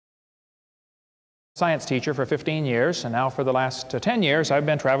Science teacher for 15 years, and now for the last 10 years I've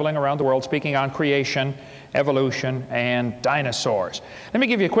been traveling around the world speaking on creation, evolution, and dinosaurs. Let me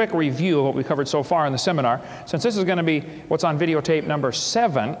give you a quick review of what we covered so far in the seminar. Since this is going to be what's on videotape number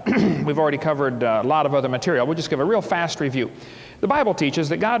 7, we've already covered a lot of other material. We'll just give a real fast review. The Bible teaches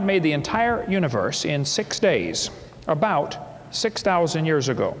that God made the entire universe in 6 days, about 6,000 years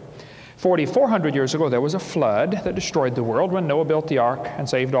ago. 4,400 years ago, there was a flood that destroyed the world when Noah built the ark and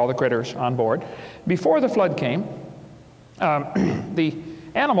saved all the critters on board. Before the flood came, the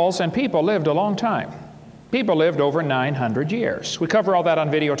animals and people lived a long time. People lived over 900 years. We cover all that on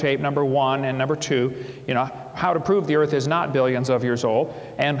videotape number 1 and number 2. You know, how to prove the earth is not billions of years old,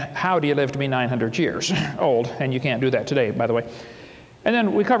 and how do you live to be 900 years old, and you can't do that today, by the way. And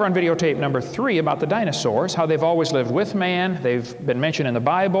then we cover on videotape number 3 about the dinosaurs, how they've always lived with man. They've been mentioned in the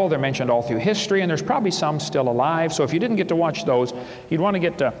Bible. They're mentioned all through history, and there's probably some still alive. So if you didn't get to watch those, you'd want to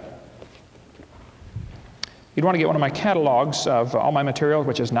get one of my catalogs of all my material,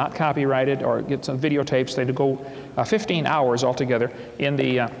 which is not copyrighted, or get some videotapes. They go 15 hours altogether in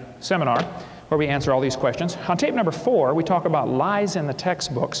the seminar where we answer all these questions. On tape number 4, we talk about lies in the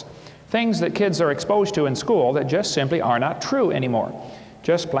textbooks. Things that kids are exposed to in school that just simply are not true anymore.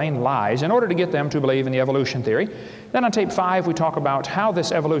 Just plain lies in order to get them to believe in the evolution theory. Then on tape 5, we talk about how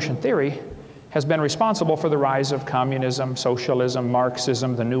this evolution theory has been responsible for the rise of communism, socialism,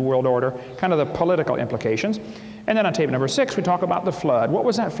 Marxism, the New World Order, kind of the political implications. And then on tape number 6, we talk about the flood. What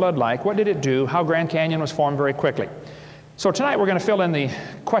was that flood like? What did it do? How Grand Canyon was formed very quickly. So tonight we're going to fill in the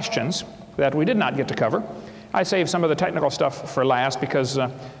questions that we did not get to cover. I saved some of the technical stuff for last because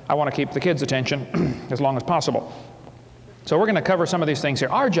I want to keep the kids' attention as long as possible. So we're going to cover some of these things here.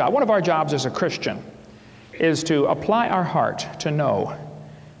 Our job, one of our jobs as a Christian, is to apply our heart to know.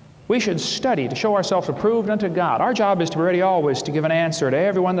 We should study to show ourselves approved unto God. Our job is to be ready always to give an answer to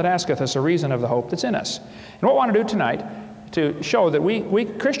everyone that asketh us a reason of the hope that's in us. And what I want to do tonight, to show that we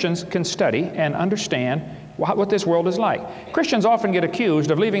Christians can study and understand what this world is like. Christians often get accused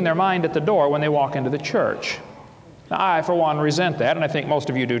of leaving their mind at the door when they walk into the church. Now, I, for one, resent that, and I think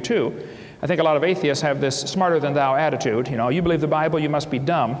most of you do too. I think a lot of atheists have this smarter-than-thou attitude. You know, you believe the Bible, you must be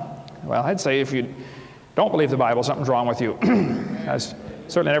dumb. Well, I'd say if you don't believe the Bible, something's wrong with you. There's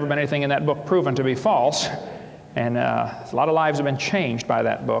certainly never been anything in that book proven to be false, and a lot of lives have been changed by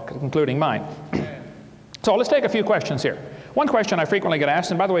that book, including mine. So let's take a few questions here. One question I frequently get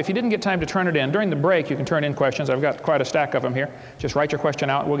asked, and by the way, if you didn't get time to turn it in, during the break you can turn in questions. I've got quite a stack of them here. Just write your question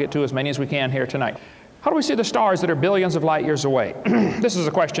out, and we'll get to as many as we can here tonight. How do we see the stars that are billions of light years away? This is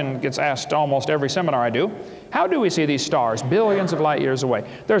a question that gets asked almost every seminar I do. How do we see these stars billions of light years away?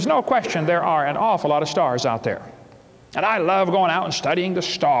 There's no question there are an awful lot of stars out there. And I love going out and studying the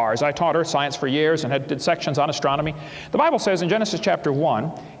stars. I taught earth science for years and did sections on astronomy. The Bible says in Genesis chapter 1,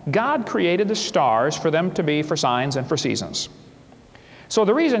 God created the stars for them to be for signs and for seasons. So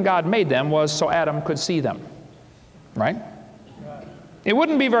the reason God made them was so Adam could see them, right? It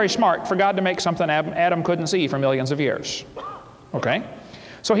wouldn't be very smart for God to make something Adam couldn't see for millions of years, okay?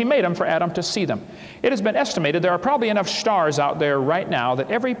 So he made them for Adam to see them. It has been estimated there are probably enough stars out there right now that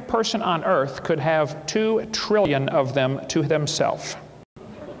every person on earth could have 2 trillion of them to themselves.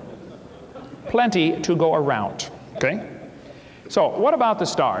 Plenty to go around, okay? So what about the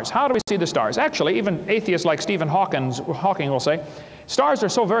stars? How do we see the stars? Actually, even atheists like Stephen Hawking will say, stars are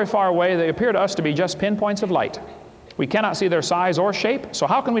so very far away they appear to us to be just pinpoints of light. We cannot see their size or shape, so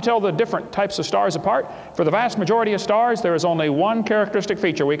how can we tell the different types of stars apart? For the vast majority of stars, there is only one characteristic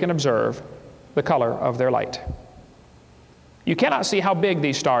feature we can observe: the color of their light. You cannot see how big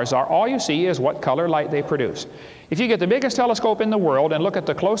these stars are. All you see is what color light they produce. If you get the biggest telescope in the world and look at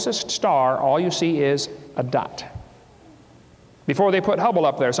the closest star, all you see is a dot. Before they put Hubble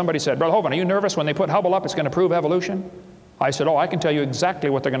up there, somebody said, "Brother Hovind, are you nervous when they put Hubble up, it's going to prove evolution?" I said, "Oh, I can tell you exactly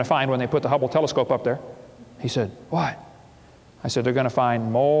what they're going to find when they put the Hubble telescope up there." He said, "What?" I said, "They're going to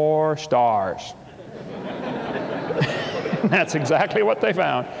find more stars." That's exactly what they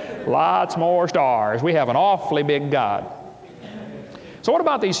found. Lots more stars. We have an awfully big God. So what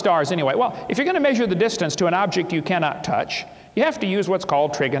about these stars anyway? Well, if you're going to measure the distance to an object you cannot touch, you have to use what's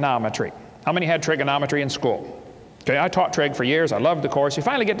called trigonometry. How many had trigonometry in school? Okay, I taught trig for years. I loved the course. You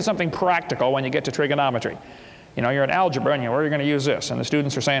finally get to something practical when you get to trigonometry. You know, you're in algebra and where are you going to use this? And the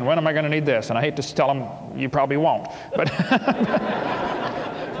students are saying, when am I going to need this? And I hate to tell them, you probably won't. But,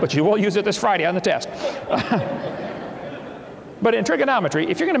 but you will use it this Friday on the test. But in trigonometry,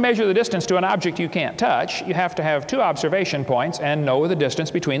 if you're going to measure the distance to an object you can't touch, you have to have 2 observation points and know the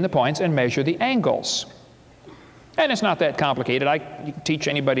distance between the points and measure the angles. And it's not that complicated. You can teach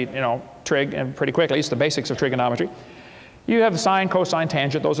anybody, you know, trig and pretty quickly. It's the basics of trigonometry. You have the sine, cosine,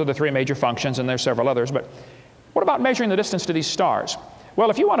 tangent. Those are the three major functions, and there's several others. But what about measuring the distance to these stars? Well,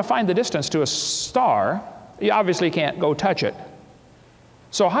 if you want to find the distance to a star, you obviously can't go touch it.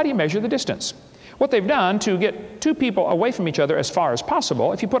 So how do you measure the distance? What they've done to get two people away from each other as far as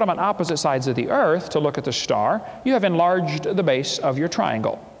possible, if you put them on opposite sides of the Earth to look at the star, you have enlarged the base of your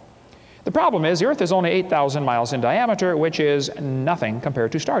triangle. The problem is the Earth is only 8,000 miles in diameter, which is nothing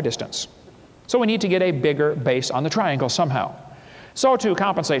compared to star distance. So we need to get a bigger base on the triangle somehow. So to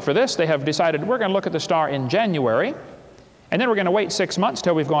compensate for this, they have decided we're going to look at the star in January, and then we're going to wait 6 months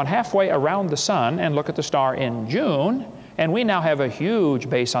till we've gone halfway around the sun and look at the star in June, and we now have a huge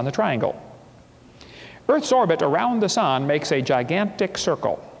base on the triangle. Earth's orbit around the sun makes a gigantic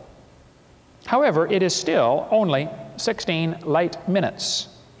circle. However, it is still only 16 light minutes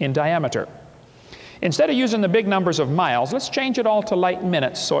in diameter. Instead of using the big numbers of miles, let's change it all to light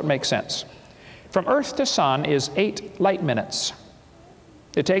minutes so it makes sense. From Earth to sun is 8 light minutes.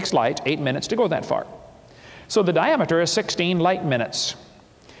 It takes light 8 minutes to go that far. So the diameter is 16 light minutes.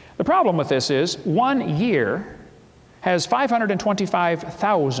 The problem with this is 1 year has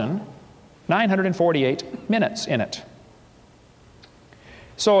 525,948 minutes in it.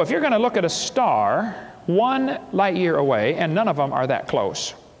 So if you're going to look at a star 1 light year away, and none of them are that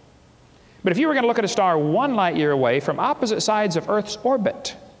close, but if you were going to look at a star 1 light year away from opposite sides of Earth's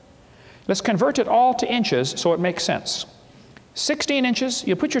orbit, let's convert it all to inches so it makes sense. 16 inches,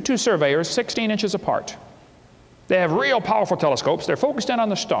 you put your two surveyors 16 inches apart. They have real powerful telescopes. They're focused in on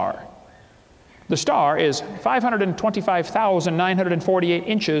the star. The star is 525,948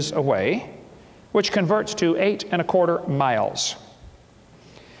 inches away, which converts to 8 1/4 miles.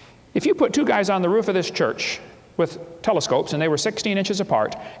 If you put two guys on the roof of this church with telescopes, and they were 16 inches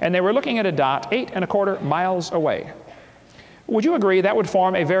apart, and they were looking at a dot 8 1/4 miles away, would you agree that would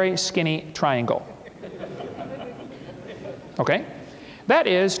form a very skinny triangle? Okay? That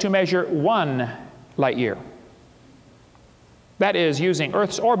is to measure 1 light year. That is using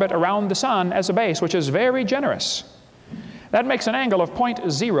Earth's orbit around the sun as a base, which is very generous. That makes an angle of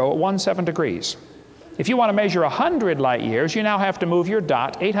 0.017 degrees. If you want to measure 100 light years, you now have to move your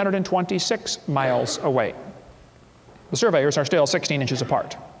dot 826 miles away. The surveyors are still 16 inches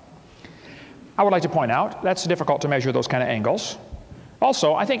apart. I would like to point out that's difficult to measure those kind of angles.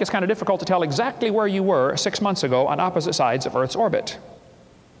 Also, I think it's kind of difficult to tell exactly where you were 6 months ago on opposite sides of Earth's orbit.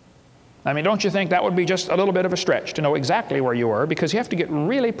 I mean, don't you think that would be just a little bit of a stretch to know exactly where you were, because you have to get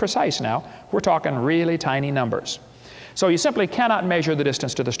really precise now. We're talking really tiny numbers. So you simply cannot measure the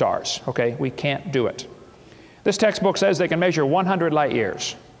distance to the stars, okay? We can't do it. This textbook says they can measure 100 light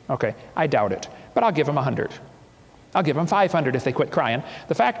years. Okay, I doubt it, but I'll give them 100. I'll give them 500 if they quit crying.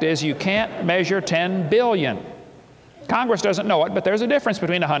 The fact is you can't measure 10 billion. Congress doesn't know it, but there's a difference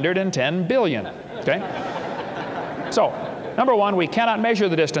between 100 and 10 billion, okay? So, number one, we cannot measure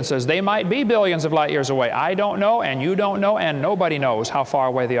the distances. They might be billions of light years away. I don't know, and you don't know, and nobody knows how far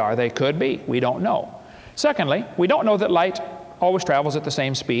away they are. They could be. We don't know. Secondly, we don't know that light always travels at the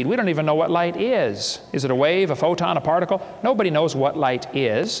same speed. We don't even know what light is. Is it a wave, a photon, a particle? Nobody knows what light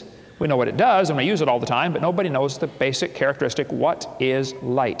is. We know what it does, and we use it all the time, but nobody knows the basic characteristic, what is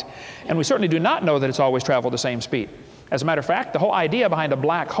light. And we certainly do not know that it's always traveled the same speed. As a matter of fact, the whole idea behind a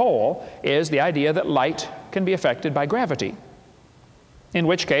black hole is the idea that light can be affected by gravity, in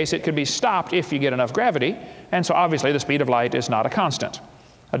which case it could be stopped if you get enough gravity, and so obviously the speed of light is not a constant.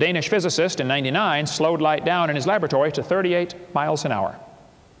 A Danish physicist in '99 slowed light down in his laboratory to 38 miles an hour.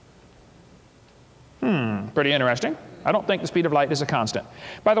 Pretty interesting. I don't think the speed of light is a constant.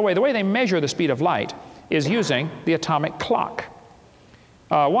 By the way they measure the speed of light is using the atomic clock.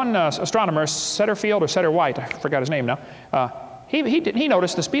 One astronomer, Setterfield or Setter-White, I forgot his name now, he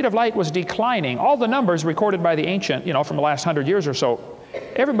noticed the speed of light was declining. All the numbers recorded by the ancient, from the last 100 years or so,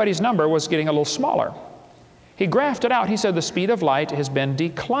 everybody's number was getting a little smaller. He graphed it out. He said the speed of light has been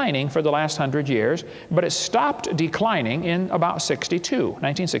declining for the last 100 years, but it stopped declining in about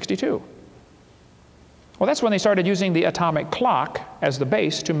 1962. Well, that's when they started using the atomic clock as the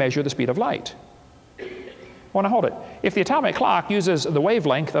base to measure the speed of light. Well, now hold it. If the atomic clock uses the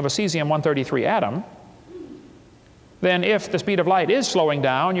wavelength of a cesium-133 atom, then if the speed of light is slowing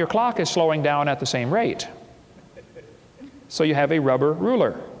down, your clock is slowing down at the same rate. So you have a rubber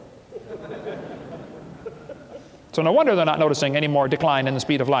ruler. So no wonder they're not noticing any more decline in the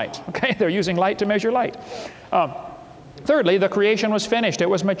speed of light. Okay, they're using light to measure light. Thirdly, the creation was finished. It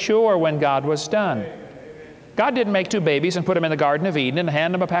was mature when God was done. God didn't make two babies and put them in the Garden of Eden and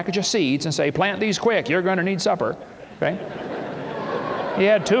hand them a package of seeds and say, plant these quick, you're going to need supper. Okay? He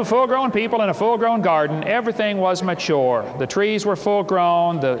had two full-grown people in a full-grown garden. Everything was mature. The trees were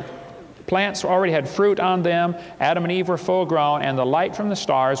full-grown. The Plants already had fruit on them. Adam and Eve were full grown, and the light from the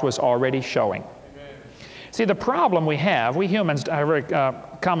stars was already showing. Amen. See, the problem we have, we humans are very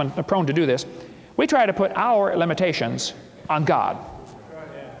prone to do this. We try to put our limitations on God.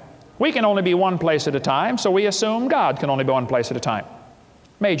 We can only be one place at a time, so we assume God can only be one place at a time.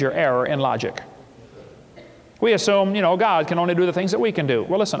 Major error in logic. We assume, you know, God can only do the things that we can do.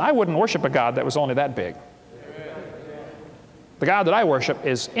 Well, listen, I wouldn't worship a God that was only that big. The God that I worship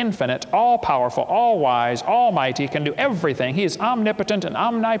is infinite, all-powerful, all-wise, almighty, can do everything. He is omnipotent and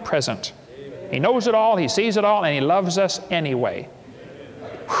omnipresent. He knows it all, He sees it all, and He loves us anyway.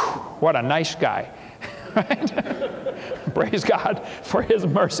 Whew, what a nice guy. Right? Praise God for His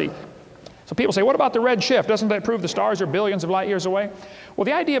mercy. So people say, what about the red shift? Doesn't that prove the stars are billions of light years away? Well,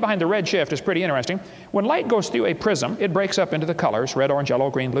 the idea behind the red shift is pretty interesting. When light goes through a prism, it breaks up into the colors, red, orange,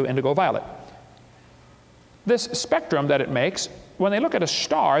 yellow, green, blue, indigo, violet. This spectrum that it makes, when they look at a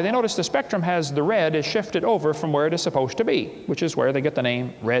star, they notice the spectrum has the red is shifted over from where it is supposed to be, which is where they get the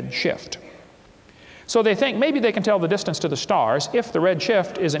name red shift. So they think maybe they can tell the distance to the stars if the red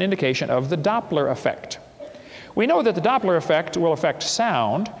shift is an indication of the Doppler effect. We know that the Doppler effect will affect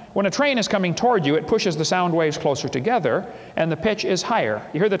sound. When a train is coming toward you, it pushes the sound waves closer together, and the pitch is higher.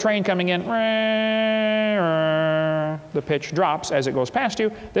 You hear the train coming in, the pitch drops as it goes past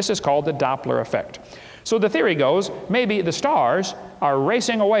you. This is called the Doppler effect. So the theory goes, maybe the stars are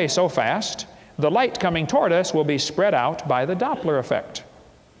racing away so fast, the light coming toward us will be spread out by the Doppler effect.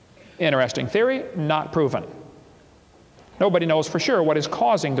 Interesting theory, not proven. Nobody knows for sure what is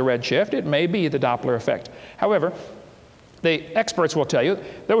causing the red shift. It may be the Doppler effect. However, the experts will tell you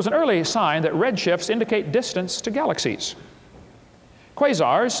there was an early sign that red shifts indicate distance to galaxies.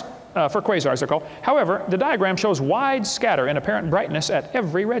 Quasars, for quasars they're called. However, the diagram shows wide scatter in apparent brightness at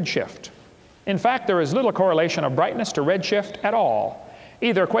every red shift. In fact, there is little correlation of brightness to redshift at all.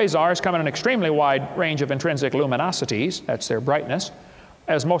 Either quasars come in an extremely wide range of intrinsic luminosities, that's their brightness,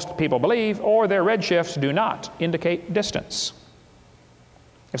 as most people believe, or their redshifts do not indicate distance.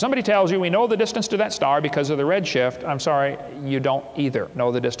 If somebody tells you we know the distance to that star because of the redshift, I'm sorry, you don't either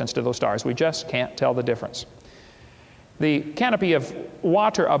know the distance to those stars. We just can't tell the difference. The canopy of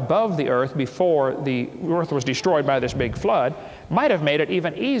water above the earth before the earth was destroyed by this big flood might have made it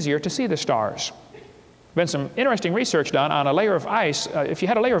even easier to see the stars. There's been some interesting research done on a layer of ice. If you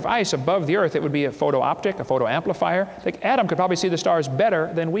had a layer of ice above the earth, it would be a photo optic, a photo amplifier. I think Adam could probably see the stars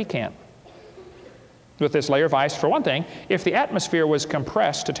better than we can with this layer of ice. For one thing, if the atmosphere was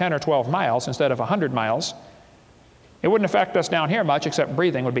compressed to 10 or 12 miles instead of 100 miles, it wouldn't affect us down here much, except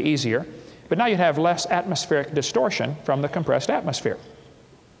breathing would be easier. But now you'd have less atmospheric distortion from the compressed atmosphere.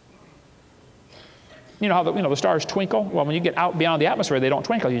 You know how the stars twinkle? Well, when you get out beyond the atmosphere, they don't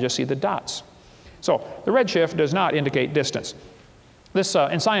twinkle. You just see the dots. So the redshift does not indicate distance. This,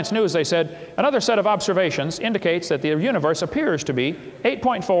 in Science News, they said, another set of observations indicates that the universe appears to be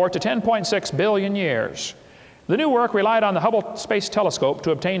 8.4 to 10.6 billion years. The new work relied on the Hubble Space Telescope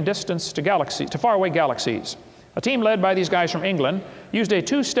to obtain distance to faraway galaxies. A team led by these guys from England used a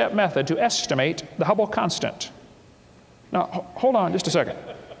two-step method to estimate the Hubble constant. Now, hold on just a second.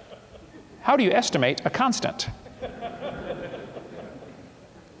 How do you estimate a constant?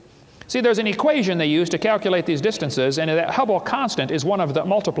 See, there's an equation they use to calculate these distances, and that Hubble constant is one of the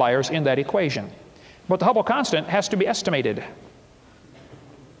multipliers in that equation. But the Hubble constant has to be estimated.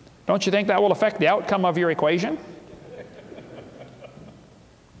 Don't you think that will affect the outcome of your equation?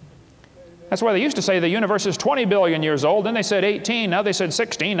 That's why they used to say the universe is 20 billion years old, then they said 18, now they said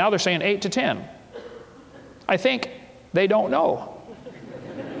 16, now they're saying 8 to 10. I think they don't know.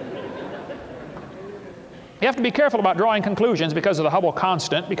 You have to be careful about drawing conclusions because of the Hubble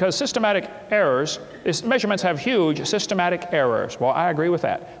constant, because systematic errors, measurements have huge systematic errors. Well, I agree with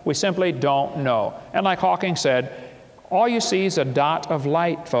that. We simply don't know. And like Hawking said, all you see is a dot of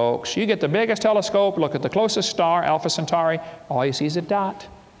light, folks. You get the biggest telescope, look at the closest star, Alpha Centauri, all you see is a dot.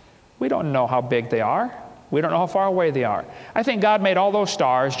 We don't know how big they are. We don't know how far away they are. I think God made all those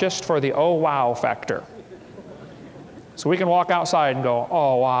stars just for the oh wow factor. So we can walk outside and go,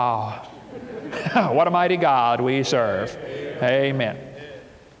 oh wow. What a mighty God we serve. Amen.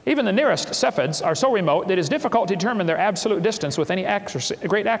 Even the nearest Cephids are so remote that it is difficult to determine their absolute distance with any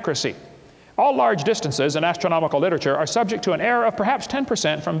great accuracy. All large distances in astronomical literature are subject to an error of perhaps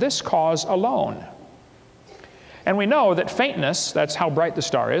 10% from this cause alone. And we know that faintness, that's how bright the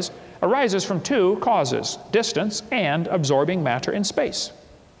star is, arises from two causes, distance and absorbing matter in space.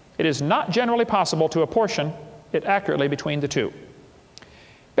 It is not generally possible to apportion it accurately between the two.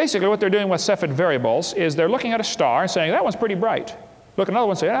 Basically, what they're doing with Cephid variables is they're looking at a star and saying, that one's pretty bright. Look at another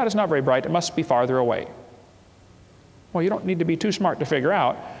one and say, ah, it's not very bright, it must be farther away. Well, you don't need to be too smart to figure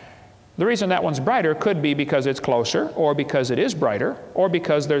out. The reason that one's brighter could be because it's closer, or because it is brighter, or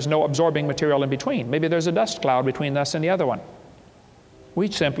because there's no absorbing material in between. Maybe there's a dust cloud between us and the other one.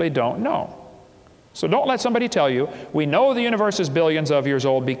 We simply don't know. So don't let somebody tell you, we know the universe is billions of years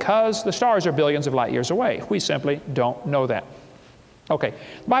old because the stars are billions of light years away. We simply don't know that. Okay,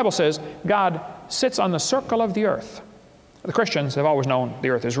 the Bible says God sits on the circle of the earth. The Christians have always known the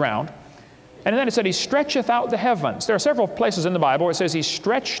earth is round. And then it said, He stretcheth out the heavens. There are several places in the Bible where it says He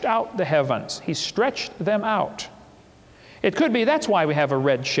stretched out the heavens. He stretched them out. It could be that's why we have a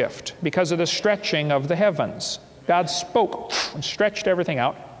red shift, because of the stretching of the heavens. God spoke and stretched everything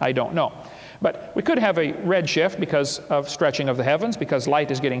out. I don't know. But we could have a red shift because of stretching of the heavens, because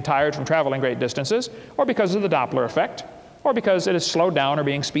light is getting tired from traveling great distances, or because of the Doppler effect, or because it is slowed down or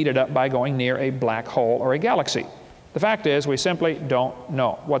being speeded up by going near a black hole or a galaxy. The fact is, we simply don't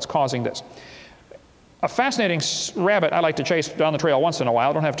know what's causing this. A fascinating rabbit I like to chase down the trail once in a while.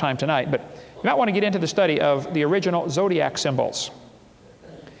 I don't have time tonight, but you might want to get into the study of the original zodiac symbols.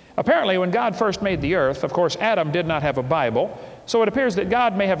 Apparently, when God first made the earth, of course, Adam did not have a Bible, so it appears that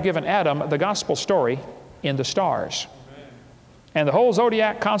God may have given Adam the gospel story in the stars. And the whole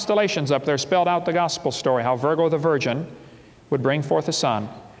zodiac constellations up there spelled out the gospel story, how Virgo the virgin would bring forth a son,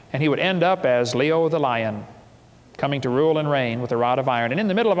 and he would end up as Leo the lion, coming to rule and reign with a rod of iron. And in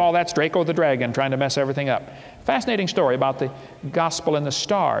the middle of all that's Draco the dragon trying to mess everything up. Fascinating story about the gospel in the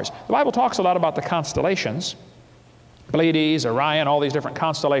stars. The Bible talks a lot about the constellations, Pleiades, Orion, all these different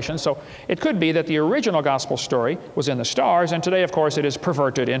constellations. So it could be that the original gospel story was in the stars, and today, of course, it is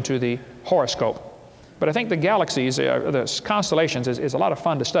perverted into the horoscope. But I think the galaxies, the constellations, is a lot of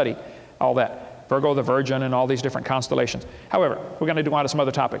fun to study, all that. Virgo the virgin and all these different constellations. However, we're going to go on to some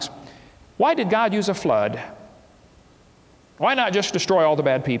other topics. Why did God use a flood? Why not just destroy all the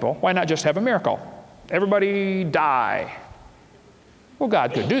bad people? Why not just have a miracle? Everybody die. Well,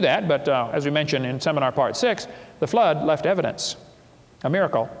 God could do that, but as we mentioned in seminar part 6, the flood left evidence. A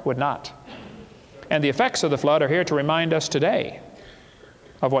miracle would not. And the effects of the flood are here to remind us today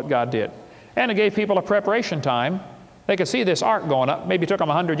of what God did. And it gave people a preparation time. They could see this ark going up. Maybe it took them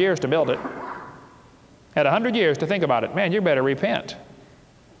 100 years to build it. Had 100 years to think about it. Man, you better repent.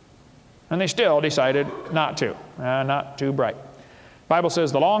 And they still decided not to. Not too bright. The Bible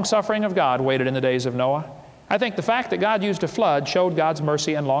says the long suffering of God waited in the days of Noah. I think the fact that God used a flood showed God's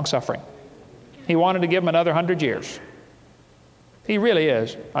mercy and long suffering. He wanted to give him another 100 years. He really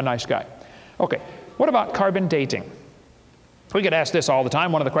is a nice guy. Okay, what about carbon dating? We get asked this all the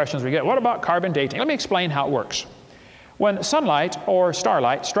time. One of the questions we get, what about carbon dating? Let me explain how it works. When sunlight or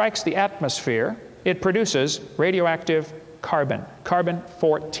starlight strikes the atmosphere, it produces radioactive carbon,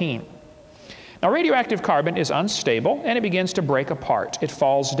 carbon-14. Now, radioactive carbon is unstable, and it begins to break apart. It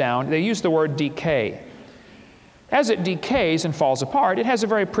falls down. They use the word decay. As it decays and falls apart, it has a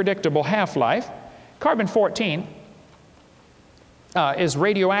very predictable half-life. Carbon-14 is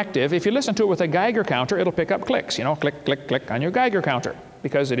radioactive. If you listen to it with a Geiger counter, it'll pick up clicks. You know, click, click, click on your Geiger counter,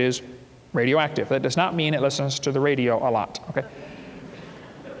 because it is radioactive. That does not mean it listens to the radio a lot. Okay.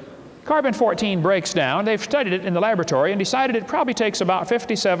 Carbon-14 breaks down. They've studied it in the laboratory and decided it probably takes about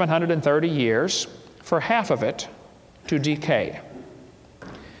 5,730 years for half of it to decay.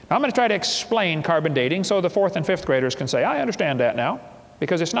 Now, I'm going to try to explain carbon dating so the 4th and 5th graders can say, I understand that now,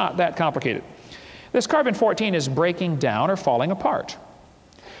 because it's not that complicated. This carbon-14 is breaking down or falling apart.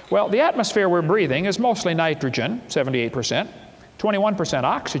 Well, the atmosphere we're breathing is mostly nitrogen, 78%, 21%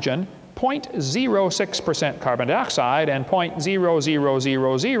 oxygen, 0.06% carbon dioxide, and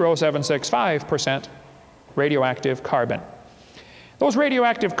 0.0000765% radioactive carbon. Those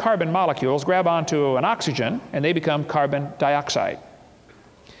radioactive carbon molecules grab onto an oxygen, and they become carbon dioxide.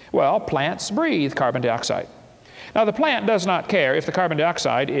 Well, plants breathe carbon dioxide. Now, the plant does not care if the carbon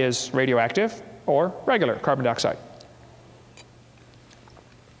dioxide is radioactive or regular carbon dioxide.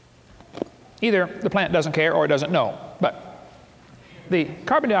 Either the plant doesn't care or it doesn't know. But the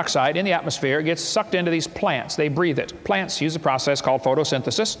carbon dioxide in the atmosphere gets sucked into these plants. They breathe it. Plants use a process called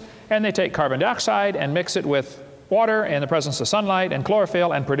photosynthesis, and they take carbon dioxide and mix it with water in the presence of sunlight and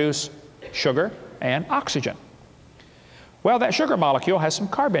chlorophyll and produce sugar and oxygen. Well, that sugar molecule has some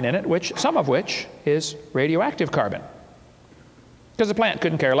carbon in it, some of which is radioactive carbon. Because the plant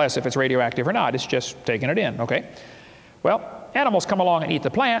couldn't care less if it's radioactive or not. It's just taking it in, okay? Well, animals come along and eat the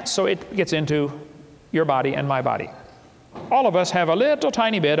plant, so it gets into your body and my body. All of us have a little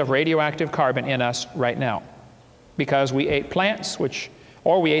tiny bit of radioactive carbon in us right now. Because we ate plants,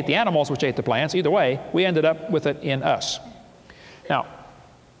 or we ate the animals which ate the plants. Either way, we ended up with it in us. Now,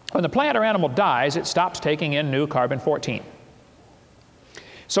 when the plant or animal dies, it stops taking in new carbon-14.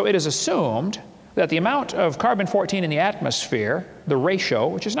 So it is assumed that the amount of carbon-14 in the atmosphere, the ratio,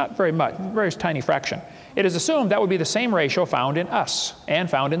 which is not very much, very tiny fraction, it is assumed that would be the same ratio found in us and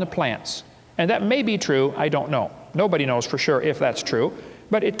found in the plants. And that may be true, I don't know. Nobody knows for sure if that's true,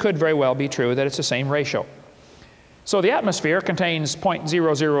 but it could very well be true that it's the same ratio. So the atmosphere contains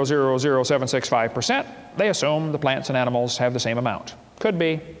 0.0000765%. They assume the plants and animals have the same amount. Could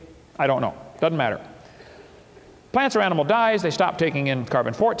be, I don't know, doesn't matter. Plants or animal dies, they stop taking in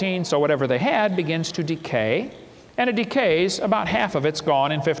carbon-14, so whatever they had begins to decay, and it decays, about half of it's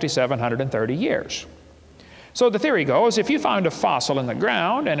gone in 5,730 years. So the theory goes, if you found a fossil in the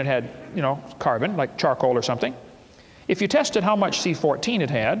ground and it had, carbon, like charcoal or something, if you tested how much C14 it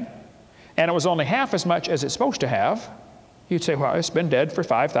had, and it was only half as much as it's supposed to have, you'd say, well, it's been dead for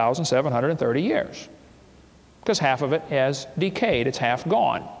 5,730 years. Because half of it has decayed, it's half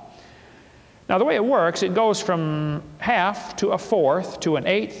gone. Now the way it works, it goes from half to a fourth to an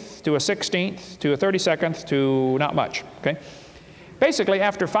eighth to a 16th to a 32nd to not much, okay? Basically,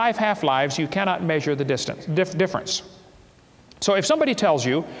 after 5 half-lives, you cannot measure the difference. So if somebody tells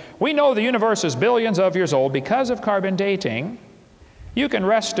you, we know the universe is billions of years old because of carbon dating, you can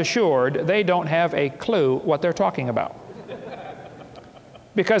rest assured they don't have a clue what they're talking about.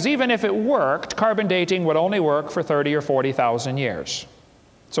 Because even if it worked, carbon dating would only work for 30 or 40,000 years.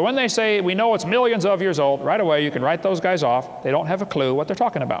 So when they say, we know it's millions of years old, right away you can write those guys off. They don't have a clue what they're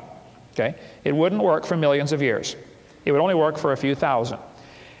talking about. Okay? It wouldn't work for millions of years. It would only work for a few thousand.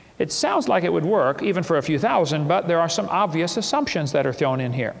 It sounds like it would work even for a few thousand, but there are some obvious assumptions that are thrown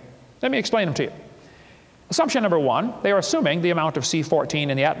in here. Let me explain them to you. Assumption number one, they are assuming the amount of C14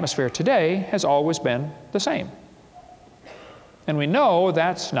 in the atmosphere today has always been the same. And we know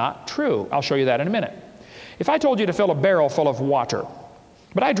that's not true. I'll show you that in a minute. If I told you to fill a barrel full of water,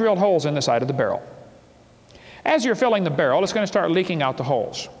 but I drilled holes in the side of the barrel. As you're filling the barrel, it's going to start leaking out the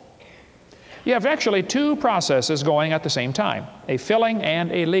holes. You have actually two processes going at the same time, a filling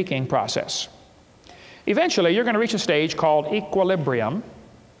and a leaking process. Eventually, you're going to reach a stage called equilibrium,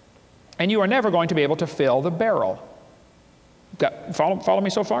 and you are never going to be able to fill the barrel. Follow me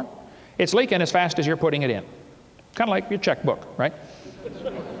so far? It's leaking as fast as you're putting it in. Kind of like your checkbook, right?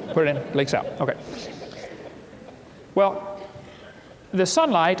 Put it in, it leaks out. Okay. Well, the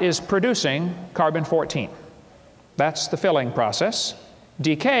sunlight is producing carbon-14. That's the filling process.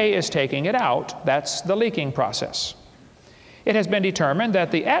 Decay is taking it out. That's the leaking process. It has been determined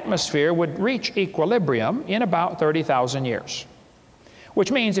that the atmosphere would reach equilibrium in about 30,000 years.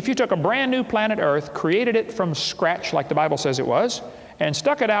 Which means if you took a brand new planet Earth, created it from scratch like the Bible says it was, and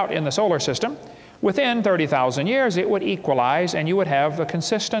stuck it out in the solar system, within 30,000 years it would equalize and you would have a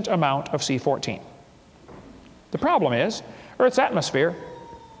consistent amount of C14. The problem is, Earth's atmosphere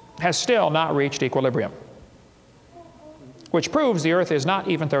has still not reached equilibrium, which proves the Earth is not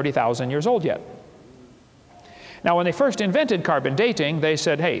even 30,000 years old yet. Now, when they first invented carbon dating, they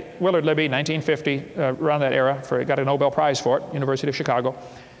said, hey, Willard Libby, 1950, around that era, got a Nobel Prize for it, University of Chicago.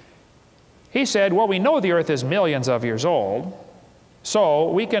 He said, well, we know the Earth is millions of years old,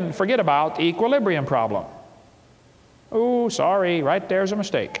 so we can forget about the equilibrium problem. Oh, sorry, right there's a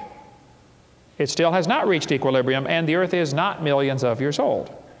mistake. It still has not reached equilibrium, and the Earth is not millions of years old.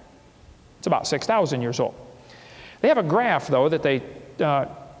 It's about 6,000 years old. They have a graph, though, that they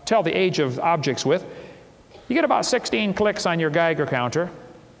tell the age of objects with. You get about 16 clicks on your Geiger counter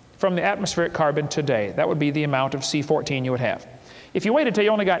from the atmospheric carbon today. That would be the amount of C14 you would have. If you waited till you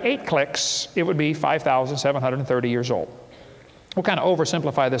only got 8 clicks, it would be 5,730 years old. We'll kind of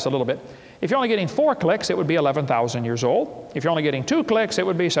oversimplify this a little bit. If you're only getting 4 clicks, it would be 11,000 years old. If you're only getting 2 clicks, it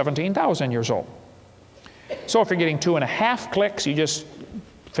would be 17,000 years old. So if you're getting 2.5 clicks, you just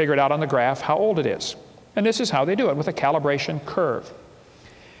figure it out on the graph how old it is. And this is how they do it, with a calibration curve.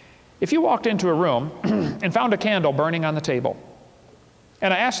 If you walked into a room and found a candle burning on the table,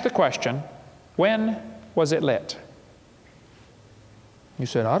 and I asked the question, when was it lit? You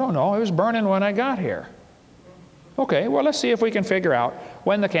said, I don't know, it was burning when I got here. Okay, well, let's see if we can figure out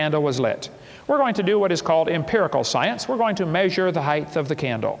when the candle was lit. We're going to do what is called empirical science. We're going to measure the height of the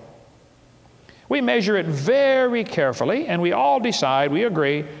candle. We measure it very carefully, and we all decide, we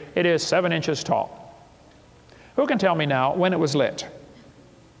agree, it is 7 inches tall. Who can tell me now when it was lit?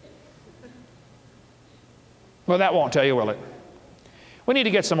 Well, that won't tell you, will it? We need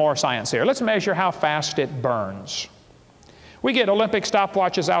to get some more science here. Let's measure how fast it burns. We get Olympic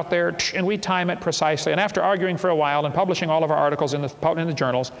stopwatches out there, and we time it precisely. And after arguing for a while and publishing all of our articles in the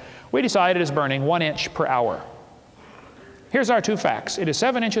journals, we decided it's burning 1 inch per hour. Here's our 2 facts. It is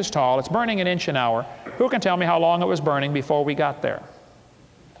 7 inches tall. It's burning 1 inch an hour. Who can tell me how long it was burning before we got there?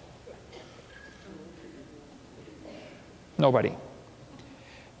 Nobody.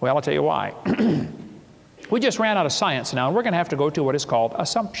 Well, I'll tell you why. We just ran out of science now, and we're going to have to go to what is called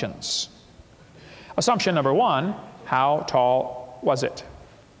assumptions. Assumption number one, how tall was it?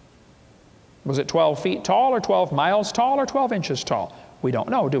 Was it 12 feet tall, or 12 miles tall, or 12 inches tall? We don't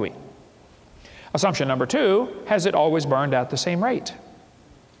know, do we? Assumption number two, has it always burned at the same rate?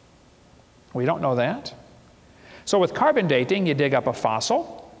 We don't know that. So with carbon dating, you dig up a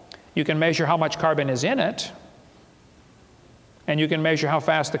fossil, you can measure how much carbon is in it, and you can measure how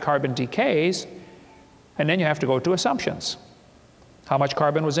fast the carbon decays, and then you have to go to assumptions. How much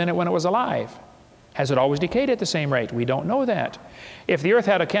carbon was in it when it was alive? Has it always decayed at the same rate? We don't know that. If the earth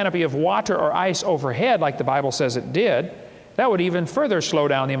had a canopy of water or ice overhead, like the Bible says it did, that would even further slow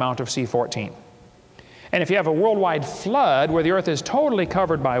down the amount of C14. And if you have a worldwide flood where the earth is totally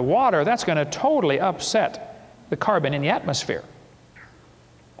covered by water, that's going to totally upset the carbon in the atmosphere.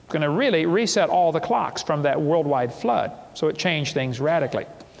 It's going to really reset all the clocks from that worldwide flood. So it changed things radically.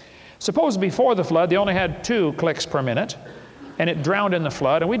 Suppose before the flood they only had 2 clicks per minute, and it drowned in the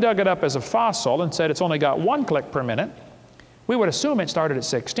flood, and we dug it up as a fossil and said it's only got 1 click per minute. We would assume it started at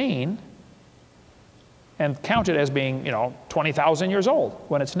 16 and count it as being, 20,000 years old,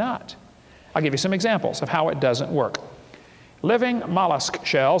 when it's not. I'll give you some examples of how it doesn't work. Living mollusk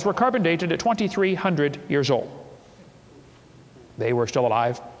shells were carbon dated at 2,300 years old. They were still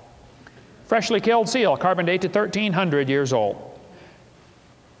alive. Freshly killed seal, carbon dated 1,300 years old.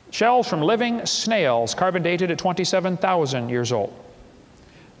 Shells from living snails, carbon dated at 27,000 years old.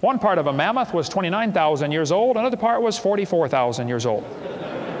 One part of a mammoth was 29,000 years old, another part was 44,000 years old.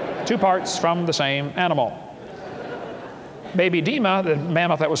 2 parts from the same animal. Baby Dima, the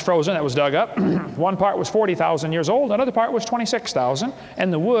mammoth that was frozen, that was dug up, one part was 40,000 years old, another part was 26,000,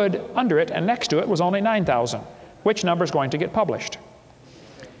 and the wood under it and next to it was only 9,000. Which number is going to get published?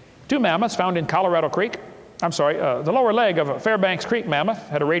 2 mammoths found in Colorado Creek, the lower leg of a Fairbanks Creek mammoth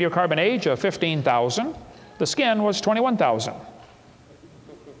had a radiocarbon age of 15,000. The skin was 21,000.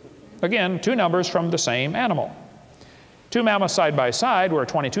 Again, 2 numbers from the same animal. 2 mammoths side by side were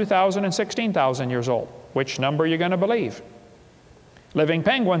 22,000 and 16,000 years old. Which number are you going to believe? Living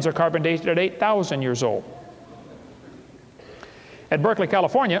penguins are carbon dated at 8,000 years old. At Berkeley,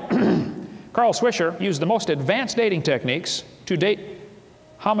 California, Carl Swisher used the most advanced dating techniques to date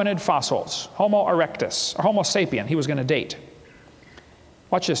hominid fossils, Homo erectus, or Homo sapien, he was going to date.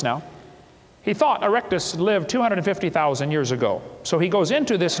 Watch this now. He thought Erectus lived 250,000 years ago. So he goes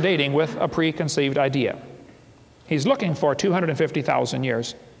into this dating with a preconceived idea. He's looking for 250,000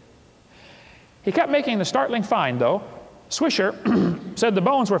 years. He kept making the startling find, though. Swisher said the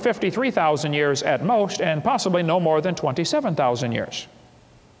bones were 53,000 years at most, and possibly no more than 27,000 years.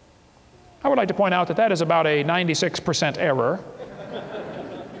 I would like to point out that that is about a 96% error.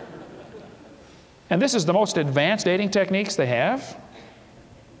 And this is the most advanced dating techniques they have.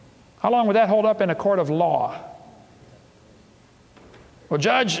 How long would that hold up in a court of law? Well,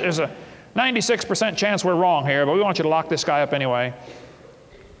 Judge, there's a 96% chance we're wrong here, but we want you to lock this guy up anyway.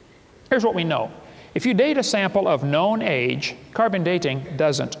 Here's what we know. If you date a sample of known age, carbon dating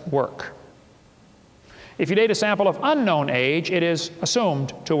doesn't work. If you date a sample of unknown age, it is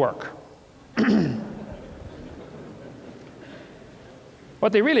assumed to work.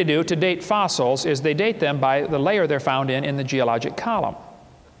 What they really do to date fossils is they date them by the layer they're found in the geologic column.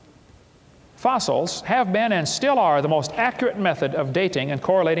 Fossils have been and still are the most accurate method of dating and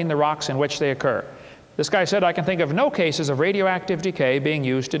correlating the rocks in which they occur. This guy said, I can think of no cases of radioactive decay being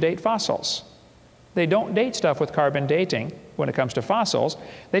used to date fossils. They don't date stuff with carbon dating when it comes to fossils.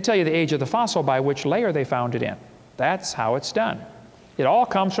 They tell you the age of the fossil by which layer they found it in. That's how it's done. It all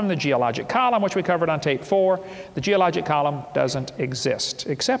comes from the geologic column, which we covered on tape 4. The geologic column doesn't exist,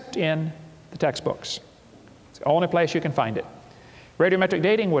 except in the textbooks. It's the only place you can find it. Radiometric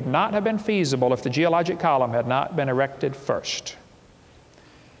dating would not have been feasible if the geologic column had not been erected first.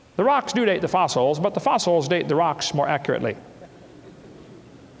 The rocks do date the fossils, but the fossils date the rocks more accurately.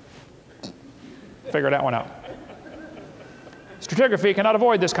 Figure that one out. Stratigraphy cannot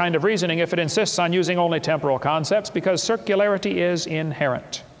avoid this kind of reasoning if it insists on using only temporal concepts, because circularity is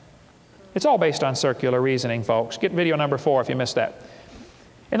inherent. It's all based on circular reasoning, folks. Get video number 4 if you missed that.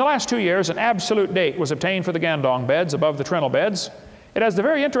 In the last 2 years, an absolute date was obtained for the Gandong beds above the Trinil beds. It has the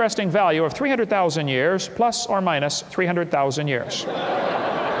very interesting value of 300,000 years plus or minus 300,000 years.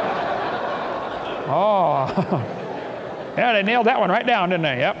 Oh, yeah, they nailed that one right down, didn't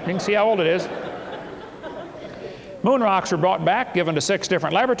they? Yep, you can see how old it is. Moon rocks were brought back, given to 6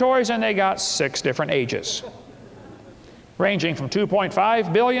 different laboratories, and they got 6 different ages, ranging from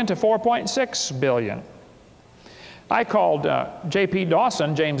 2.5 billion to 4.6 billion. I called J.P.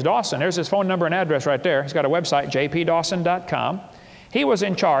 Dawson, James Dawson. There's his phone number and address right there. He's got a website, jpdawson.com. He was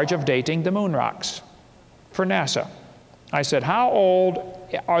in charge of dating the moon rocks for NASA. I said, how old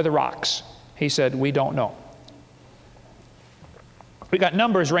are the rocks? He said, we don't know. We got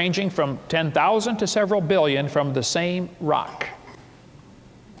numbers ranging from 10,000 to several billion from the same rock.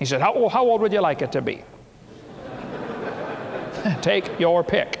 He said, how old would you like it to be? Take your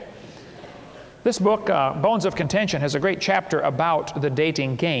pick. This book, Bones of Contention, has a great chapter about the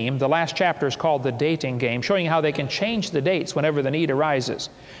dating game. The last chapter is called The Dating Game, showing how they can change the dates whenever the need arises.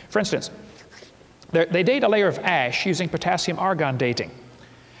 For instance, they date a layer of ash using potassium-argon dating.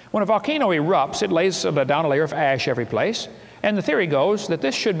 When a volcano erupts, it lays down a layer of ash every place. And the theory goes that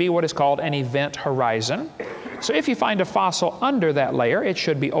this should be what is called an event horizon. So if you find a fossil under that layer, it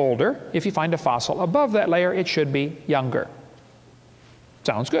should be older. If you find a fossil above that layer, it should be younger.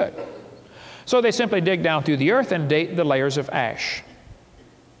 Sounds good. So they simply dig down through the earth and date the layers of ash.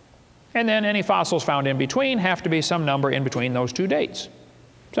 And then any fossils found in between have to be some number in between those two dates.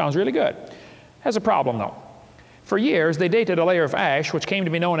 Sounds really good. Has a problem though. For years they dated a layer of ash which came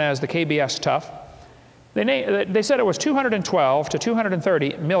to be known as the KBS tuff. They said it was 212 to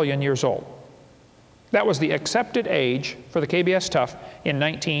 230 million years old. That was the accepted age for the KBS tuff in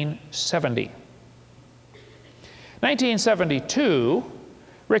 1970. 1972,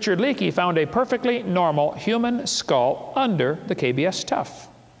 Richard Leakey found a perfectly normal human skull under the KBS tuff.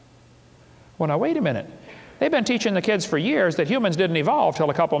 Well, now wait a minute. They've been teaching the kids for years that humans didn't evolve till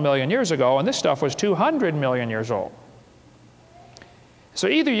a couple million years ago, and this stuff was 200 million years old. So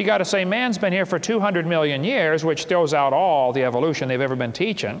either you got to say man's been here for 200 million years, which throws out all the evolution they've ever been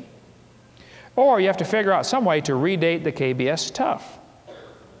teaching, or you have to figure out some way to redate the KBS tuff.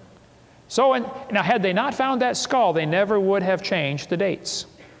 So, now had they not found that skull, they never would have changed the dates.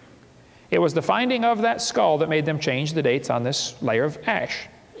 It was the finding of that skull that made them change the dates on this layer of ash.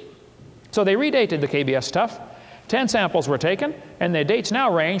 So they redated the KBS tuff. 10 samples were taken, and the dates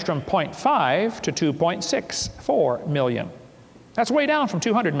now range from 0.5 to 2.64 million. That's way down from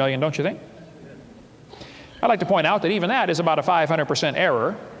 200 million, don't you think? I'd like to point out that even that is about a 500%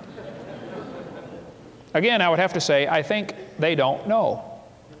 error. Again, I would have to say, I think they don't know.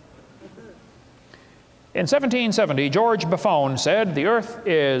 In 1770, George Buffon said the Earth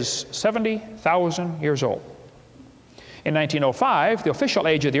is 70,000 years old. In 1905, the official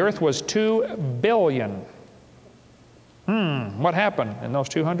age of the Earth was 2 billion. What happened in those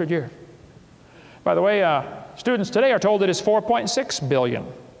 200 years? By the way, students today are told it is 4.6 billion.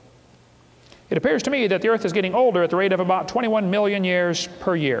 It appears to me that the Earth is getting older at the rate of about 21 million years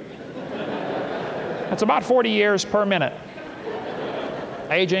per year. That's about 40 years per minute.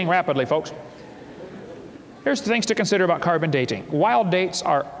 Aging rapidly, folks. Here's the things to consider about carbon dating. Wild dates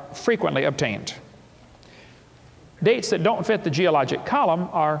are frequently obtained. Dates that don't fit the geologic column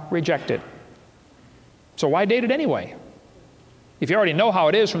are rejected. So why date it anyway? If you already know how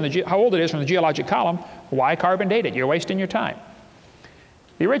old it is from the geologic column, why carbon date it? You're wasting your time.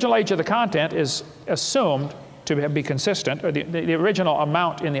 The original age of the content is assumed to be consistent, or the original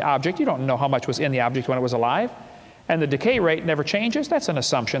amount in the object. You don't know how much was in the object when it was alive. And the decay rate never changes. That's an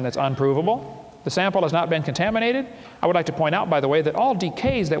assumption that's unprovable. The sample has not been contaminated. I would like to point out, by the way, that all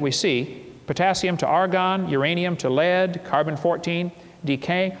decays that we see, potassium to argon, uranium to lead, carbon-14,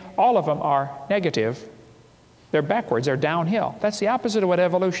 decay, all of them are negative. They're backwards, they're downhill. That's the opposite of what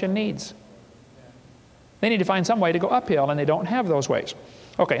evolution needs. They need to find some way to go uphill, and they don't have those ways.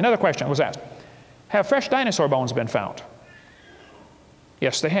 Okay, another question was asked. Have fresh dinosaur bones been found?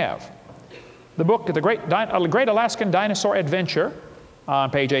 Yes, they have. The book, The Great Alaskan Dinosaur Adventure,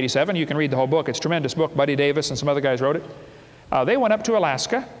 on page 87, you can read the whole book. It's a tremendous book. Buddy Davis and some other guys wrote it. They went up to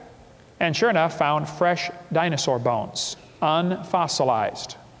Alaska and sure enough found fresh dinosaur bones,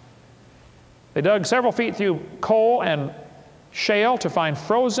 unfossilized. They dug several feet through coal and shale to find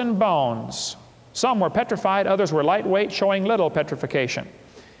frozen bones. Some were petrified, others were lightweight, showing little petrification.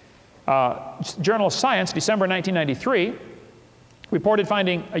 Journal of Science, December 1993, reported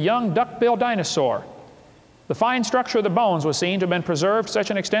finding a young duck-billed dinosaur. The fine structure of the bones was seen to have been preserved to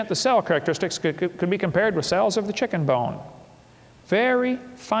such an extent the cell characteristics could be compared with cells of the chicken bone. Very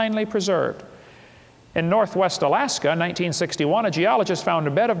finely preserved. In northwest Alaska, 1961, a geologist found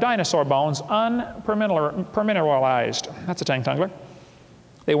a bed of dinosaur bones unpermineralized. That's a tongue-tungler.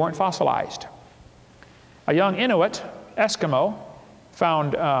 They weren't fossilized. A young Inuit Eskimo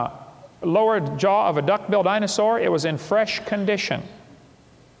found lower jaw of a duck-billed dinosaur. It was in fresh condition,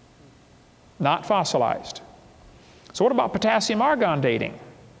 not fossilized. So what about potassium-argon dating?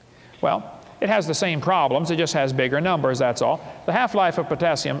 Well, it has the same problems, it just has bigger numbers, that's all. The half-life of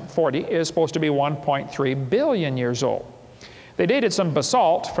potassium-40 is supposed to be 1.3 billion years old. They dated some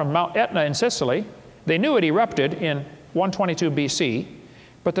basalt from Mount Etna in Sicily. They knew it erupted in 122 BC,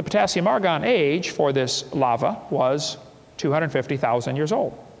 but the potassium argon age for this lava was 250,000 years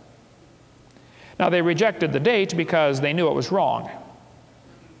old. Now, they rejected the date because they knew it was wrong.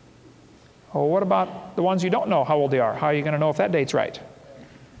 Oh, what about the ones you don't know how old they are? How are you going to know if that date's right?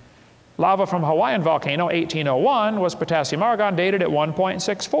 Lava from Hawaiian volcano, 1801, was potassium argon dated at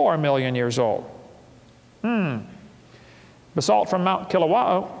 1.64 million years old. Basalt from Mount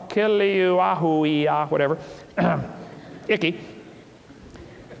Kilauea, whatever, Icky.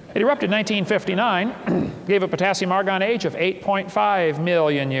 It erupted in 1959, gave a potassium argon age of 8.5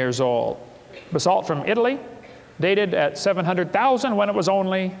 million years old. Basalt from Italy, dated at 700,000 when it was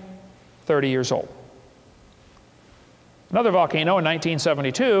only 30 years old. Another volcano in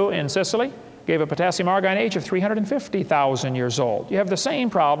 1972 in Sicily gave a potassium argon age of 350,000 years old. You have the same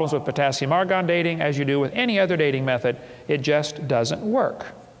problems with potassium argon dating as you do with any other dating method. It just doesn't work.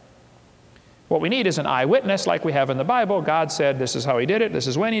 What we need is an eyewitness like we have in the Bible. God said this is how He did it, this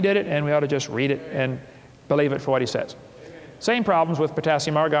is when He did it, and we ought to just read it and believe it for what He says. Same problems with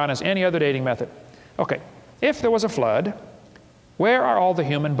potassium argon as any other dating method. Okay, if there was a flood, where are all the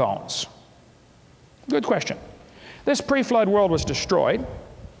human bones? Good question. This pre-flood world was destroyed.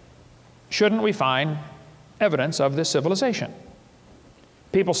 Shouldn't we find evidence of this civilization?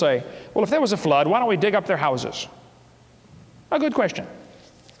 People say, well, if there was a flood, why don't we dig up their houses? A good question.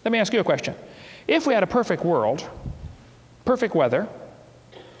 Let me ask you a question. If we had a perfect world, perfect weather,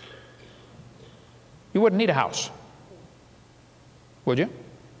 you wouldn't need a house, would you?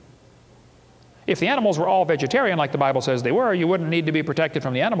 If the animals were all vegetarian like the Bible says they were, you wouldn't need to be protected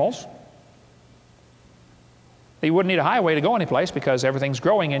from the animals. You wouldn't need a highway to go anyplace because everything's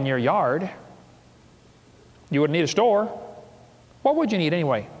growing in your yard. You wouldn't need a store. What would you need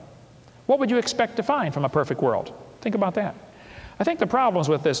anyway? What would you expect to find from a perfect world? Think about that. I think the problems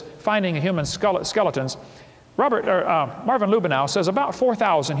with this finding human skeletons, Marvin Lubenow says about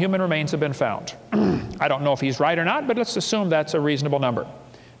 4,000 human remains have been found. I don't know if he's right or not, but let's assume that's a reasonable number.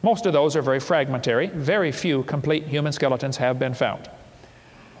 Most of those are very fragmentary. Very few complete human skeletons have been found.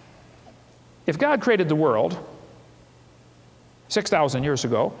 If God created the world 6,000 years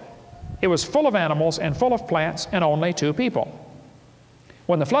ago, it was full of animals and full of plants and only 2 people.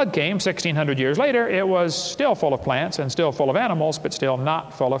 When the flood came 1,600 years later, it was still full of plants and still full of animals, but still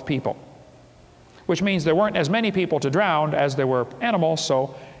not full of people. Which means there weren't as many people to drown as there were animals,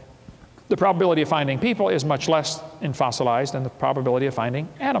 so the probability of finding people is much less in fossilized than the probability of finding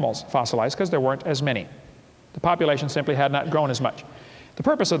animals fossilized because there weren't as many. The population simply had not grown as much. The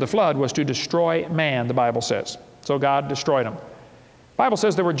purpose of the flood was to destroy man, the Bible says. So God destroyed him. The Bible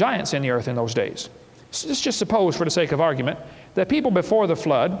says there were giants in the earth in those days. So let's just suppose, for the sake of argument, that people before the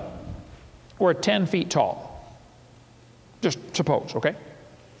flood were 10 feet tall. Just suppose, okay?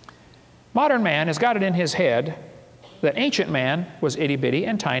 Modern man has got it in his head that ancient man was itty-bitty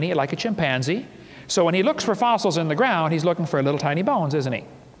and tiny like a chimpanzee. So when he looks for fossils in the ground, he's looking for little tiny bones, isn't he?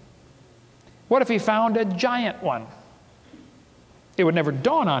 What if he found a giant one? It would never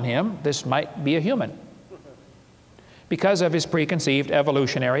dawn on him this might be a human because of his preconceived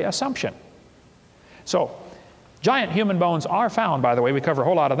evolutionary assumption. So, giant human bones are found, by the way. We cover a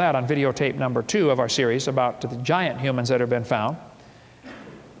whole lot of that on videotape number 2 of our series about the giant humans that have been found.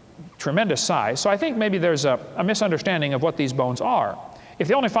 Tremendous size. So I think maybe there's a misunderstanding of what these bones are. If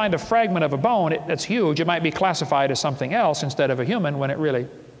they only find a fragment of a bone that's huge, it might be classified as something else instead of a human when it really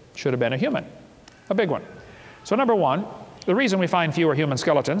should have been a human. A big one. So number 1, the reason we find fewer human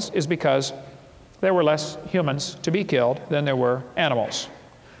skeletons is because there were less humans to be killed than there were animals.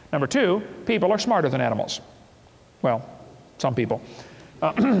 Number 2, people are smarter than animals. Well, some people.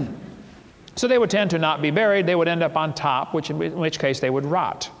 So they would tend to not be buried. They would end up on top, in which case they would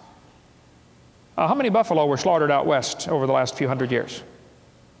rot. How many buffalo were slaughtered out west over the last few hundred years?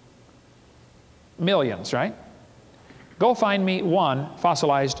 Millions, right? Go find me 1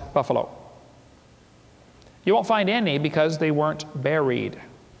 fossilized buffalo. You won't find any because they weren't buried.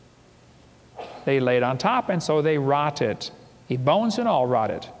 They laid on top, and so they rotted. Bones and all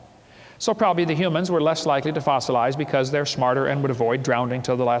rotted. So probably the humans were less likely to fossilize because they're smarter and would avoid drowning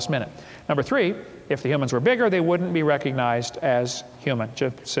till the last minute. Number 3, if the humans were bigger, they wouldn't be recognized as human,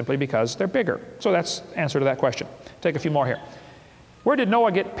 just simply because they're bigger. So that's the answer to that question. Take a few more here. Where did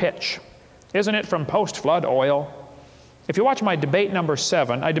Noah get pitch? Isn't it from post-flood oil? If you watch my debate number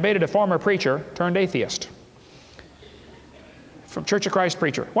 7, I debated a former preacher turned atheist. From Church of Christ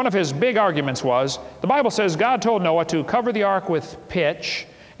preacher. One of his big arguments was, the Bible says God told Noah to cover the ark with pitch,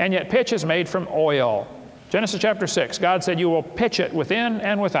 and yet pitch is made from oil. Genesis chapter 6, God said you will pitch it within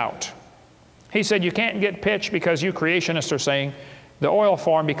and without. He said you can't get pitch because you creationists are saying the oil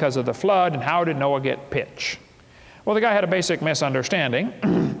formed because of the flood, and how did Noah get pitch? Well, the guy had a basic misunderstanding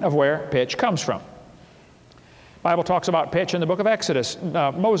of where pitch comes from. The Bible talks about pitch in the book of Exodus.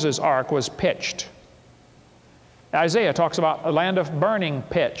 Moses' ark was pitched. Isaiah talks about a land of burning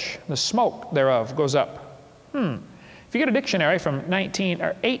pitch. The smoke thereof goes up. If you get a dictionary from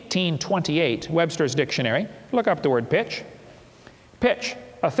 1828, Webster's dictionary, look up the word pitch. Pitch,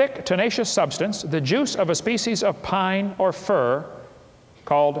 a thick, tenacious substance, the juice of a species of pine or fir,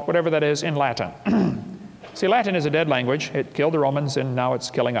 called whatever that is in Latin. See, Latin is a dead language. It killed the Romans, and now it's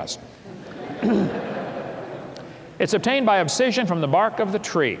killing us. It's obtained by abscission from the bark of the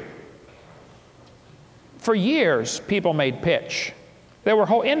tree. For years, people made pitch. There were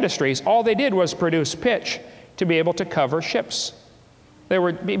whole industries. All they did was produce pitch to be able to cover ships.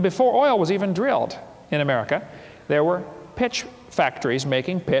 Before oil was even drilled in America, there were pitch factories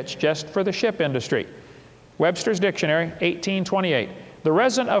making pitch just for the ship industry. Webster's dictionary, 1828. The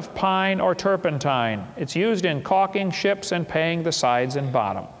resin of pine or turpentine. It's used in caulking ships and paying the sides and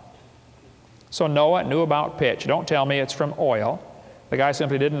bottom. So Noah knew about pitch. Don't tell me it's from oil. The guy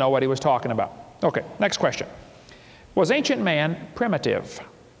simply didn't know what he was talking about. Okay, next question. Was ancient man primitive?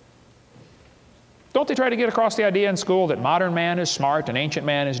 Don't they try to get across the idea in school that modern man is smart and ancient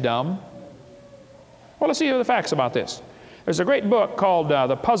man is dumb? Well, let's see the facts about this. There's a great book called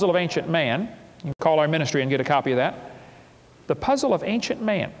The Puzzle of Ancient Man. You can call our ministry and get a copy of that. The Puzzle of Ancient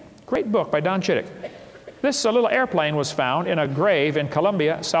Man. Great book by Don Chittick. This little airplane was found in a grave in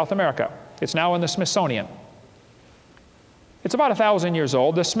Colombia, South America. It's now in the Smithsonian. It's about 1,000 years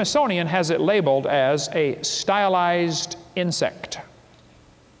old. The Smithsonian has it labeled as a stylized insect.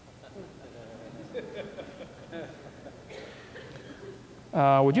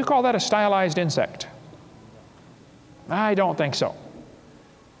 Would you call that a stylized insect? I don't think so.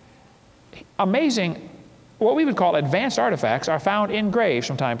 Amazing, what we would call advanced artifacts are found in graves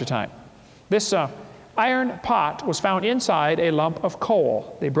from time to time. This iron pot was found inside a lump of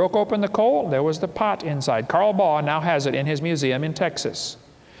coal. They broke open the coal, there was the pot inside. Carl Baugh now has it in his museum in Texas.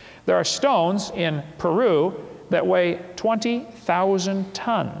 There are stones in Peru that weigh 20,000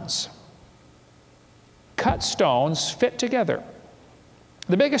 tons. Cut stones fit together.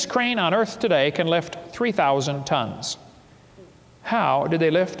 The biggest crane on earth today can lift 3,000 tons. How did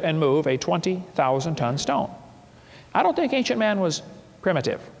they lift and move a 20,000 ton stone? I don't think ancient man was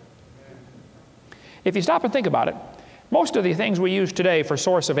primitive. If you stop and think about it, most of the things we use today for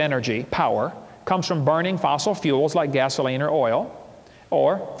source of energy, power, comes from burning fossil fuels like gasoline or oil,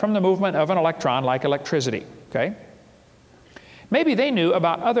 or from the movement of an electron like electricity, okay? Maybe they knew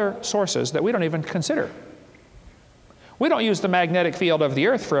about other sources that we don't even consider. We don't use the magnetic field of the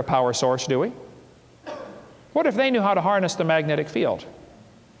earth for a power source, do we? What if they knew how to harness the magnetic field?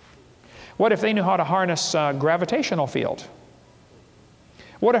 What if they knew how to harness gravitational field?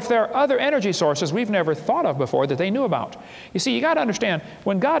 What if there are other energy sources we've never thought of before that they knew about? You see, you got to understand,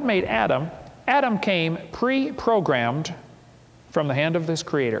 when God made Adam, Adam came pre-programmed from the hand of this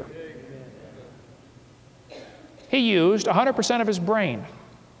Creator. He used 100% of his brain.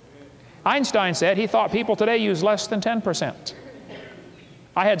 Einstein said he thought people today use less than 10%.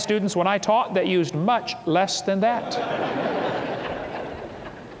 I had students when I taught that used much less than that.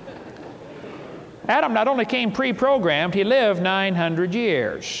 Adam not only came pre-programmed, he lived 900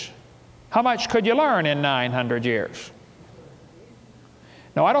 years. How much could you learn in 900 years?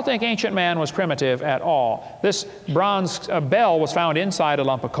 No, I don't think ancient man was primitive at all. This bronze bell was found inside a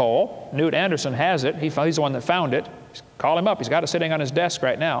lump of coal. Newt Anderson has it. He's the one that found it. Call him up. He's got it sitting on his desk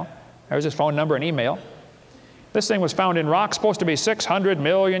right now. There's his phone number and email. This thing was found in rock, supposed to be 600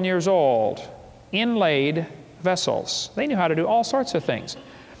 million years old. Inlaid vessels. They knew how to do all sorts of things.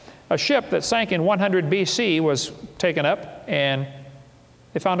 A ship that sank in 100 BC was taken up, and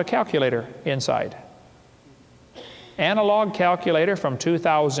they found a calculator inside. Analog calculator from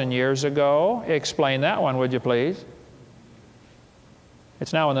 2,000 years ago. Explain that one, would you please?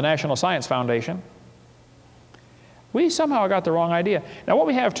 It's now in the National Science Foundation. We somehow got the wrong idea. Now, what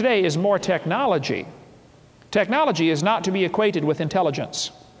we have today is more technology. Technology is not to be equated with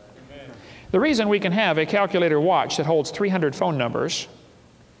intelligence. The reason we can have a calculator watch that holds 300 phone numbers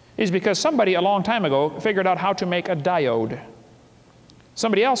is because somebody a long time ago figured out how to make a diode.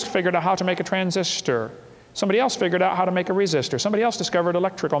 Somebody else figured out how to make a transistor. Somebody else figured out how to make a resistor. Somebody else discovered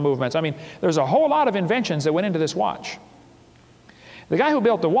electrical movements. I mean, there's a whole lot of inventions that went into this watch. The guy who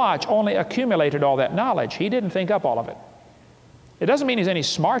built the watch only accumulated all that knowledge. He didn't think up all of it. It doesn't mean he's any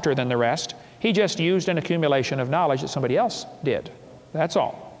smarter than the rest. He just used an accumulation of knowledge that somebody else did. That's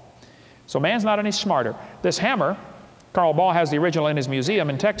all. So man's not any smarter. This hammer, Carl Baugh has the original in his museum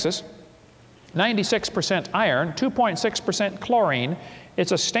in Texas, 96% iron, 2.6% chlorine.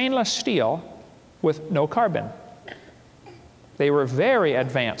 It's a stainless steel with no carbon. They were very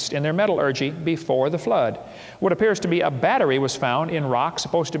advanced in their metallurgy before the flood. What appears to be a battery was found in rock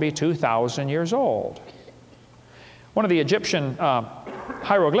supposed to be 2,000 years old. One of the Egyptian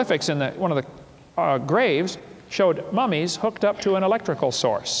hieroglyphics in one of the graves showed mummies hooked up to an electrical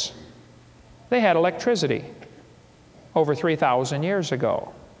source. They had electricity over 3,000 years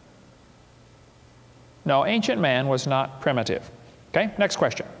ago. No, ancient man was not primitive. Okay, next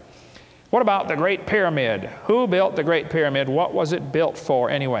question. What about the Great Pyramid? Who built the Great Pyramid? What was it built for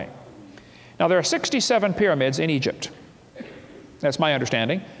anyway? Now, there are 67 pyramids in Egypt. That's my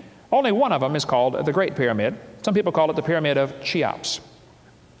understanding. Only one of them is called the Great Pyramid. Some people call it the Pyramid of Cheops,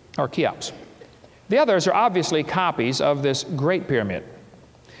 or Cheops. The others are obviously copies of this Great Pyramid.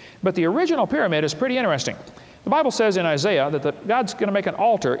 But the original pyramid is pretty interesting. The Bible says in Isaiah that God's going to make an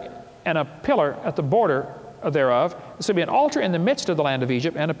altar and a pillar at the border thereof. This will be an altar in the midst of the land of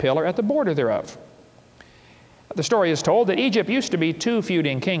Egypt and a pillar at the border thereof. The story is told that Egypt used to be two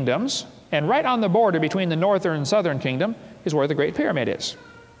feuding kingdoms, and right on the border between the northern and southern kingdom is where the Great Pyramid is.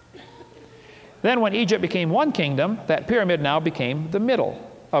 Then when Egypt became one kingdom, that pyramid now became the middle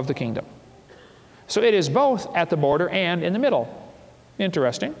of the kingdom. So it is both at the border and in the middle.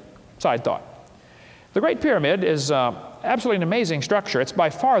 Interesting side thought. The Great Pyramid is absolutely an amazing structure. It's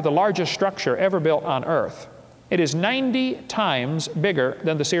by far the largest structure ever built on earth. It is 90 times bigger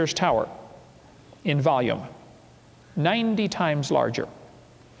than the Sears Tower in volume. 90 times larger.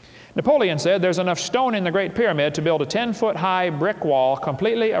 Napoleon said there's enough stone in the Great Pyramid to build a 10-foot high brick wall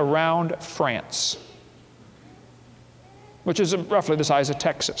completely around France, which is roughly the size of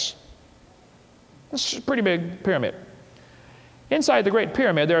Texas. This is a pretty big pyramid. Inside the Great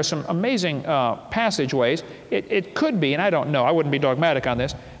Pyramid, there are some amazing passageways. It could be, and I don't know, I wouldn't be dogmatic on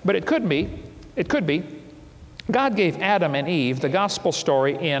this, but it could be, God gave Adam and Eve the gospel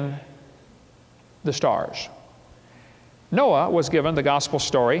story in the stars. Noah was given the gospel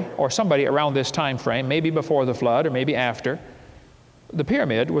story, or somebody around this time frame, maybe before the flood or maybe after. The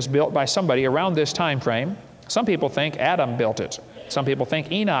pyramid was built by somebody around this time frame. Some people think Adam built it. Some people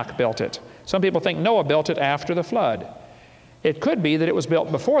think Enoch built it. Some people think Noah built it after the flood. It could be that it was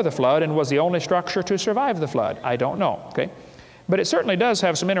built before the flood and was the only structure to survive the flood. I don't know, okay? But it certainly does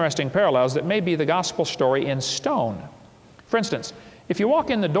have some interesting parallels that may be the gospel story in stone. For instance, if you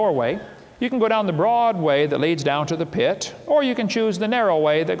walk in the doorway, you can go down the broad way that leads down to the pit, or you can choose the narrow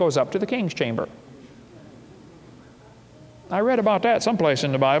way that goes up to the king's chamber. I read about that someplace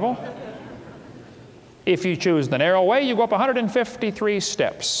in the Bible. If you choose the narrow way, you go up 153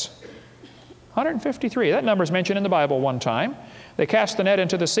 steps. 153. That number is mentioned in the Bible one time. They cast the net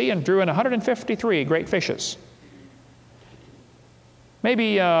into the sea and drew in 153 great fishes.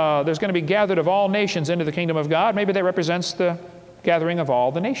 Maybe there's going to be gathered of all nations into the kingdom of God. Maybe that represents the gathering of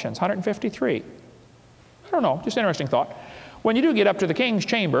all the nations, 153. I don't know, just an interesting thought. When you do get up to the king's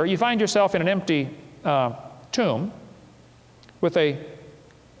chamber, you find yourself in an empty tomb with a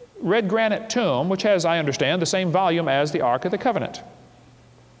red granite tomb, which has, I understand, the same volume as the Ark of the Covenant.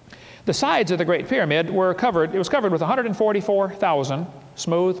 The sides of the Great Pyramid were covered, it was covered with 144,000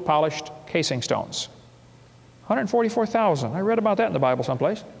 smooth, polished casing stones. 144,000. I read about that in the Bible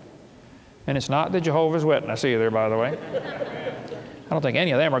someplace. And it's not the Jehovah's Witness either, by the way. I don't think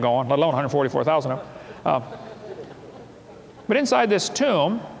any of them are going, let alone 144,000 of them. But inside this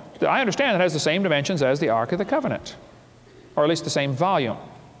tomb, I understand it has the same dimensions as the Ark of the Covenant, or at least the same volume.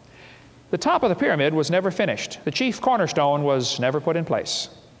 The top of the pyramid was never finished. The chief cornerstone was never put in place.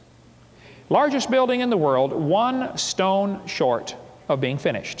 Largest building in the world, one stone short of being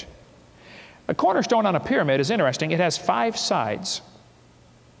finished. A cornerstone on a pyramid is interesting. It has 5 sides.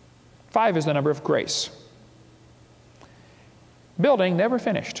 5 is the number of grace. Building never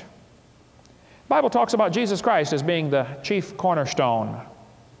finished. The Bible talks about Jesus Christ as being the chief cornerstone,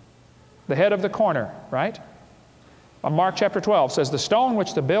 the head of the corner, right? Mark chapter 12 says, the stone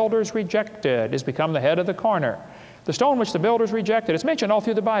which the builders rejected is become the head of the corner. The stone which the builders rejected. It's mentioned all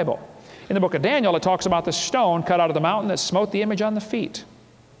through the Bible. In the book of Daniel, it talks about the stone cut out of the mountain that smote the image on the feet.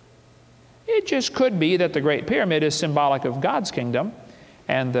 It just could be that the Great Pyramid is symbolic of God's kingdom,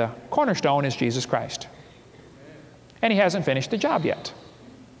 and the cornerstone is Jesus Christ. And He hasn't finished the job yet.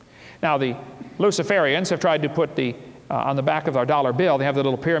 Now, the Luciferians have tried to put on the back of our dollar bill, they have the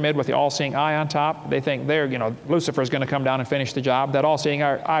little pyramid with the all-seeing eye on top. They think Lucifer is going to come down and finish the job. That all-seeing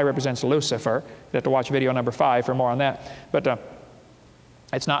eye represents Lucifer. You have to watch video number 5 for more on that. But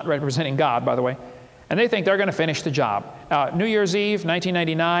it's not representing God, by the way. And they think they're going to finish the job. New Year's Eve,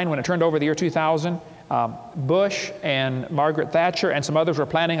 1999, when it turned over the year 2000, Bush and Margaret Thatcher and some others were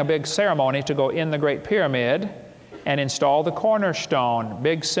planning a big ceremony to go in the Great Pyramid and install the cornerstone.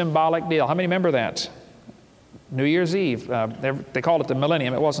 Big symbolic deal. How many remember that? New Year's Eve. They called it the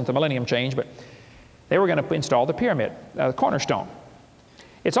millennium. It wasn't the millennium change, but they were going to install the pyramid, the cornerstone.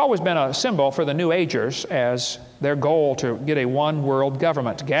 It's always been a symbol for the New Agers as their goal to get a one-world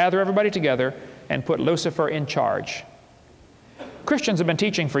government, to gather everybody together and put Lucifer in charge. Christians have been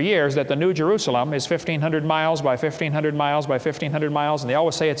teaching for years that the New Jerusalem is 1,500 miles by 1,500 miles by 1,500 miles, and they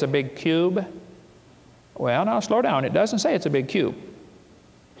always say it's a big cube. Well, now slow down. It doesn't say it's a big cube.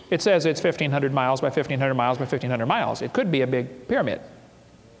 It says it's 1,500 miles by 1,500 miles by 1,500 miles. It could be a big pyramid.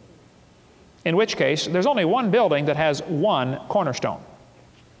 In which case, there's only one building that has one cornerstone.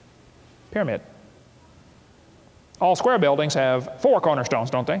 Pyramid. All square buildings have 4 cornerstones,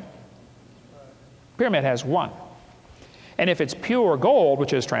 don't they? Pyramid has 1. And if it's pure gold,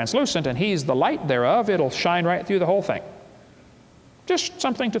 which is translucent, and He's the light thereof, it'll shine right through the whole thing. Just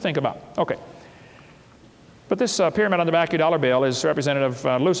something to think about. Okay. But this pyramid on the back of your dollar bill is representative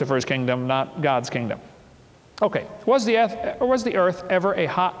of Lucifer's kingdom, not God's kingdom. Okay. Was the earth ever a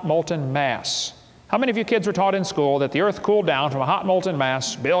hot molten mass? How many of you kids were taught in school that the earth cooled down from a hot molten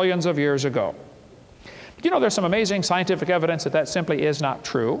mass billions of years ago? But you know, there's some amazing scientific evidence that that simply is not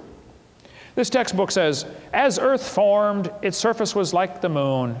true. This textbook says, as earth formed, its surface was like the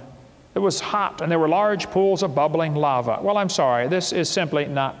moon. It was hot, and there were large pools of bubbling lava. Well, I'm sorry, this is simply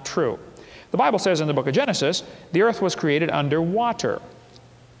not true. The Bible says in the book of Genesis, the earth was created under water,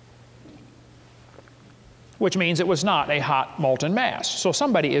 which means it was not a hot molten mass. So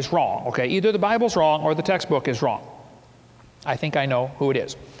somebody is wrong, okay? Either the Bible's wrong or the textbook is wrong. I think I know who it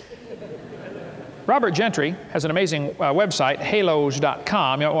is. Robert Gentry has an amazing website,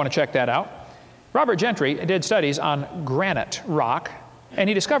 halos.com. You might want to check that out. Robert Gentry did studies on granite rock, and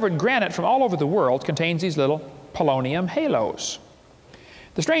he discovered granite from all over the world contains these little polonium halos.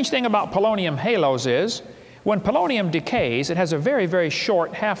 The strange thing about polonium halos is, when polonium decays, it has a very, very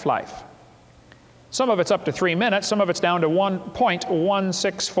short half-life. Some of it's up to 3 minutes, some of it's down to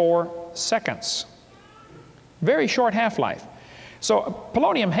 1.164 seconds. Very short half-life. So a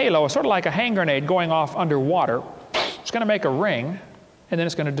polonium halo is sort of like a hand grenade going off underwater. It's going to make a ring, and then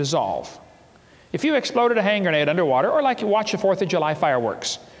it's going to dissolve. If you exploded a hand grenade underwater, or like you watch the 4th of July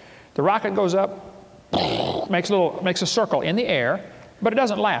fireworks, the rocket goes up, makes a circle in the air, but it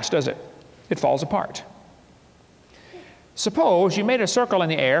doesn't last, does it? It falls apart. Suppose you made a circle in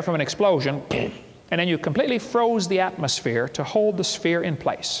the air from an explosion, and then you completely froze the atmosphere to hold the sphere in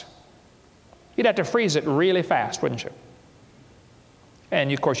place. You'd have to freeze it really fast, wouldn't you? And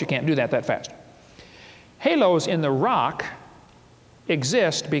of course you can't do that fast. Halos in the rock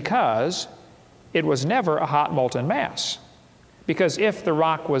exist because it was never a hot molten mass. Because if the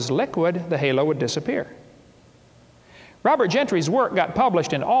rock was liquid, the halo would disappear. Robert Gentry's work got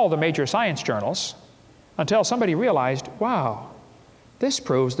published in all the major science journals until somebody realized, wow, this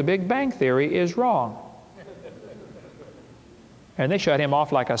proves the Big Bang Theory is wrong. And they shut him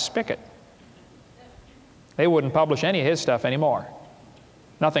off like a spigot. They wouldn't publish any of his stuff anymore.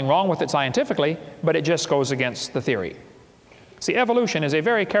 Nothing wrong with it scientifically, but it just goes against the theory. See, evolution is a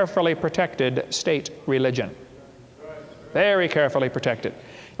very carefully protected state religion. Very carefully protected.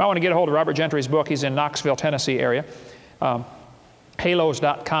 You might want to get a hold of Robert Gentry's book. He's in Knoxville, Tennessee area.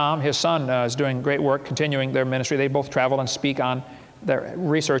 Halos.com. His son is doing great work, continuing their ministry. They both travel and speak on their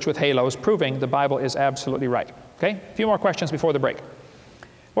research with halos, proving the Bible is absolutely right. Okay? A few more questions before the break.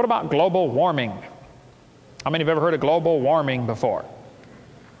 What about global warming? How many have ever heard of global warming before?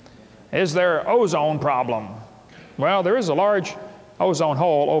 Is there ozone problem? Well, there is a large ozone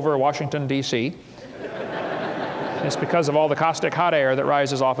hole over Washington, D.C. It's because of all the caustic hot air that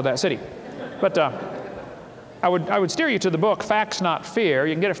rises off of that city. But I would steer you to the book, Facts Not Fear.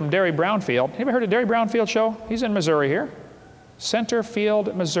 You can get it from Derry Brownfield. Anybody heard of Derry Brownfield show? He's in Missouri here.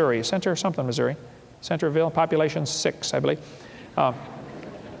 Centerfield, Missouri. Center something, Missouri. Centerville, population 6, I believe.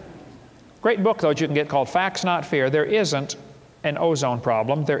 Great book, though, that you can get called Facts Not Fear. There isn't an ozone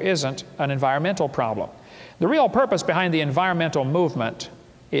problem. There isn't an environmental problem. The real purpose behind the environmental movement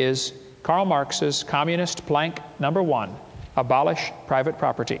is Karl Marx's communist plank number 1, abolish private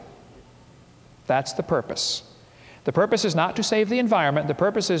property. That's the purpose. The purpose is not to save the environment. The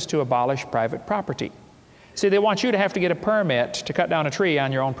purpose is to abolish private property. See, they want you to have to get a permit to cut down a tree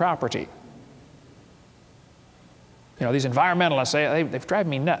on your own property. You know, these environmentalists, they've driven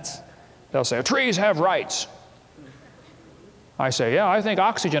me nuts. They'll say, trees have rights. I say, yeah, I think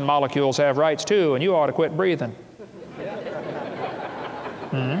oxygen molecules have rights too, and you ought to quit breathing.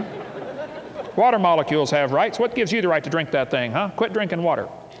 Water molecules have rights. What gives you the right to drink that thing, huh? Quit drinking water.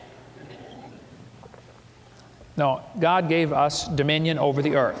 No, God gave us dominion over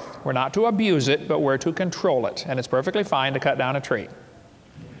the earth. We're not to abuse it, but we're to control it. And it's perfectly fine to cut down a tree.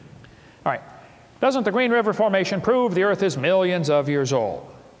 All right. Doesn't the Green River Formation prove the Earth is millions of years old?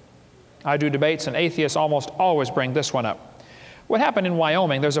 I do debates, and atheists almost always bring this one up. What happened in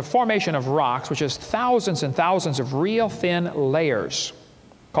Wyoming, there's a formation of rocks which is thousands and thousands of real thin layers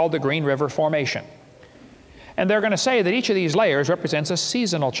called the Green River Formation. And they're going to say that each of these layers represents a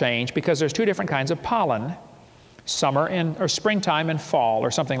seasonal change because there's two different kinds of pollen, summer or springtime and fall or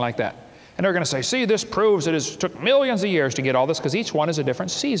something like that. And they're going to say, see, this proves it took millions of years to get all this because each one is a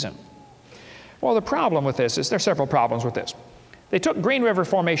different season. Well, the problem with this is, there are several problems with this. They took Green River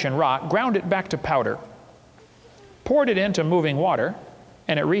Formation rock, ground it back to powder, poured it into moving water,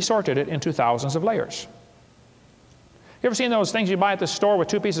 and it resorted it into thousands of layers. You ever seen those things you buy at the store with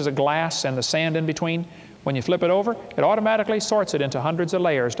two pieces of glass and the sand in between? When you flip it over, it automatically sorts it into hundreds of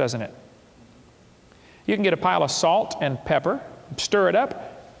layers, doesn't it? You can get a pile of salt and pepper, stir it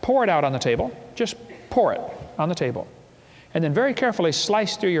up, pour it out on the table, just pour it on the table. And then very carefully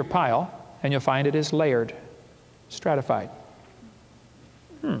slice through your pile, and you'll find it is layered, stratified.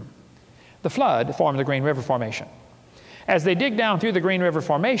 The flood formed the Green River Formation. As they dig down through the Green River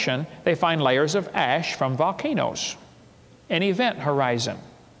Formation, they find layers of ash from volcanoes, an event horizon.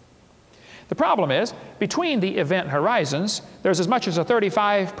 The problem is, between the event horizons, there's as much as a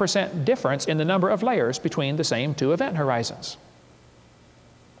 35% difference in the number of layers between the same two event horizons.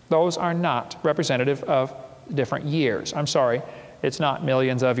 Those are not representative of different years. I'm sorry, it's not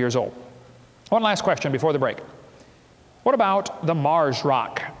millions of years old. One last question before the break. What about the Mars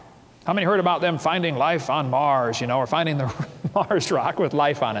rock? How many heard about them finding life on Mars, you know, or finding the Mars rock with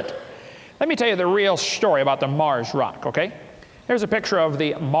life on it? Let me tell you the real story about the Mars rock, okay? Here's a picture of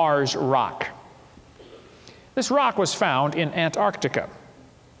the Mars rock. This rock was found in Antarctica.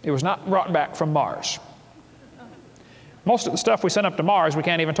 It was not brought back from Mars. Most of the stuff we send up to Mars, we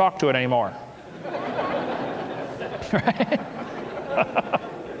can't even talk to it anymore. Right?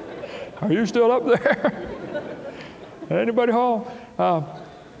 Are you still up there? Anybody home?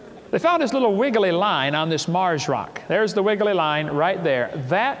 They found this little wiggly line on this Mars rock. There's the wiggly line right there.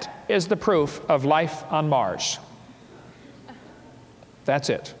 That is the proof of life on Mars. That's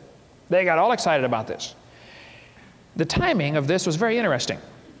it. They got all excited about this. The timing of this was very interesting.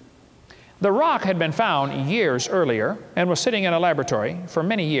 The rock had been found years earlier and was sitting in a laboratory for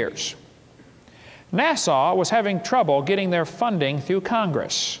many years. NASA was having trouble getting their funding through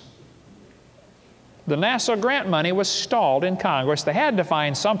Congress. The NASA grant money was stalled in Congress. They had to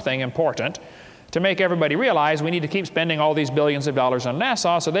find something important to make everybody realize we need to keep spending all these billions of dollars on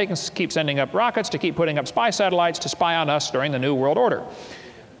NASA so they can keep sending up rockets to keep putting up spy satellites to spy on us during the New World Order,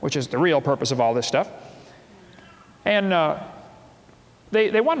 which is the real purpose of all this stuff. And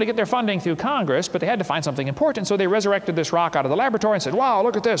they wanted to get their funding through Congress, but they had to find something important, so they resurrected this rock out of the laboratory and said, wow,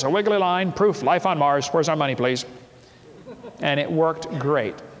 look at this, a wiggly line, proof, life on Mars, where's our money, please? And it worked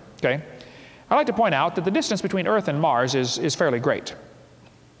great, okay? I'd like to point out that the distance between Earth and Mars is fairly great.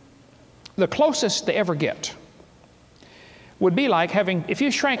 The closest they ever get would be like if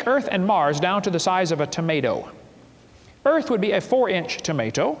you shrank Earth and Mars down to the size of a tomato. Earth would be a 4-inch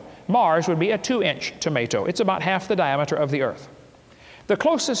tomato. Mars would be a 2-inch tomato. It's about half the diameter of the Earth. The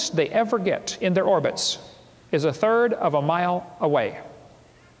closest they ever get in their orbits is 1/3 of a mile away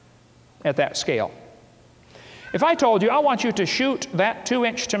at that scale. If I told you, I want you to shoot that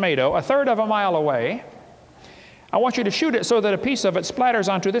 2-inch tomato 1/3 of a mile away, I want you to shoot it so that a piece of it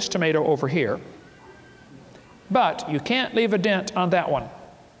splatters onto this tomato over here, but you can't leave a dent on that one.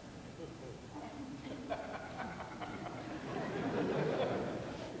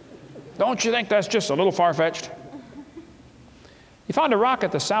 Don't you think that's just a little far-fetched? You found a rock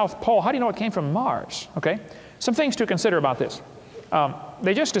at the South Pole. How do you know it came from Mars? Okay, some things to consider about this.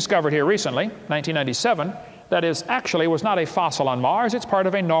 They just discovered here recently, 1997, that is actually was not a fossil on Mars. It's part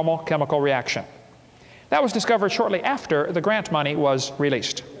of a normal chemical reaction. That was discovered shortly after the grant money was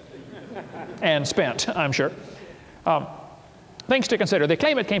released and spent, I'm sure. Things to consider. They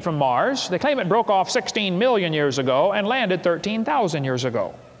claim it came from Mars. They claim it broke off 16 million years ago and landed 13,000 years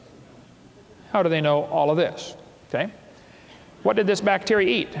ago. How do they know all of this? Okay. What did this bacteria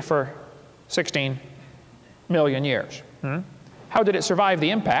eat for 16 million years? How did it survive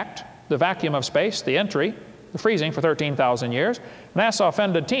the impact, the vacuum of space, the entry, the freezing for 13,000 years?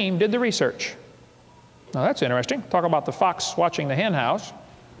 NASA-funded team did the research. Now that's interesting. Talk about the fox watching the hen house.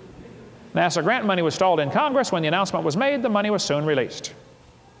 NASA grant money was stalled in Congress. When the announcement was made, the money was soon released.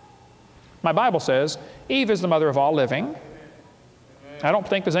 My Bible says Eve is the mother of all living. I don't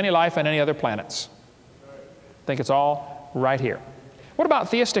think there's any life on any other planets. I think it's all right here. What about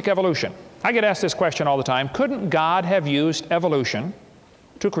theistic evolution? I get asked this question all the time. Couldn't God have used evolution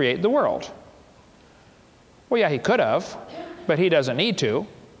to create the world? Well, yeah, he could have, but he doesn't need to.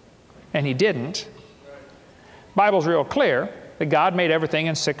 and He didn't. The Bible's real clear that God made everything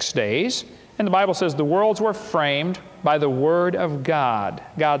in 6 days. And the Bible says the worlds were framed by the Word of God.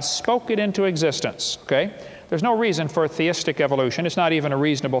 God spoke it into existence, okay? There's no reason for theistic evolution. It's not even a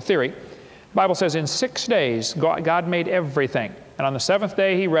reasonable theory. The Bible says in 6 days, God made everything. And on the 7th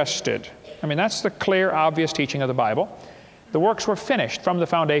day, He rested. I mean, that's the clear, obvious teaching of the Bible. The works were finished from the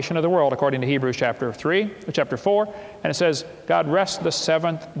foundation of the world, according to Hebrews chapter 4. And it says, God rested the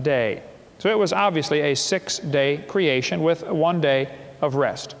 7th day. So it was obviously a 6-day creation with 1 day of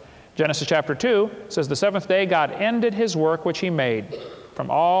rest. Genesis chapter 2 says the 7th day God ended His work which He made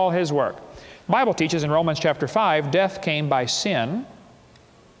from all His work. The Bible teaches in Romans chapter 5, death came by sin.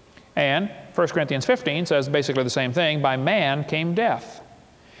 And 1 Corinthians 15 says basically the same thing, by man came death.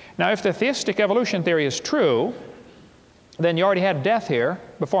 Now if the theistic evolution theory is true, then you already had death here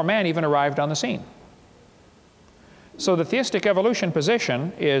before man even arrived on the scene. So the theistic evolution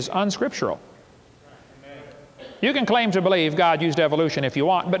position is unscriptural. You can claim to believe God used evolution if you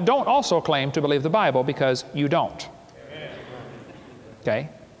want, but don't also claim to believe the Bible because you don't. Okay?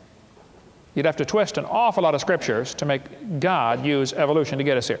 You'd have to twist an awful lot of scriptures to make God use evolution to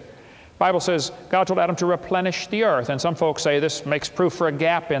get us here. The Bible says God told Adam to replenish the earth, and some folks say this makes proof for a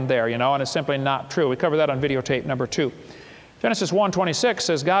gap in there, you know, and it's simply not true. We covered that on videotape number 2. Genesis 1:26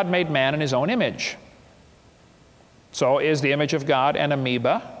 says God made man in His own image. So is the image of God an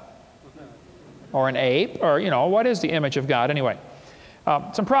amoeba? Or an ape, or, you know, what is the image of God anyway?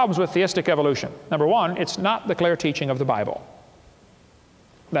 Some problems with theistic evolution. Number one, it's not the clear teaching of the Bible.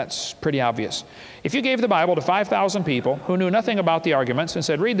 That's pretty obvious. If you gave the Bible to 5,000 people who knew nothing about the arguments and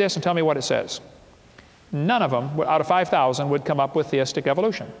said, read this and tell me what it says, none of them out of 5,000 would come up with theistic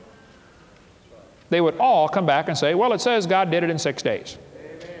evolution. They would all come back and say, well, it says God did it in 6 days.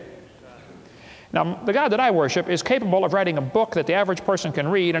 Now, the God that I worship is capable of writing a book that the average person can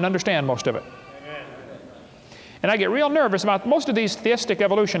read and understand most of it. And I get real nervous about most of these theistic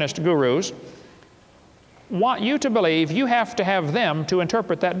evolutionist gurus want you to believe you have to have them to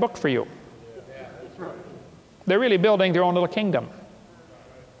interpret that book for you. They're really building their own little kingdom.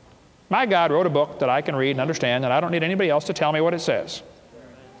 My God wrote a book that I can read and understand, and I don't need anybody else to tell me what it says.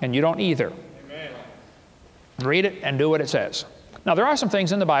 And you don't either. Read it and do what it says. Now, there are some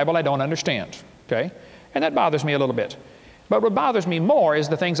things in the Bible I don't understand, okay? And that bothers me a little bit. But what bothers me more is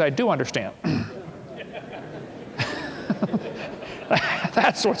the things I do understand.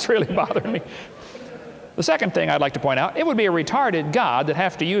 That's what's really bothering me. The second thing I'd like to point out, it would be a retarded God that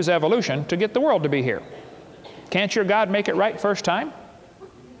have to use evolution to get the world to be here. Can't your God make it right first time?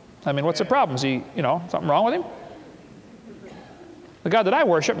 I mean, what's the problem? Is He, you know, something wrong with Him? The God that I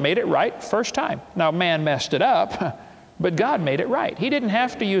worship made it right first time. Now, man messed it up, but God made it right. He didn't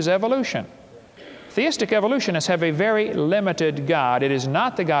have to use evolution. Theistic evolutionists have a very limited God. It is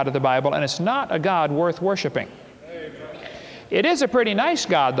not the God of the Bible, and it's not a God worth worshiping. It is a pretty nice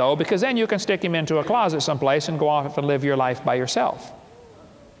God, though, because then you can stick Him into a closet someplace and go off and live your life by yourself.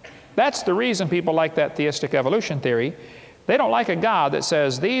 That's the reason people like that theistic evolution theory. They don't like a God that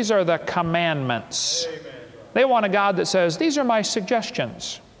says, these are the commandments. They want a God that says, these are my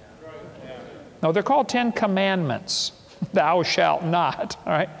suggestions. No, they're called 10 commandments. Thou shalt not,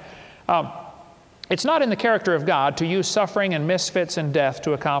 all right? It's not in the character of God to use suffering and misfits and death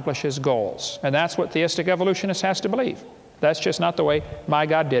to accomplish His goals. And that's what theistic evolutionist has to believe. That's just not the way my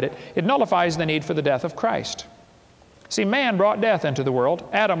God did it. It nullifies the need for the death of Christ. See, man brought death into the world.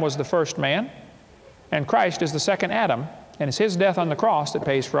 Adam was the first man, and Christ is the second Adam, and it's His death on the cross that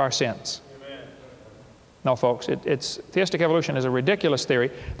pays for our sins. Amen. No, folks, theistic evolution is a ridiculous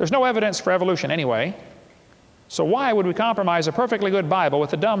theory. There's no evidence for evolution anyway, so why would we compromise a perfectly good Bible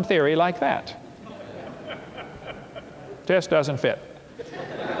with a dumb theory like that? Just doesn't fit.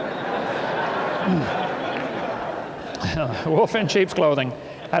 Wolf in sheep's clothing.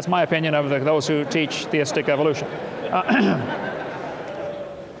 That's my opinion of those who teach theistic evolution.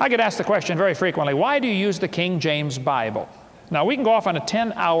 I get asked the question very frequently, why do you use the King James Bible? Now, we can go off on a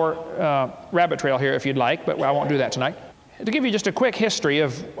 10-hour rabbit trail here if you'd like, but I won't do that tonight. To give you just a quick history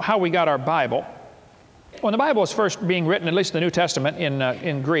of how we got our Bible, when the Bible was first being written, at least the New Testament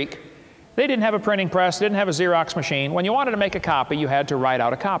in Greek, they didn't have a printing press, didn't have a Xerox machine. When you wanted to make a copy, you had to write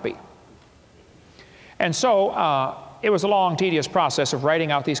out a copy. And so it was a long, tedious process of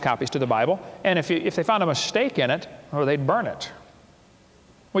writing out these copies to the Bible. And if they found a mistake in it, well, they'd burn it.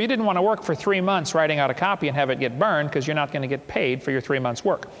 Well, you didn't want to work for 3 months writing out a copy and have it get burned because you're not going to get paid for your 3 months'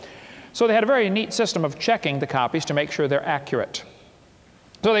 work. So they had a very neat system of checking the copies to make sure they're accurate.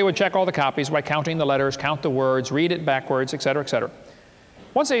 So they would check all the copies by counting the letters, count the words, read it backwards, etc., etc.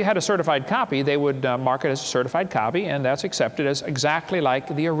 Once they had a certified copy, they would mark it as a certified copy, and that's accepted as exactly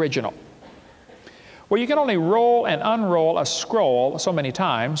like the original. Well, you can only roll and unroll a scroll so many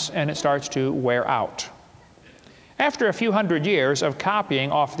times, and it starts to wear out. After a few hundred years of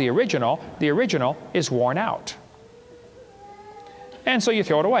copying off the original is worn out. And so you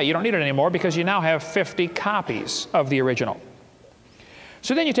throw it away. You don't need it anymore because you now have 50 copies of the original.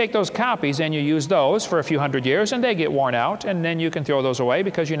 So then you take those copies and you use those for a few hundred years, and they get worn out, and then you can throw those away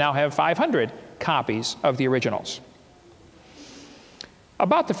because you now have 500 copies of the originals.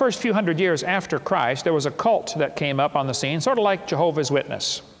 About the first few hundred years after Christ, there was a cult that came up on the scene, sort of like Jehovah's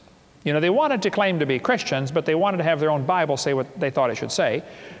Witness. You know, they wanted to claim to be Christians, but they wanted to have their own Bible say what they thought it should say,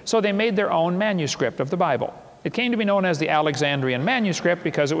 so they made their own manuscript of the Bible. It came to be known as the Alexandrian manuscript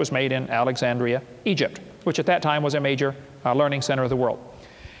because it was made in Alexandria, Egypt, which at that time was a major learning center of the world.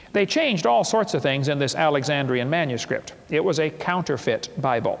 They changed all sorts of things in this Alexandrian manuscript. It was a counterfeit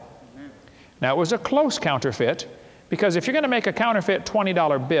Bible. Now, it was a close counterfeit because if you're going to make a counterfeit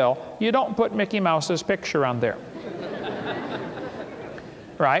 $20 bill, you don't put Mickey Mouse's picture on there.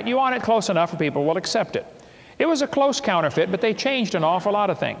 Right? You want it close enough for people will accept it. It was a close counterfeit, but they changed an awful lot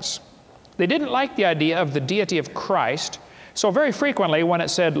of things. They didn't like the idea of the deity of Christ, so very frequently when it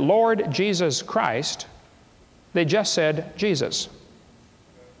said Lord Jesus Christ, they just said Jesus.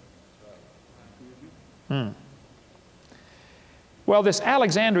 Well, this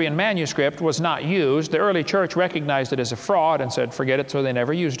Alexandrian manuscript was not used. The early church recognized it as a fraud and said, forget it, so they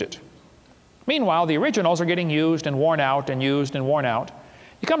never used it. Meanwhile, the originals are getting used and worn out and used and worn out.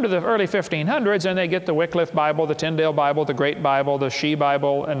 You come to the early 1500s and they get the Wycliffe Bible, the Tyndale Bible, the Great Bible, the She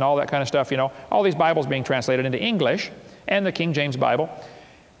Bible, and all that kind of stuff, you know. All these Bibles being translated into English, and the King James Bible.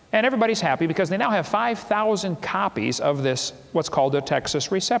 And everybody's happy because they now have 5,000 copies of this, what's called the Textus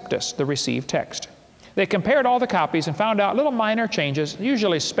Receptus, the received text. They compared all the copies and found out little minor changes,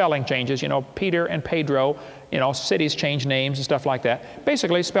 usually spelling changes, you know, Peter and Pedro, you know, cities change names and stuff like that.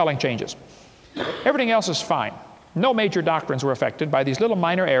 Basically, spelling changes. Everything else is fine. No major doctrines were affected by these little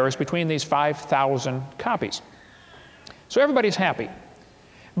minor errors between these 5,000 copies. So everybody's happy.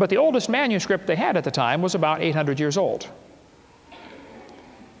 But the oldest manuscript they had at the time was about 800 years old.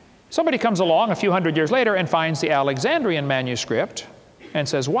 Somebody comes along a few hundred years later and finds the Alexandrian manuscript and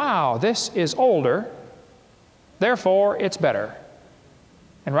says, wow, this is older, therefore it's better.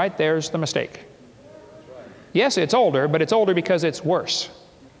 And right there's the mistake. Yes, it's older, but it's older because it's worse.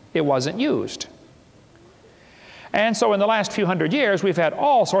 It wasn't used. And so in the last few hundred years, we've had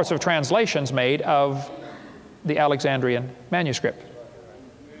all sorts of translations made of the Alexandrian manuscript.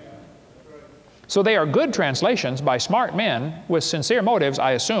 So they are good translations by smart men with sincere motives,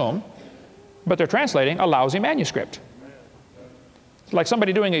 I assume, but they're translating a lousy manuscript. It's like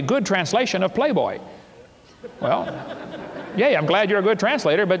somebody doing a good translation of Playboy. Well, yeah, I'm glad you're a good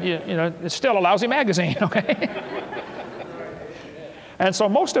translator, but you know, it's still a lousy magazine, okay? And so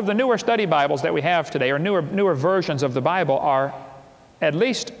most of the newer study Bibles that we have today, or newer versions of the Bible, are at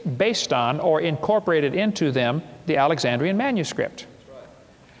least based on or incorporated into them the Alexandrian manuscript.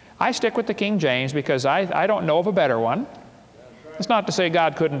 I stick with the King James because I don't know of a better one. It's not to say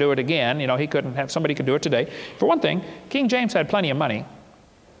God couldn't do it again. You know, he couldn't have, somebody could do it today. For one thing, King James had plenty of money.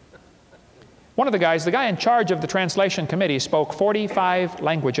 One of the guy in charge of the translation committee spoke 45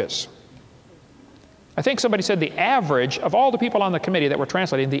 languages. I think somebody said the average of all the people on the committee that were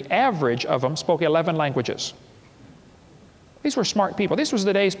translating, the average of them spoke 11 languages. These were smart people. This was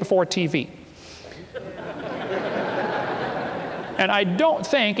the days before TV. And I don't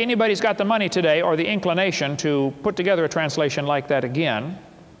think anybody's got the money today or the inclination to put together a translation like that again.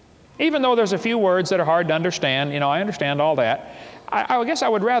 Even though there's a few words that are hard to understand, you know, I understand all that. I guess I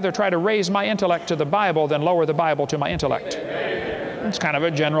would rather try to raise my intellect to the Bible than lower the Bible to my intellect. It's kind of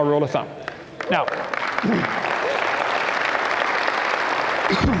a general rule of thumb. Now,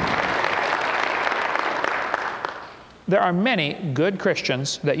 there are many good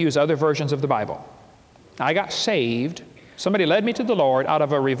Christians that use other versions of the Bible. I got saved. Somebody led me to the Lord out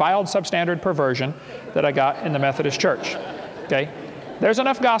of a reviled substandard perversion that I got in the Methodist Church. Okay? There's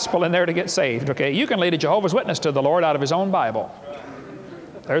enough gospel in there to get saved. Okay? You can lead a Jehovah's Witness to the Lord out of his own Bible.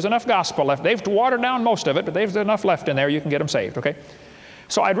 There's enough gospel left. They've watered down most of it, but there's enough left in there you can get them saved. Okay?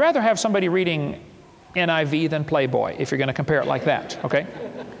 So I'd rather have somebody reading NIV than Playboy, if you're going to compare it like that. Okay?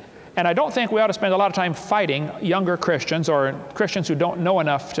 And I don't think we ought to spend a lot of time fighting younger Christians or Christians who don't know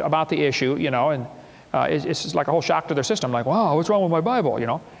enough about the issue, you know, and it's like a whole shock to their system, like, wow, what's wrong with my Bible, you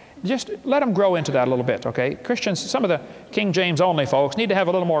know? Just let them grow into that a little bit, okay? Christians, some of the King James only folks need to have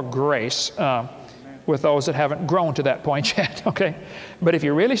a little more grace with those that haven't grown to that point yet, okay? But if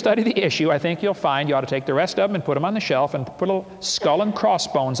you really study the issue, I think you'll find you ought to take the rest of them and put them on the shelf and put a little skull and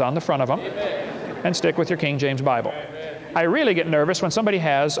crossbones on the front of them. Amen. And stick with your King James Bible. Amen. I really get nervous when somebody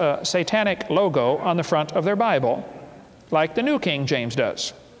has a satanic logo on the front of their Bible, like the New King James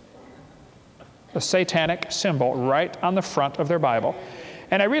does. A satanic symbol right on the front of their Bible.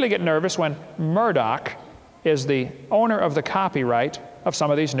 And I really get nervous when Murdoch is the owner of the copyright of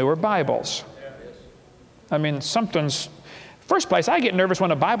some of these newer Bibles. I mean, something's... First place, I get nervous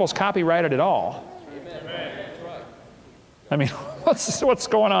when a Bible's copyrighted at all. Amen. I mean, what's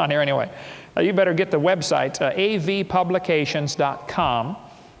going on here anyway? You better get the website, avpublications.com,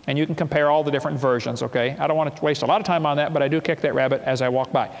 and you can compare all the different versions, okay? I don't want to waste a lot of time on that, but I do kick that rabbit as I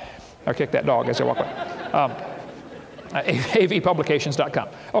walk by. Or kick that dog as I walk by. avpublications.com.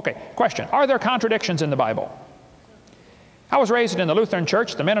 Okay, question. Are there contradictions in the Bible? I was raised in the Lutheran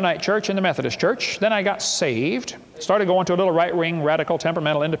Church, the Mennonite Church, and the Methodist Church. Then I got saved, started going to a little right-wing, radical,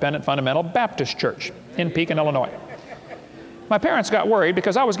 temperamental, independent, fundamental Baptist church in Pekin, Illinois. My parents got worried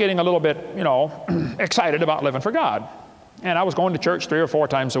because I was getting a little bit, you know, excited about living for God. And I was going to church 3 or 4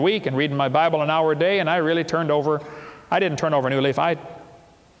 times a week and reading my Bible an hour a day, and I really turned over, I didn't turn over a new leaf, I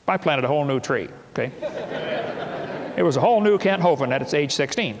planted a whole new tree, okay? It was a whole new Kent Hovind at its age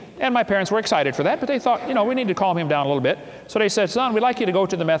 16. And my parents were excited for that, but they thought, you know, we need to calm him down a little bit. So they said, son, we'd like you to go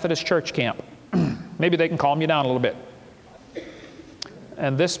to the Methodist church camp. Maybe they can calm you down a little bit.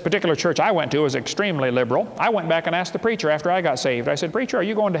 And this particular church I went to was extremely liberal. I went back and asked the preacher after I got saved. I said, preacher, are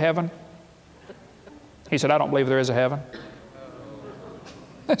you going to heaven? He said, I don't believe there is a heaven.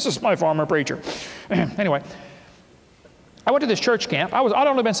 This is my former preacher. Anyway, I went to this church camp. I'd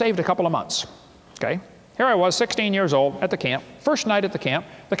only been saved a couple of months, okay? Here I was, 16 years old, at the camp. First night at the camp,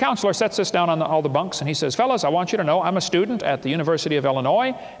 the counselor sets us down on all the bunks, and he says, fellas, I want you to know I'm a student at the University of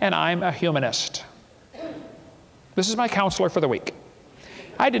Illinois, and I'm a humanist. This is my counselor for the week.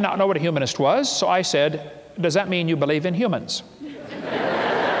 I did not know what a humanist was, so I said, does that mean you believe in humans?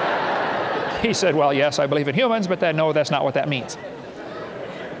 He said, well, yes, I believe in humans, but no, that's not what that means.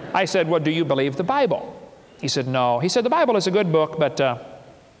 I said, well, do you believe the Bible? He said, no. He said, the Bible is a good book, but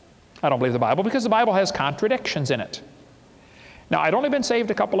I don't believe the Bible because the Bible has contradictions in it. Now, I'd only been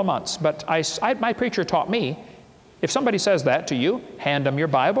saved a couple of months, but my preacher taught me, if somebody says that to you, hand them your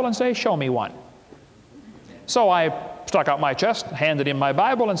Bible and say, show me one. So I stuck out my chest, handed him my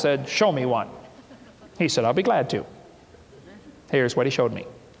Bible and said, show me one. He said, I'll be glad to. Here's what he showed me.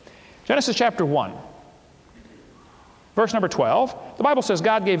 Genesis chapter 1, verse number 12. The Bible says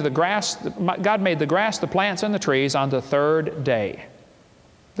God made the grass, the plants, and the trees on the 3rd day.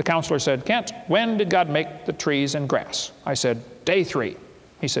 The counselor said, Kent, when did God make the trees and grass? I said, day 3.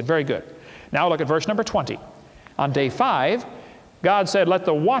 He said, very good. Now look at verse number 20. On day 5, God said, let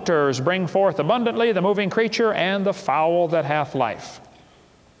the waters bring forth abundantly the moving creature and the fowl that hath life.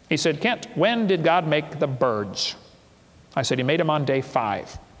 He said, Kent, when did God make the birds? I said, he made them on day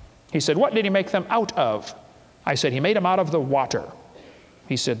 5. He said, what did he make them out of? I said, he made them out of the water.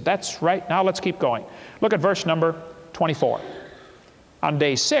 He said, that's right. Now let's keep going. Look at verse number 24. On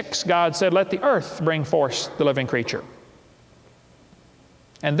day 6, God said, let the earth bring forth the living creature.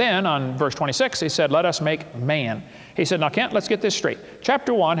 And then on verse 26, he said, let us make man. He said, now Kent, let's get this straight.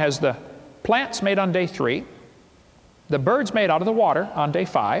 Chapter 1 has the plants made on day 3, the birds made out of the water on day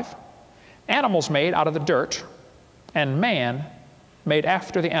 5, animals made out of the dirt, and man made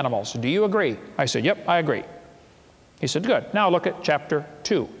after the animals. Do you agree? I said, yep, I agree. He said, good. Now look at chapter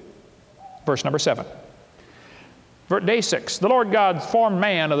 2, verse number 7. Day 6, the Lord God formed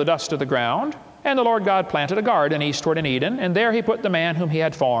man of the dust of the ground, and the Lord God planted a garden eastward in Eden, and there he put the man whom he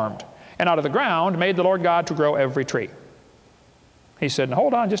had formed. And out of the ground made the Lord God to grow every tree. He said, now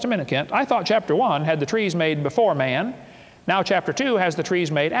hold on just a minute, Kent. I thought chapter 1 had the trees made before man. Now chapter 2 has the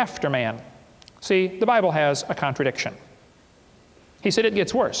trees made after man. See, the Bible has a contradiction. He said it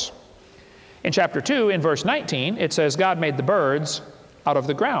gets worse. In chapter 2, in verse 19, it says God made the birds out of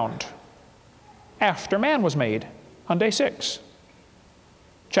the ground after man was made on day 6.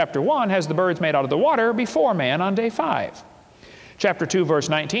 Chapter 1 has the birds made out of the water before man on day 5. Chapter 2, verse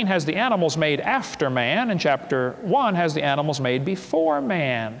 19 has the animals made after man, and chapter 1 has the animals made before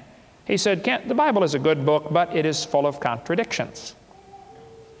man. He said, Kent, the Bible is a good book, but it is full of contradictions.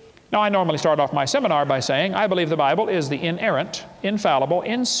 Now, I normally start off my seminar by saying, I believe the Bible is the inerrant, infallible,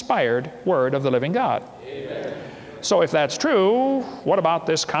 inspired Word of the living God. Amen. So if that's true, what about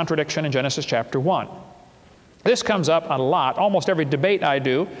this contradiction in Genesis chapter 1? This comes up a lot. Almost every debate I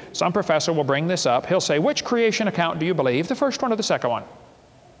do, some professor will bring this up. He'll say, which creation account do you believe, the first one or the second one?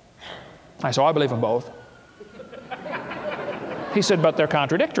 I say, I believe them both. He said, but they're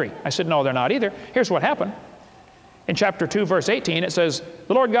contradictory. I said, no, they're not either. Here's what happened. In chapter 2, verse 18, it says,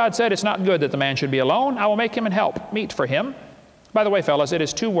 the Lord God said, it's not good that the man should be alone. I will make him an help meet for him. By the way, fellas, it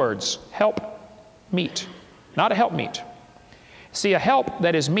is two words, help meet, not a help meet. See, a help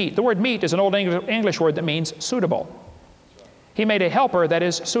that is meet. The word meet is an old English word that means suitable. He made a helper that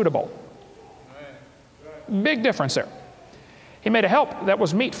is suitable. Big difference there. He made a help that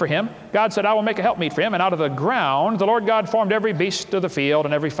was meet for him. God said, I will make a help meet for him. And out of the ground, the Lord God formed every beast of the field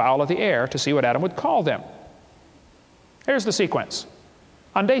and every fowl of the air to see what Adam would call them. Here's the sequence.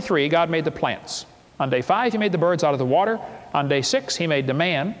 On day 3, God made the plants. On day 5, he made the birds out of the water. On day 6, he made the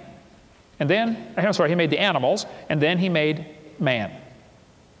man. And then, he made the animals. And then he made man.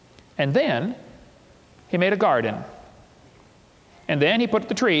 And then he made a garden. And then he put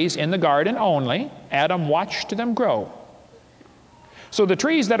the trees in the garden only. Adam watched them grow. So the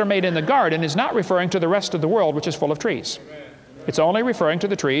trees that are made in the garden is not referring to the rest of the world, which is full of trees. It's only referring to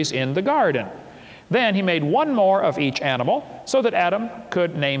the trees in the garden. Then he made one more of each animal so that Adam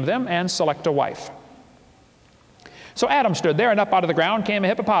could name them and select a wife. So Adam stood there, and up out of the ground came a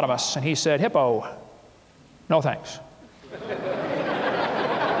hippopotamus, and he said, Hippo, no thanks.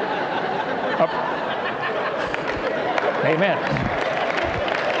 Amen.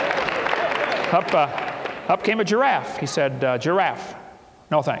 Up came a giraffe. He said, giraffe,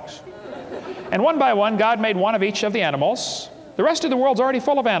 no thanks. And one by one, God made one of each of the animals. The rest of the world's already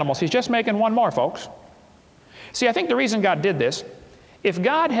full of animals. He's just making one more, folks. See, I think the reason God did this, if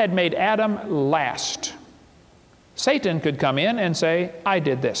God had made Adam last, Satan could come in and say, I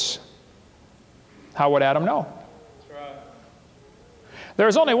did this. How would Adam know? That's right.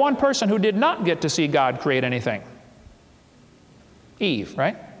 There's only one person who did not get to see God create anything. Eve,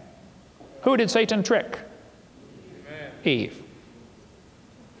 right? Who did Satan trick? Amen. Eve.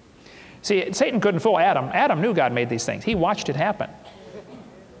 See, Satan couldn't fool Adam. Adam knew God made these things. He watched it happen.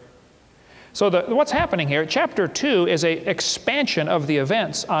 So what's happening here, chapter 2 is an expansion of the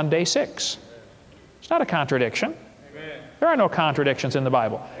events on day 6. It's not a contradiction. Amen. There are no contradictions in the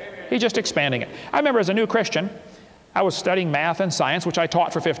Bible. Amen. He's just expanding it. I remember as a new Christian, I was studying math and science, which I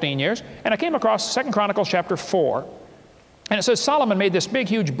taught for 15 years, and I came across 2 Chronicles chapter 4. And it says Solomon made this big,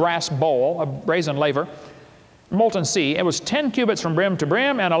 huge brass bowl, a brazen laver, molten sea. It was 10 cubits from brim to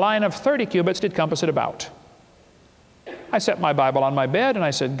brim, and a line of 30 cubits did compass it about. I set my Bible on my bed, and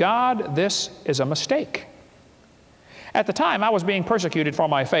I said, God, this is a mistake. At the time, I was being persecuted for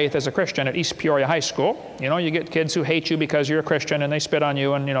my faith as a Christian at East Peoria High School. You know, you get kids who hate you because you're a Christian, and they spit on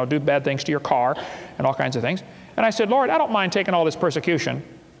you and, you know, do bad things to your car and all kinds of things. And I said, Lord, I don't mind taking all this persecution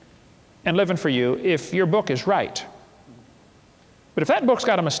and living for you if your book is right. But if that book's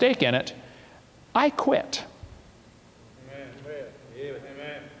got a mistake in it, I quit.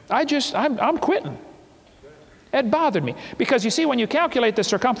 Amen. I'm quitting. It bothered me. Because you see, when you calculate the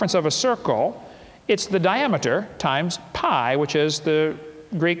circumference of a circle, it's the diameter times pi, which is the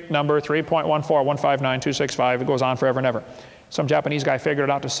Greek number 3.14159.265. It goes on forever and ever. Some Japanese guy figured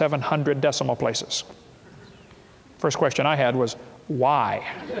it out to 700 decimal places. First question I had was, why?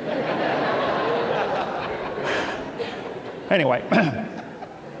 Anyway,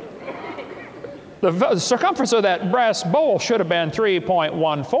 the circumference of that brass bowl should have been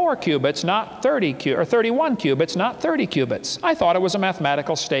 3.14 cubits, not 31 cubits, not 30 cubits. I thought it was a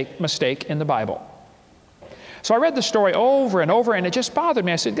mathematical mistake in the Bible. So I read the story over and over, and it just bothered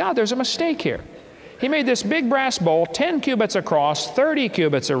me. I said, God, there's a mistake here. He made this big brass bowl, 10 cubits across, 30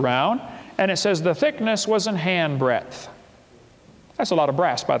 cubits around, and it says the thickness was in hand breadth. That's a lot of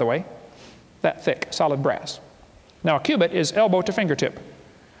brass, by the way. That thick, solid brass. Now, a cubit is elbow to fingertip.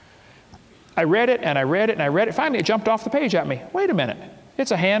 I read it, and I read it, and I read it. Finally, it jumped off the page at me. Wait a minute. It's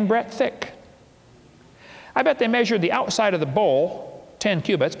a hand breadth thick. I bet they measured the outside of the bowl, 10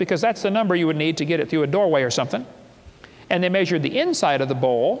 cubits, because that's the number you would need to get it through a doorway or something. And they measured the inside of the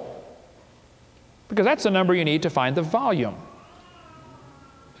bowl, because that's the number you need to find the volume.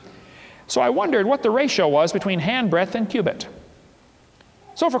 So I wondered what the ratio was between hand breadth and cubit.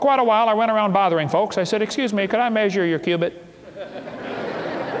 So for quite a while, I went around bothering folks. I said, excuse me, could I measure your cubit?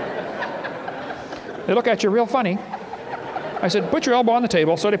 They look at you real funny. I said, put your elbow on the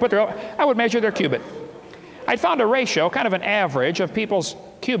table. So they put their elbow. I would measure their cubit. I'd found a ratio, kind of an average, of people's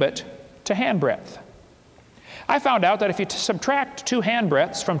cubit to hand breadth. I found out that if you subtract 2 hand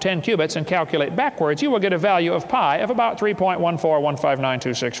breadths from 10 cubits and calculate backwards, you will get a value of pi of about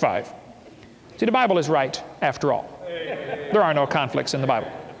 3.14159.265. See, the Bible is right after all. There are no conflicts in the Bible,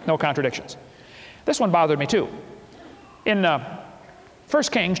 no contradictions. This one bothered me too. In 1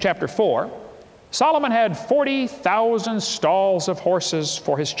 Kings chapter 4, Solomon had 40,000 stalls of horses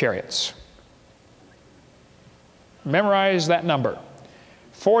for his chariots. Memorize that number.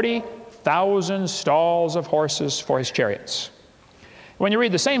 40,000 stalls of horses for his chariots. When you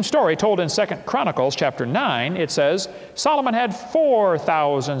read the same story told in 2 Chronicles chapter 9, it says, Solomon had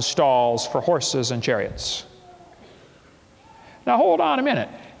 4,000 stalls for horses and chariots. Now hold on a minute.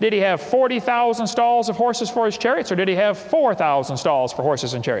 Did he have 40,000 stalls of horses for his chariots, or did he have 4,000 stalls for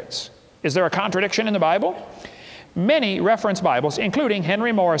horses and chariots? Is there a contradiction in the Bible? Many reference Bibles, including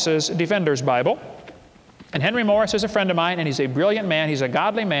Henry Morris's Defender's Bible. And Henry Morris is a friend of mine, and he's a brilliant man. He's a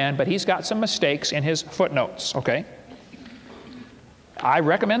godly man, but he's got some mistakes in his footnotes, okay? I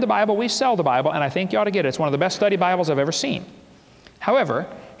recommend the Bible. We sell the Bible, and I think you ought to get it. It's one of the best study Bibles I've ever seen. However,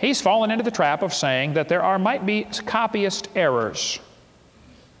 he's fallen into the trap of saying that there might be copyist errors.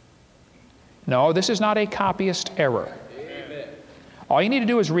 No, this is not a copyist error. Amen. All you need to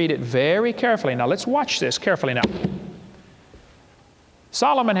do is read it very carefully. Now, let's watch this carefully now.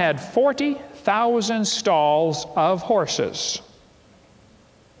 Solomon had 40,000 stalls of horses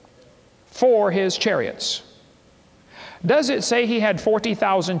for his chariots. Does it say he had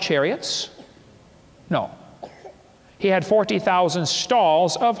 40,000 chariots? No. He had 40,000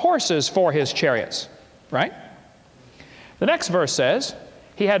 stalls of horses for his chariots, right? The next verse says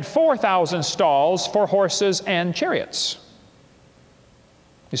he had 4,000 stalls for horses and chariots.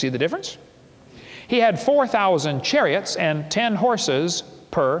 You see the difference? He had 4,000 chariots and 10 horses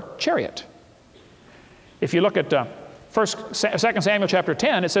per chariot. If you look at 2 Samuel chapter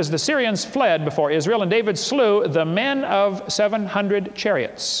 10, it says, the Syrians fled before Israel, and David slew the men of 700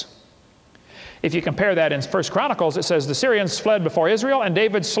 chariots. If you compare that in 1 Chronicles, it says, the Syrians fled before Israel, and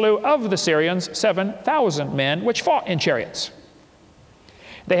David slew of the Syrians 7,000 men, which fought in chariots.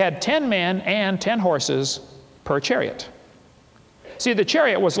 They had 10 men and 10 horses per chariot. See, the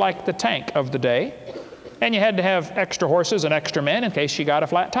chariot was like the tank of the day, and you had to have extra horses and extra men in case you got a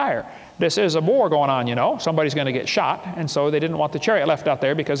flat tire. This is a war going on, you know. Somebody's going to get shot, and so they didn't want the chariot left out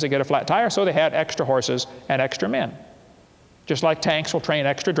there because they get a flat tire, so they had extra horses and extra men. Just like tanks will train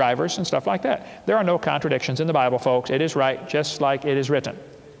extra drivers and stuff like that. There are no contradictions in the Bible, folks. It is right just like it is written.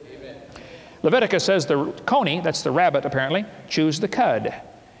 Amen. Leviticus says the coney, that's the rabbit apparently, chews the cud.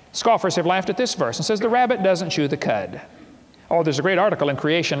 Scoffers have laughed at this verse and says the rabbit doesn't chew the cud. Oh, there's a great article in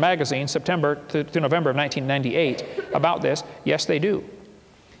Creation magazine, September to November of 1998, about this. Yes, they do.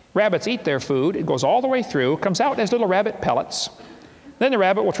 Rabbits eat their food. It goes all the way through, comes out as little rabbit pellets. Then the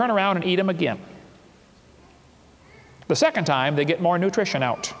rabbit will turn around and eat them again. The second time, they get more nutrition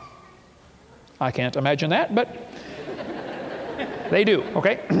out. I can't imagine that, but they do,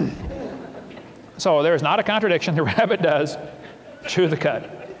 okay? So there's not a contradiction. The rabbit does chew the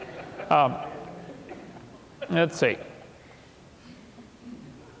cud. Let's see.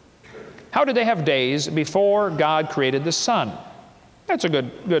 How did they have days before God created the sun? That's a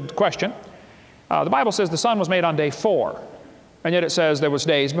good question. The Bible says the sun was made on day 4, and yet it says there was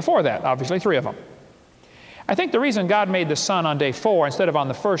days before that, obviously 3 of them. I think the reason God made the sun on day 4 instead of on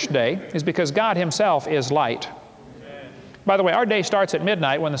the first day is because God himself is light. Amen. By the way, our day starts at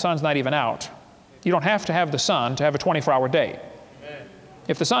midnight when the sun's not even out. You don't have to have the sun to have a 24-hour day. Amen.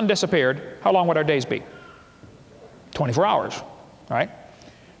 If the sun disappeared, how long would our days be? 24 hours, right?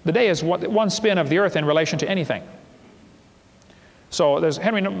 The day is one spin of the earth in relation to anything. So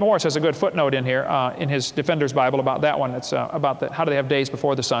Henry Morris has a good footnote in here in his Defender's Bible about that one. It's about how do they have days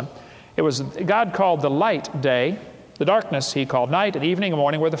before the sun. It was God called the light day, the darkness he called night, and evening and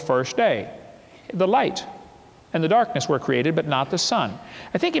morning were the first day. The light and the darkness were created, but not the sun.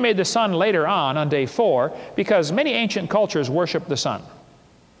 I think he made the sun later on day 4, because many ancient cultures worshiped the sun.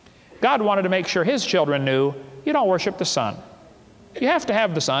 God wanted to make sure his children knew, you don't worship the sun. You have to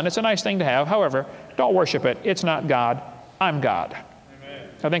have the sun. It's a nice thing to have. However, don't worship it. It's not God. I'm God. Amen.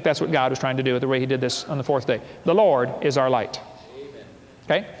 I think that's what God was trying to do with the way he did this on the 4th day. The Lord is our light. Amen.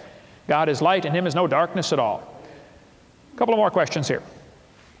 Okay? God is light, and him is no darkness at all. A couple of more questions here.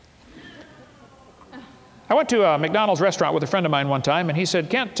 I went to a McDonald's restaurant with a friend of mine one time, and he said,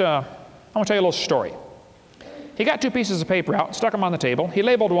 Kent, I want to tell you a little story. He got 2 pieces of paper out, stuck them on the table. He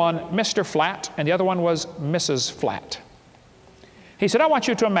labeled one Mr. Flat, and the other one was Mrs. Flat. He said, I want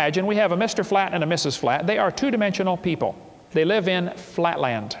you to imagine we have a Mr. Flat and a Mrs. Flat. They are 2-dimensional people. They live in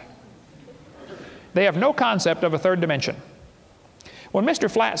flatland. They have no concept of a 3rd dimension. When Mr.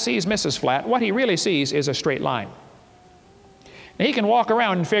 Flat sees Mrs. Flat, what he really sees is a straight line. Now, he can walk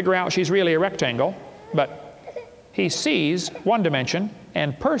around and figure out she's really a rectangle, but he sees 1 dimension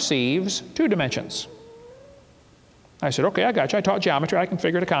and perceives 2 dimensions. I said, okay, I got you. I taught geometry. I can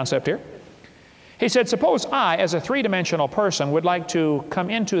figure the concept here. He said, suppose I, as a 3-dimensional person, would like to come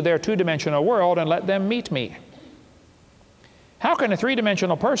into their 2-dimensional world and let them meet me. How can a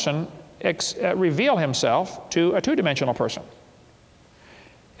 3-dimensional person reveal himself to a two-dimensional person.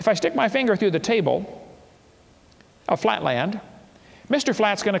 If I stick my finger through the table of flatland, Mr.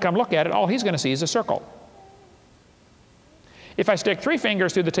 Flat's going to come look at it. All he's going to see is a circle. If I stick 3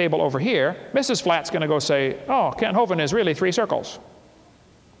 fingers through the table over here, Mrs. Flat's going to go say, oh, Kent Hovind is really 3 circles.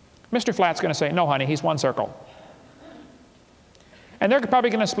 Mr. Flat's going to say, no, honey, he's 1 circle. And they're probably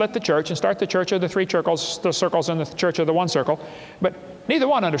going to split the church and start the church of the 3 circles, the circles and the church of the 1 circle. But neither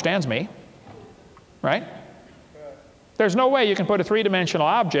one understands me, right? There's no way you can put a 3-dimensional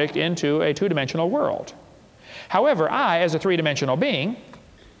object into a 2-dimensional world. However, I, as a 3-dimensional being,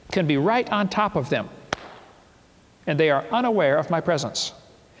 can be right on top of them. And they are unaware of my presence.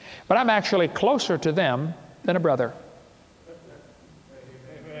 But I'm actually closer to them than a brother.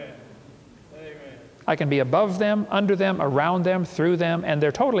 I can be above them, under them, around them, through them, and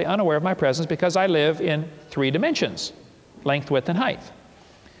they're totally unaware of my presence because I live in 3 dimensions, length, width, and height.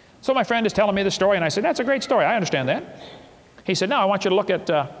 So my friend is telling me the story, and I said, that's a great story. I understand that. He said, now I want you to look at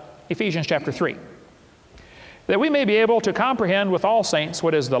Ephesians chapter 3. That we may be able to comprehend with all saints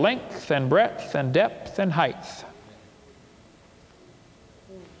what is the length and breadth and depth and height.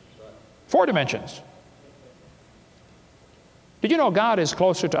 4 dimensions. Did you know God is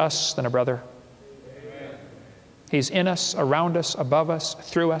closer to us than a brother? He's in us, around us, above us,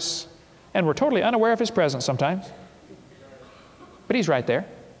 through us, and we're totally unaware of His presence sometimes. But He's right there.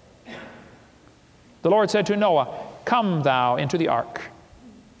 The Lord said to Noah, come thou into the ark.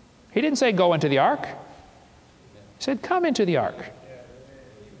 He didn't say go into the ark. He said come into the ark.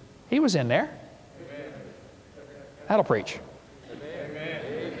 He was in there. That'll preach.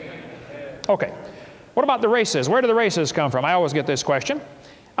 Okay. What about the races? Where do the races come from? I always get this question.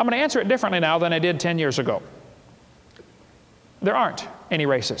 I'm going to answer it differently now than I did 10 years ago. There aren't any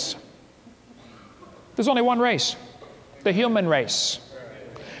races. There's only one race, the human race.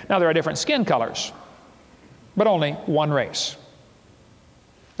 Now there are different skin colors, but only one race.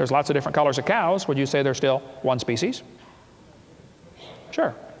 There's lots of different colors of cows. Would you say they're still one species?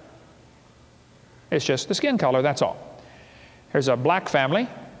 Sure. It's just the skin color, that's all. Here's a black family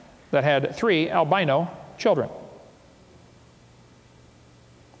that had 3 albino children.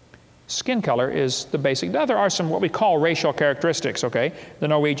 Skin color is the basic. Now there are some what we call racial characteristics, okay? The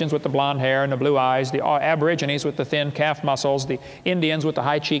Norwegians with the blonde hair and the blue eyes, the Aborigines with the thin calf muscles, the Indians with the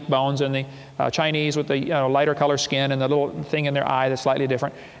high cheekbones, and the Chinese with the lighter color skin and the little thing in their eye that's slightly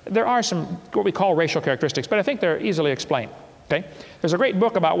different. There are some what we call racial characteristics, but I think they're easily explained, okay? There's a great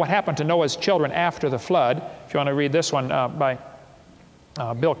book about what happened to Noah's children after the flood. If you want to read this one by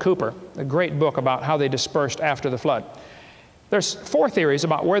Bill Cooper, a great book about how they dispersed after the flood. There's 4 theories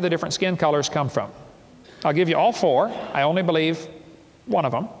about where the different skin colors come from. I'll give you all 4. I only believe one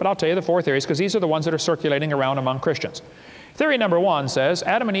of them, but I'll tell you the 4 theories because these are the ones that are circulating around among Christians. Theory number 1 says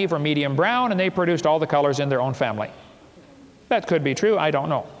Adam and Eve were medium brown and they produced all the colors in their own family. That could be true. I don't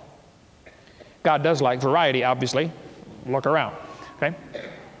know. God does like variety, obviously. Look around. Okay?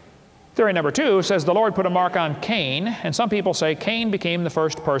 Theory number 2 says the Lord put a mark on Cain, and some people say Cain became the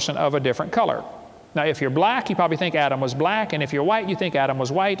first person of a different color. Now, if you're black, you probably think Adam was black, and if you're white, you think Adam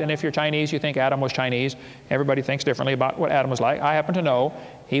was white, and if you're Chinese, you think Adam was Chinese. Everybody thinks differently about what Adam was like. I happen to know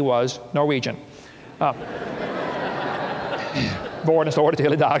he was Norwegian. Born a sort of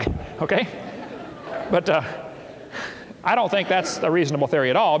taily dog, okay? But I don't think that's a reasonable theory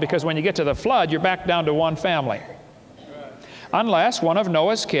at all, because when you get to the flood, you're back down to one family. Unless one of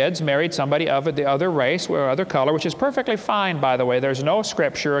Noah's kids married somebody of the other race or other color, which is perfectly fine, by the way. There's no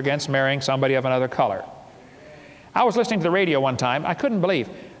scripture against marrying somebody of another color. I was listening to the radio one time. I couldn't believe.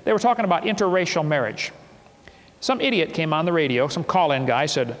 They were talking about interracial marriage. Some idiot came on the radio, some call-in guy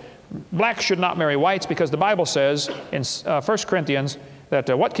said, blacks should not marry whites because the Bible says in 1 Corinthians that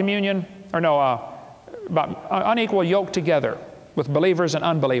about unequal yoke together with believers and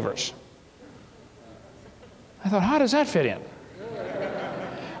unbelievers. I thought, how does that fit in?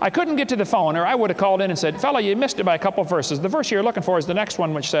 I couldn't get to the phone, or I would have called in and said, fella, you missed it by a couple of verses. The verse you're looking for is the next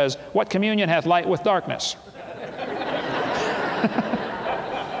one, which says, what communion hath light with darkness?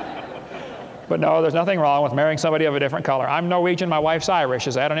 But no, there's nothing wrong with marrying somebody of a different color. I'm Norwegian, my wife's Irish.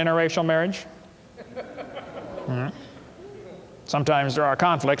 Is that an interracial marriage? Sometimes there are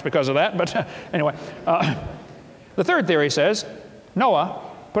conflicts because of that, but anyway. The third theory says, Noah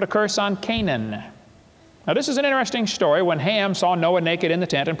put a curse on Canaan. Now this is an interesting story when Ham saw Noah naked in the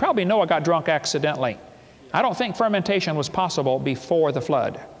tent, and probably Noah got drunk accidentally. I don't think fermentation was possible before the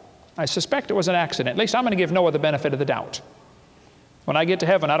flood. I suspect it was an accident. At least I'm going to give Noah the benefit of the doubt. When I get to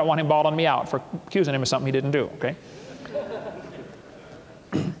heaven, I don't want him bawling me out for accusing him of something he didn't do, okay?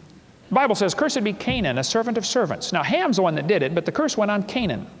 The Bible says, cursed be Canaan, a servant of servants. Now Ham's the one that did it, but the curse went on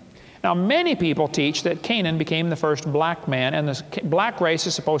Canaan. Now, many people teach that Canaan became the first black man, and the black race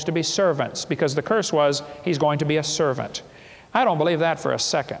is supposed to be servants, because the curse was he's going to be a servant. I don't believe that for a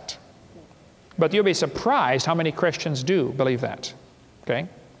second. But you'll be surprised how many Christians do believe that. Okay?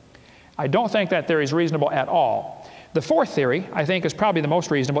 I don't think that theory is reasonable at all. The fourth theory, I think, is probably the most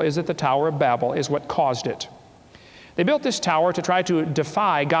reasonable, is that the Tower of Babel is what caused it. They built this tower to try to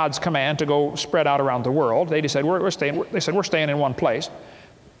defy God's command to go spread out around the world. They said, we're staying in one place.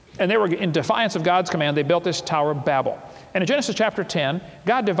 And they were in defiance of God's command. They built this Tower of Babel. And in Genesis chapter 10,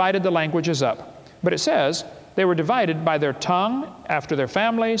 God divided the languages up. But it says they were divided by their tongue, after their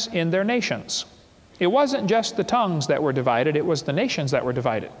families, in their nations. It wasn't just the tongues that were divided, it was the nations that were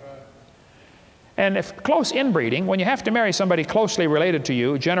divided. And if close inbreeding, when you have to marry somebody closely related to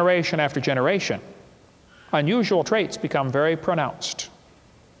you, generation after generation, unusual traits become very pronounced.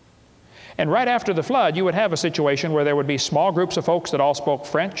 And right after the flood, you would have a situation where there would be small groups of folks that all spoke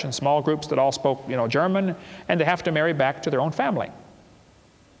French and small groups that all spoke, German, and they have to marry back to their own family.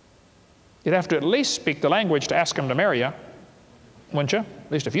 You'd have to at least speak the language to ask them to marry you, wouldn't you?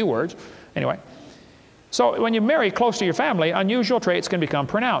 At least a few words. Anyway. So when you marry close to your family, unusual traits can become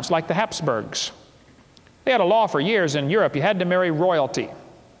pronounced, like the Habsburgs. They had a law for years in Europe. You had to marry royalty.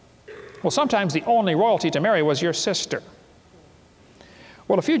 Well, sometimes the only royalty to marry was your sister.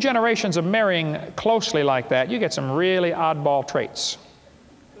 Well, a few generations of marrying closely like that, you get some really oddball traits.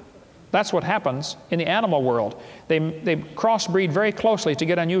 That's what happens in the animal world. They crossbreed very closely to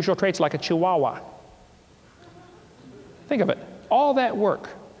get unusual traits like a Chihuahua. Think of it. All that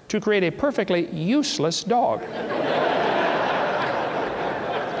work to create a perfectly useless dog.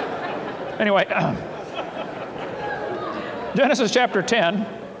 Anyway, Genesis chapter 10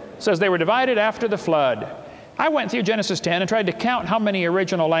 says they were divided after the flood. I went through Genesis 10 and tried to count how many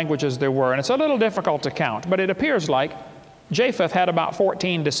original languages there were, and it's a little difficult to count, but it appears like Japheth had about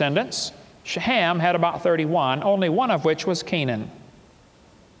 14 descendants, Ham had about 31, only one of which was Canaan.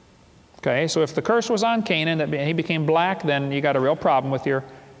 Okay, so if the curse was on Canaan, that he became black, then you got a real problem with your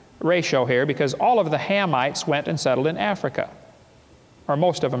ratio here, because all of the Hamites went and settled in Africa, or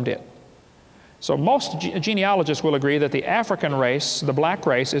most of them did. So most genealogists will agree that the African race, the black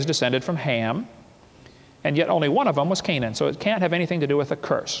race, is descended from Ham, and yet only one of them was Canaan, so it can't have anything to do with the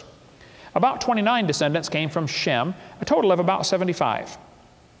curse. About 29 descendants came from Shem, a total of about 75.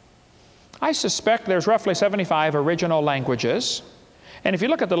 I suspect there's roughly 75 original languages, and if you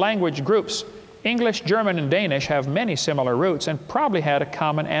look at the language groups, English, German, and Danish have many similar roots and probably had a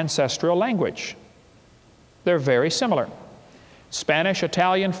common ancestral language. They're very similar. Spanish,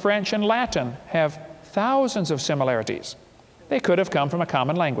 Italian, French, and Latin have thousands of similarities. They could have come from a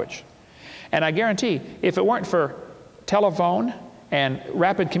common language. And I guarantee, if it weren't for telephone and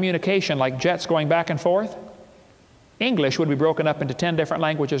rapid communication like jets going back and forth, English would be broken up into 10 different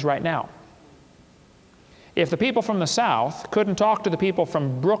languages right now. If the people from the South couldn't talk to the people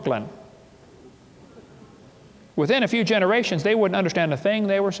from Brooklyn, within a few generations, they wouldn't understand a thing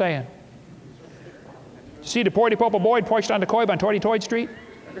they were saying. See the porty popo boyd poised on the coib on Toity Toyd Street?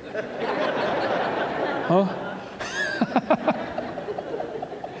 Huh?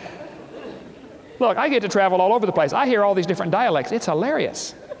 Look, I get to travel all over the place. I hear all these different dialects. It's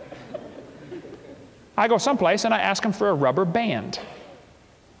hilarious. I go someplace and I ask them for a rubber band.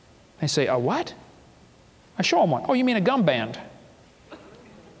 They say, a what? I show them one. Oh, you mean a gum band?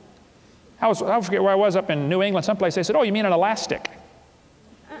 I forget where I was up in New England someplace. They said, oh, you mean an elastic?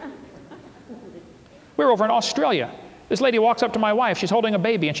 We were over in Australia. This lady walks up to my wife. She's holding a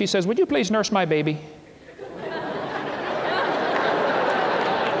baby, and she says, would you please nurse my baby?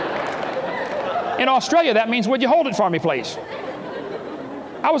 In Australia, that means, would you hold it for me, please?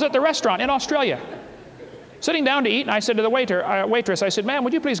 I was at the restaurant in Australia, sitting down to eat, and I said to the waitress, I said, ma'am,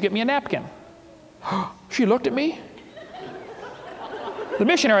 would you please get me a napkin? She looked at me. The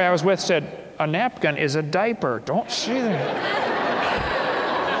missionary I was with said, a napkin is a diaper. Don't say that.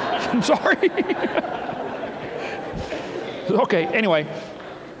 I'm sorry. Okay, anyway,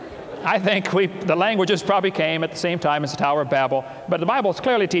 I think the languages probably came at the same time as the Tower of Babel, but the Bible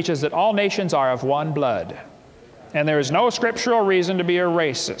clearly teaches that all nations are of one blood, and there is no scriptural reason to be a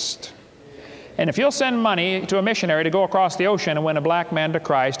racist. And if you'll send money to a missionary to go across the ocean and win a black man to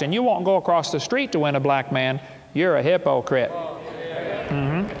Christ, and you won't go across the street to win a black man, you're a hypocrite.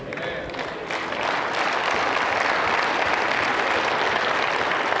 Mm-hmm.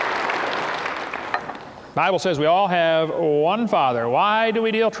 The Bible says we all have one Father. Why do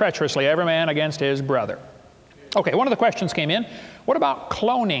we deal treacherously, every man against his brother? Okay, one of the questions came in. What about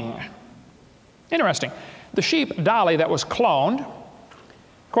cloning? Interesting. The sheep Dolly that was cloned,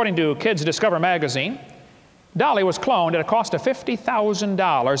 according to Kids Discover magazine, Dolly was cloned at a cost of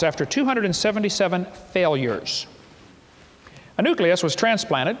 $50,000 after 277 failures. A nucleus was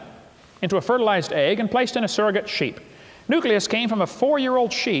transplanted into a fertilized egg and placed in a surrogate sheep. Nucleus came from a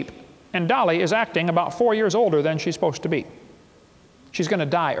 4-year-old sheep, and Dolly is acting about 4 years older than she's supposed to be. She's going to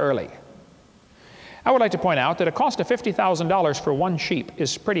die early. I would like to point out that a cost of $50,000 for one sheep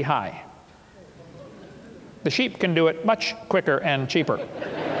is pretty high. The sheep can do it much quicker and cheaper.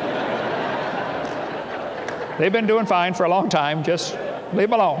 They've been doing fine for a long time. Just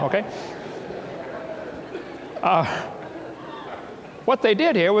leave them alone, okay? What they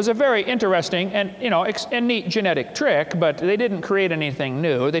did here was a very interesting and, and neat genetic trick, but they didn't create anything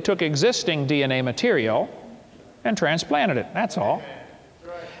new. They took existing DNA material and transplanted it. That's all.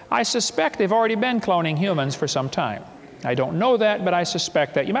 I suspect they've already been cloning humans for some time. I don't know that, but I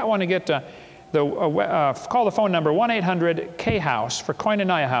suspect that. You might want to get call the phone number 1-800-K-House for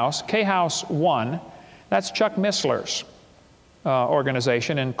Koinonia House, K-House 1. That's Chuck Missler's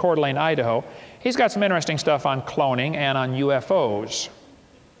organization in Coeur d'Alene, Idaho. He's got some interesting stuff on cloning and on UFOs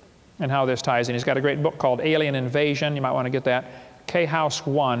and how this ties in. He's got a great book called Alien Invasion. You might want to get that. K-House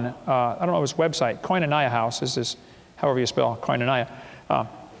 1. I don't know his website. Koinonia House is this, however you spell Koinonia.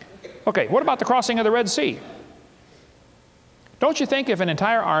 Okay, what about the crossing of the Red Sea? Don't you think if an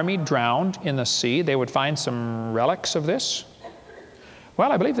entire army drowned in the sea, they would find some relics of this?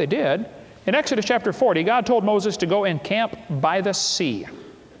 Well, I believe they did. In Exodus chapter 40, God told Moses to go and camp by the sea.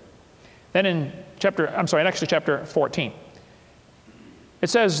 Then in Exodus chapter 14, it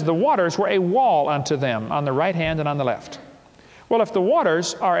says, the waters were a wall unto them on the right hand and on the left. Well, if the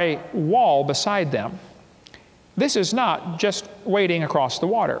waters are a wall beside them, this is not just wading across the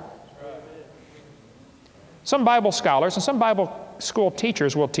water. Some Bible scholars and some Bible school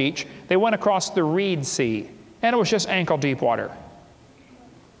teachers will teach they went across the Reed Sea, and it was just ankle-deep water.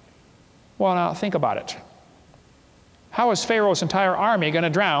 Well, now think about it. How is Pharaoh's entire army going to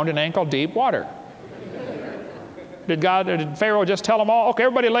drown in ankle-deep water? Did Pharaoh just tell them all, okay,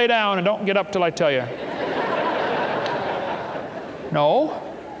 everybody lay down and don't get up till I tell you? No.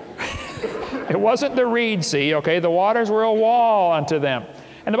 It wasn't the Reed Sea, okay? The waters were a wall unto them.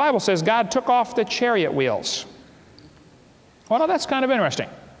 And the Bible says God took off the chariot wheels. Well, now that's kind of interesting.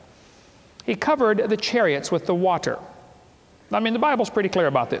 He covered the chariots with the water. I mean, the Bible's pretty clear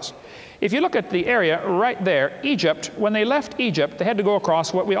about this. If you look at the area right there, Egypt, when they left Egypt, they had to go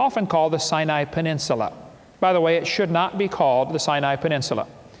across what we often call the Sinai Peninsula. By the way, it should not be called the Sinai Peninsula.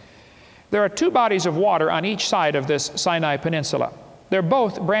 There are two bodies of water on each side of this Sinai Peninsula. They're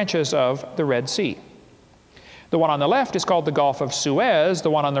both branches of the Red Sea. The one on the left is called the Gulf of Suez. The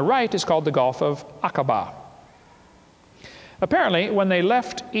one on the right is called the Gulf of Aqaba. Apparently, when they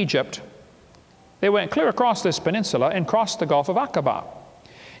left Egypt, they went clear across this peninsula and crossed the Gulf of Aqaba.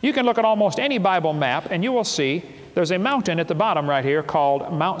 You can look at almost any Bible map and you will see there's a mountain at the bottom right here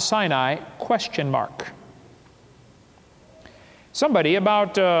called Mount Sinai, ? Somebody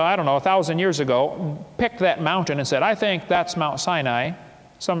about, 1,000 years ago picked that mountain and said, I think that's Mount Sinai.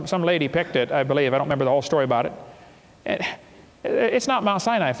 Some lady picked it, I believe. I don't remember the whole story about it. It's not Mount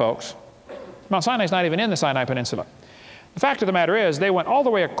Sinai, folks. Mount Sinai is not even in the Sinai Peninsula. The fact of the matter is, they went all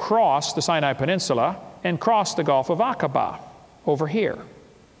the way across the Sinai Peninsula and crossed the Gulf of Aqaba over here.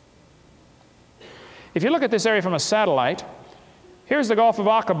 If you look at this area from a satellite, here's the Gulf of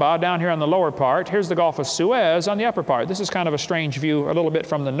Aqaba down here on the lower part. Here's the Gulf of Suez on the upper part. This is kind of a strange view a little bit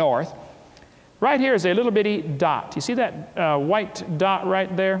from the north. Right here is a little bitty dot. You see that white dot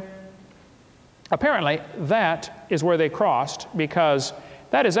right there? Apparently, that is where they crossed because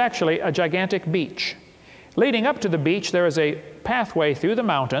that is actually a gigantic beach. Leading up to the beach, there is a pathway through the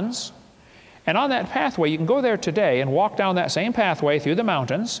mountains. And on that pathway, you can go there today and walk down that same pathway through the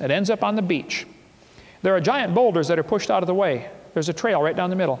mountains. It ends up on the beach. There are giant boulders that are pushed out of the way. There's a trail right down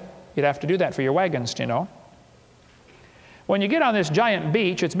the middle. You'd have to do that for your wagons, you know. When you get on this giant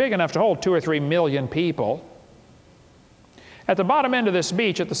beach, it's big enough to hold 2 or 3 million people. At the bottom end of this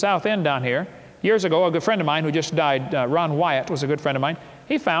beach, at the south end down here, years ago, a good friend of mine who just died, Ron Wyatt was a good friend of mine,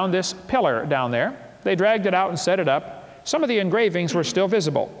 he found this pillar down there. They dragged it out and set it up. Some of the engravings were still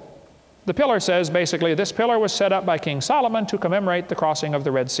visible. The pillar says, basically, this pillar was set up by King Solomon to commemorate the crossing of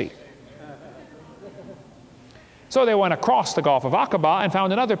the Red Sea. So they went across the Gulf of Aqaba and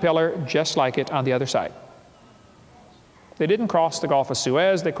found another pillar just like it on the other side. They didn't cross the Gulf of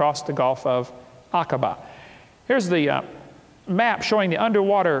Suez, they crossed the Gulf of Aqaba. Here's the map showing the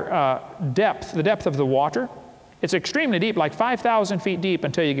underwater depth, the depth of the water. It's extremely deep, like 5,000 feet deep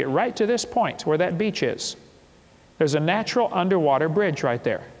until you get right to this point where that beach is. There's a natural underwater bridge right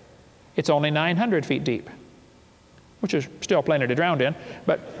there. It's only 900 feet deep, which is still plenty to drown in,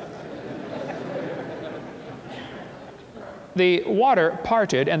 but the water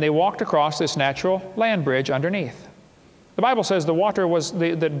parted and they walked across this natural land bridge underneath. The Bible says the water was,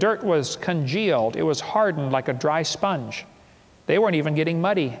 the dirt was congealed. It was hardened like a dry sponge. They weren't even getting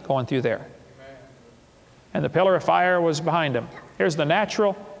muddy going through there. And the pillar of fire was behind them. Here's the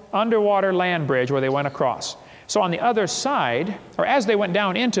natural underwater land bridge where they went across. So on the other side, or as they went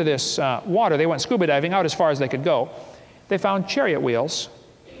down into this water, they went scuba diving out as far as they could go, they found chariot wheels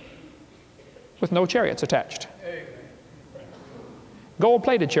with no chariots attached.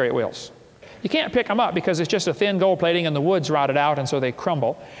 Gold-plated chariot wheels. You can't pick them up because it's just a thin gold plating and the wood's rotted out and so they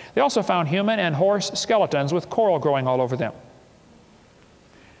crumble. They also found human and horse skeletons with coral growing all over them.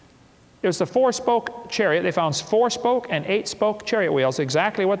 It was the 4-spoke chariot. They found 4-spoke and 8-spoke chariot wheels,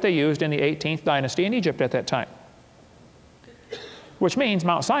 exactly what they used in the 18th dynasty in Egypt at that time. Which means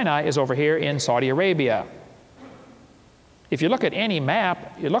Mount Sinai is over here in Saudi Arabia. If you look at any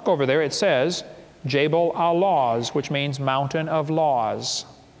map, you look over there, it says Jabal al-Laws, which means mountain of laws.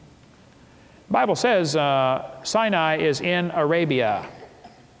 The Bible says Sinai is in Arabia.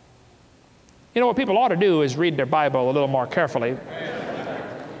 You know what people ought to do is read their Bible a little more carefully.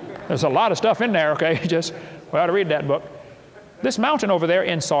 There's a lot of stuff in there, okay? Just, we ought to read that book. This mountain over there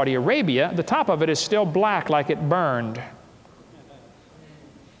in Saudi Arabia, the top of it is still black like it burned.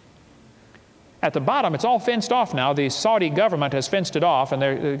 At the bottom, it's all fenced off now. The Saudi government has fenced it off, and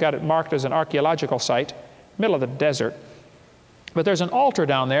they've got it marked as an archaeological site, middle of the desert. But there's an altar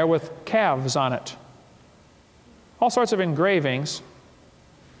down there with calves on it. All sorts of engravings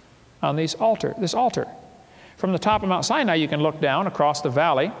on this altar. From the top of Mount Sinai, you can look down across the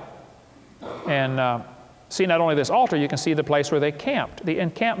valley and see not only this altar, you can see the place where they camped, the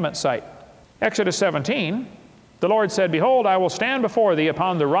encampment site. Exodus 17, the Lord said, "Behold, I will stand before thee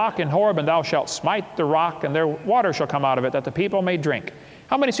upon the rock in Horeb, and thou shalt smite the rock, and their water shall come out of it, that the people may drink."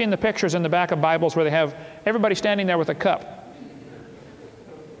 How many seen the pictures in the back of Bibles where they have everybody standing there with a cup?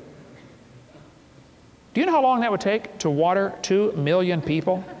 Do you know how long that would take to water 2 million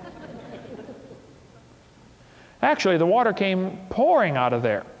people? Actually, the water came pouring out of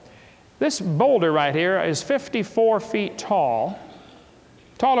there. This boulder right here is 54 feet tall,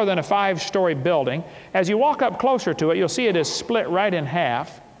 taller than a 5-story building. As you walk up closer to it, you'll see it is split right in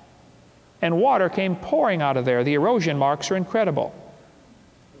half, and water came pouring out of there. The erosion marks are incredible.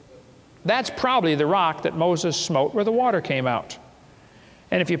 That's probably the rock that Moses smote where the water came out.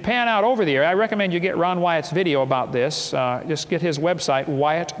 And if you pan out over the area, I recommend you get Ron Wyatt's video about this. Just get his website,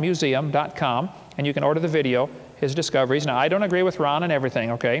 wyattmuseum.com, and you can order the video, his discoveries. Now, I don't agree with Ron on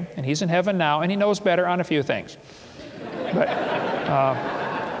everything, okay? And he's in heaven now, and he knows better on a few things.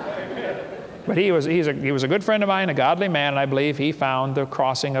 But he was a good friend of mine, a godly man, and I believe he found the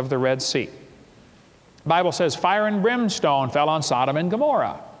crossing of the Red Sea. The Bible says fire and brimstone fell on Sodom and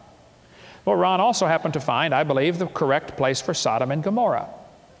Gomorrah. Well, Ron also happened to find, I believe, the correct place for Sodom and Gomorrah.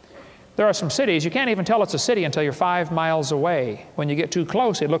 There are some cities, you can't even tell it's a city until you're 5 miles away. When you get too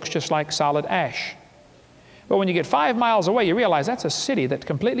close, it looks just like solid ash. But when you get 5 miles away, you realize that's a city that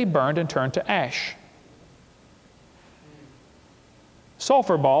completely burned and turned to ash.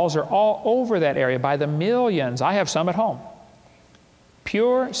 Sulfur balls are all over that area by the millions. I have some at home.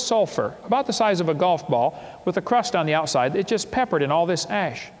 Pure sulfur, about the size of a golf ball, with a crust on the outside. It's just peppered in all this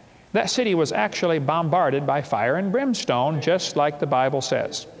ash. That city was actually bombarded by fire and brimstone, just like the Bible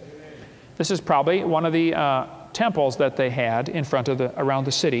says. This is probably one of the temples that they had in front of around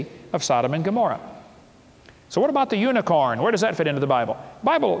the city of Sodom and Gomorrah. So what about the unicorn? Where does that fit into the Bible? The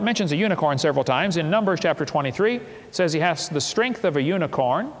Bible mentions a unicorn several times. In Numbers chapter 23, it says he has the strength of a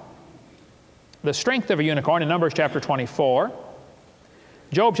unicorn. The strength of a unicorn in Numbers chapter 24.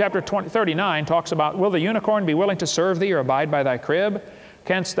 Job chapter 39 talks about, will the unicorn be willing to serve thee or abide by thy crib?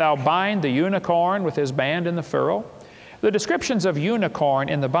 Canst thou bind the unicorn with his band in the furrow? The descriptions of unicorn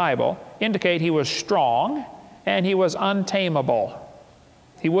in the Bible indicate he was strong and he was untamable.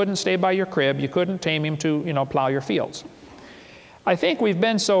 He wouldn't stay by your crib. You couldn't tame him to, plow your fields. I think we've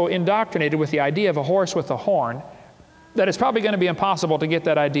been so indoctrinated with the idea of a horse with a horn that it's probably going to be impossible to get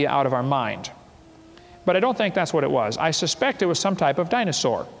that idea out of our mind. But I don't think that's what it was. I suspect it was some type of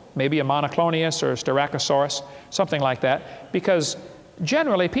dinosaur, maybe a monoclonius or a styracosaurus, something like that, because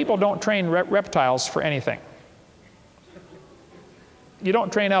generally people don't train reptiles for anything. You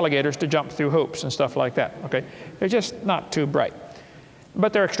don't train alligators to jump through hoops and stuff like that, okay? They're just not too bright.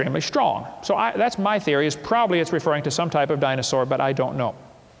 But they're extremely strong. So that's my theory, is probably it's referring to some type of dinosaur, but I don't know.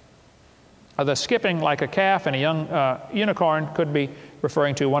 The skipping like a calf and a young unicorn could be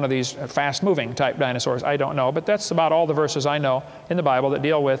referring to one of these fast-moving type dinosaurs. I don't know, but that's about all the verses I know in the Bible that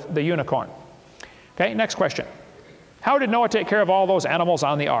deal with the unicorn. Okay, next question. How did Noah take care of all those animals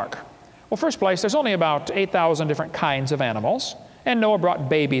on the ark? Well, first place, there's only about 8,000 different kinds of animals. And Noah brought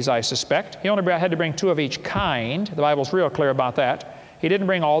babies, I suspect. He only had to bring 2 of each kind. The Bible's real clear about that. He didn't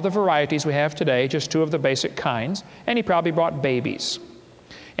bring all the varieties we have today, just 2 of the basic kinds. And he probably brought babies.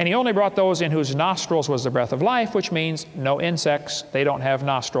 And he only brought those in whose nostrils was the breath of life, which means no insects. They don't have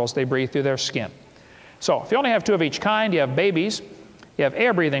nostrils. They breathe through their skin. So if you only have 2 of each kind, you have babies, you have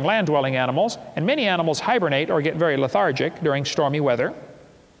air-breathing, land-dwelling animals, and many animals hibernate or get very lethargic during stormy weather.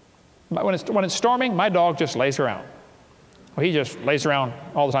 But when it's storming, my dog just lays around. Well, he just lays around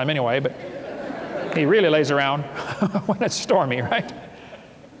all the time anyway, but he really lays around when it's stormy, right?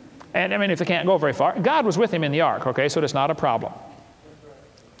 And I mean, if they can't go very far. God was with him in the ark, okay, so it's not a problem.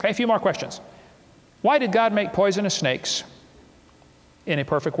 Okay, a few more questions. Why did God make poisonous snakes in a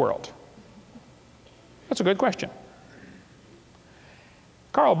perfect world? That's a good question.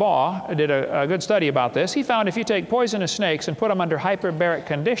 Carl Baugh did a good study about this. He found if you take poisonous snakes and put them under hyperbaric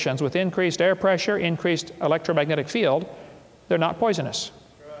conditions with increased air pressure, increased electromagnetic field, they're not poisonous.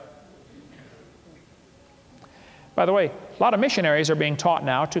 By the way, a lot of missionaries are being taught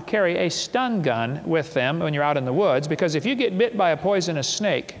now to carry a stun gun with them when you're out in the woods, because if you get bit by a poisonous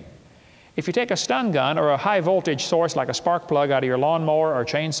snake, if you take a stun gun or a high voltage source like a spark plug out of your lawnmower or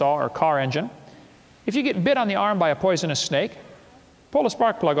chainsaw or car engine, if you get bit on the arm by a poisonous snake, pull a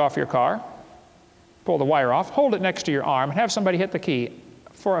spark plug off your car, pull the wire off, hold it next to your arm, and have somebody hit the key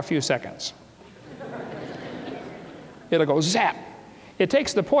for a few seconds. It'll go zap. It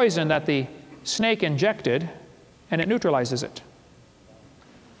takes the poison that the snake injected and it neutralizes it.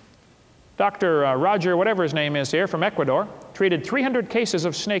 Dr. Roger, whatever his name is here, from Ecuador, treated 300 cases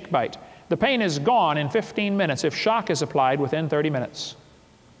of snake bite. The pain is gone in 15 minutes if shock is applied within 30 minutes.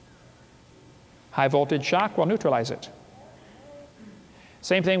 High voltage shock will neutralize it.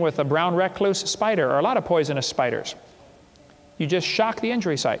 Same thing with the brown recluse spider, or a lot of poisonous spiders. You just shock the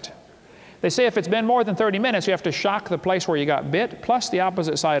injury site. They say if it's been more than 30 minutes, you have to shock the place where you got bit, plus the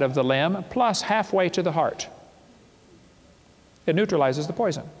opposite side of the limb, plus halfway to the heart. It neutralizes the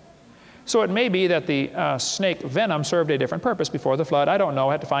poison. So it may be that the snake venom served a different purpose before the flood. I don't know.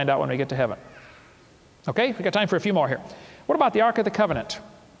 I have to find out when we get to heaven. Okay, we've got time for a few more here. What about the Ark of the Covenant?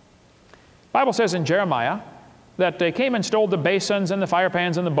 The Bible says in Jeremiah that they came and stole the basins and the fire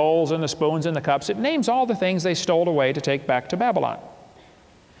pans and the bowls and the spoons and the cups. It names all the things they stole away to take back to Babylon.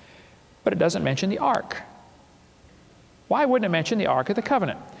 But it doesn't mention the Ark. Why wouldn't it mention the Ark of the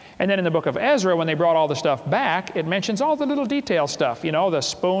Covenant? And then in the book of Ezra, when they brought all the stuff back, it mentions all the little detail stuff, you know, the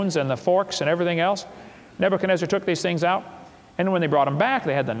spoons and the forks and everything else. Nebuchadnezzar took these things out. And when they brought them back,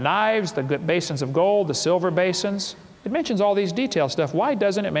 they had the knives, the basins of gold, the silver basins. It mentions all these detail stuff. Why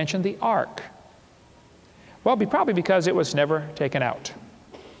doesn't it mention the Ark? Well, probably because it was never taken out.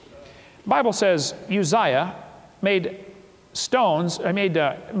 The Bible says Uzziah made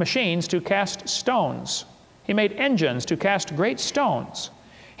machines to cast stones. He made engines to cast great stones.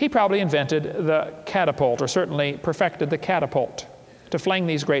 He probably invented the catapult, or certainly perfected the catapult to fling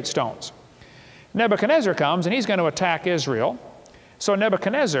these great stones. Nebuchadnezzar comes and he's going to attack Israel. So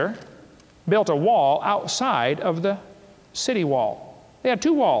Nebuchadnezzar built a wall outside of the city wall. They had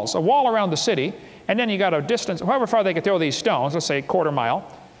 2 walls, a wall around the city, and then you got a distance, however far they could throw these stones, let's say a quarter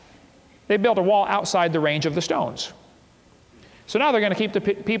mile. They built a wall outside the range of the stones. So now they're going to keep the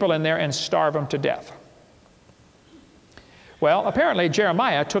people in there and starve them to death. Well, apparently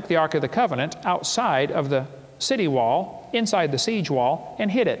Jeremiah took the Ark of the Covenant outside of the city wall, inside the siege wall, and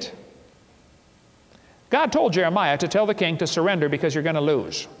hid it. God told Jeremiah to tell the king to surrender because you're going to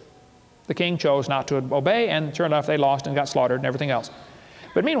lose. The king chose not to obey, and sure enough, they lost and got slaughtered and everything else.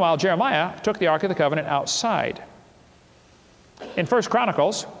 But meanwhile, Jeremiah took the Ark of the Covenant outside. In 1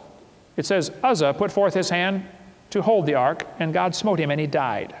 Chronicles, it says, Uzzah put forth his hand to hold the ark, and God smote him, and he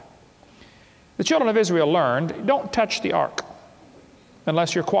died. The children of Israel learned, don't touch the ark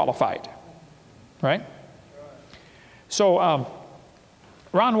unless you're qualified, right? So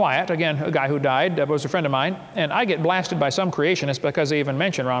Ron Wyatt, again, a guy who died, was a friend of mine, and I get blasted by some creationists because they even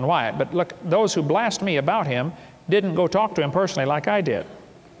mention Ron Wyatt. But look, those who blast me about him didn't go talk to him personally like I did.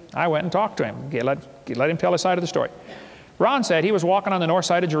 I went and talked to him, let him tell his side of the story. Ron said he was walking on the north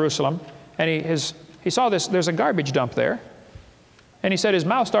side of Jerusalem, and he saw this, there's a garbage dump there. And he said his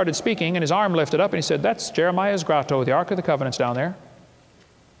mouth started speaking and his arm lifted up, and he said, that's Jeremiah's grotto, the Ark of the Covenant's down there.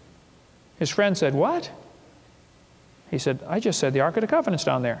 His friend said, what? He said, I just said the Ark of the Covenant's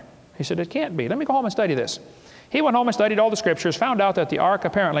down there. He said, it can't be. Let me go home and study this. He went home and studied all the scriptures, found out that the Ark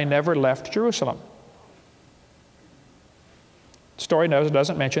apparently never left Jerusalem. The story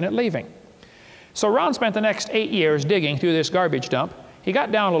doesn't mention it leaving. So Ron spent the next 8 years digging through this garbage dump. He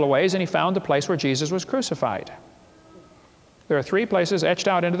got down a little ways and he found the place where Jesus was crucified. There are 3 places etched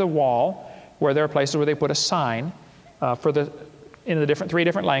out into the wall where there are places where they put a sign in the 3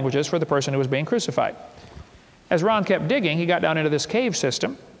 different languages for the person who was being crucified. As Ron kept digging, he got down into this cave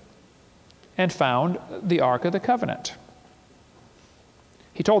system and found the Ark of the Covenant.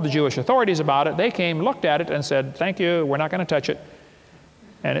 He told the Jewish authorities about it. They came, looked at it, and said, "Thank you, we're not going to touch it."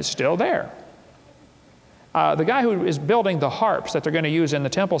 And it's still there. The guy who is building the harps that they're going to use in the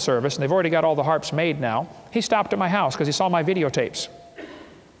temple service, and they've already got all the harps made now, he stopped at my house because he saw my videotapes.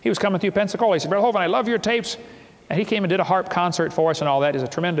 He was coming through Pensacola. He said, "Brother Hovind, I love your tapes." And he came and did a harp concert for us and all that. He's a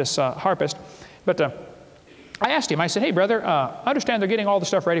tremendous harpist. But I asked him, I said, "Hey, brother, I understand they're getting all the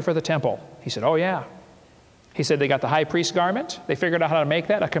stuff ready for the temple." He said, "Oh, yeah." He said they got the high priest garment. They figured out how to make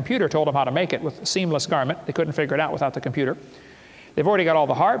that. A computer told them how to make it with a seamless garment. They couldn't figure it out without the computer. They've already got all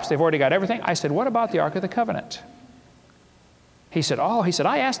the harps. They've already got everything. I said, "What about the Ark of the Covenant?" He said, "Oh," he said,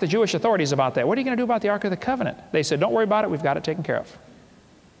 "I asked the Jewish authorities about that. What are you going to do about the Ark of the Covenant?" They said, "Don't worry about it. We've got it taken care of."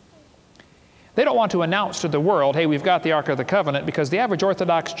 They don't want to announce to the world, "Hey, we've got the Ark of the Covenant," because the average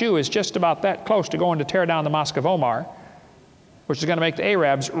Orthodox Jew is just about that close to going to tear down the Mosque of Omar, which is going to make the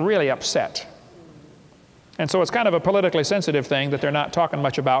Arabs really upset. And so it's kind of a politically sensitive thing that they're not talking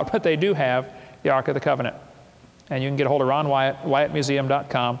much about, but they do have the Ark of the Covenant. And you can get a hold of Ron Wyatt,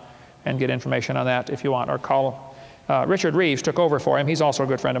 WyattMuseum.com, and get information on that if you want, or call Richard Reeves, took over for him. He's also a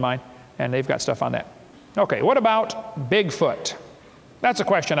good friend of mine, and they've got stuff on that. Okay, what about Bigfoot? That's a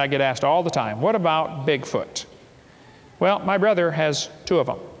question I get asked all the time. What about Bigfoot? Well, my brother has 2 of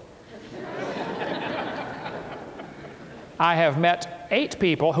them. I have met 8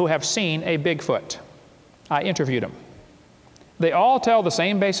 people who have seen a Bigfoot. I interviewed them. They all tell the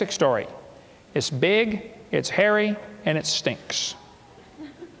same basic story. It's big, it's hairy, and it stinks.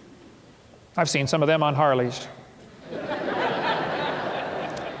 I've seen some of them on Harleys.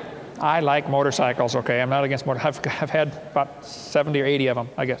 I like motorcycles, okay? I'm not against motorcycles. I've had about 70 or 80 of them,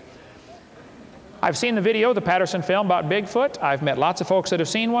 I guess. I've seen the video, the Patterson film about Bigfoot. I've met lots of folks that have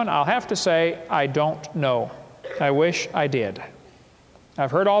seen one. I'll have to say, I don't know. I wish I did.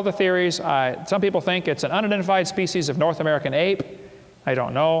 I've heard all the theories. Some people think it's an unidentified species of North American ape. I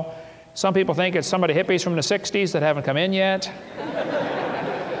don't know. Some people think it's some of the hippies from the 60s that haven't come in yet.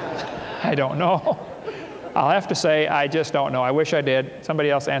 I don't know. I'll have to say, I just don't know. I wish I did. Somebody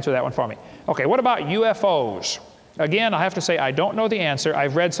else answer that one for me. Okay, what about UFOs? Again, I'll have to say, I don't know the answer.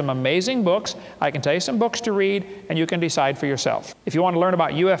 I've read some amazing books. I can tell you some books to read, and you can decide for yourself. If you want to learn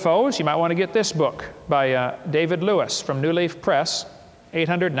about UFOs, you might want to get this book by David Lewis from New Leaf Press,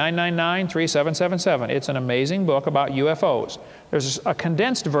 800-999-3777. It's an amazing book about UFOs. There's a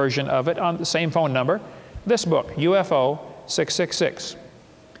condensed version of it on the same phone number. This book, UFO 666.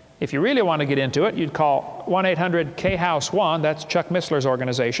 If you really want to get into it, you'd call 1-800-K-House-1, that's Chuck Missler's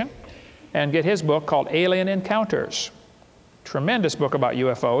organization, and get his book called Alien Encounters. Tremendous book about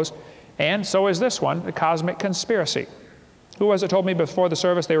UFOs. And so is this one, The Cosmic Conspiracy. Who was it told me before the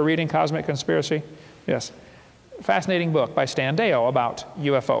service they were reading Cosmic Conspiracy? Yes. Fascinating book by Stan Deyo about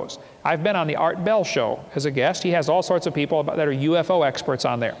UFOs. I've been on the Art Bell show as a guest. He has all sorts of people that are UFO experts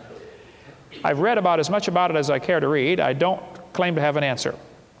on there. I've read about as much about it as I care to read. I don't claim to have an answer.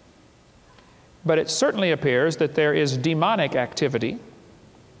 But it certainly appears that there is demonic activity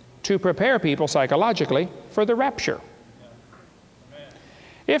to prepare people psychologically for the rapture.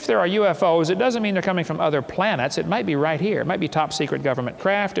 If there are UFOs, it doesn't mean they're coming from other planets. It might be right here. It might be top secret government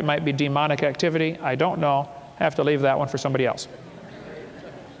craft. It might be demonic activity. I don't know. I have to leave that one for somebody else.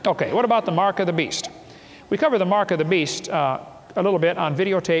 Okay, what about the mark of the beast? We cover the mark of the beast a little bit on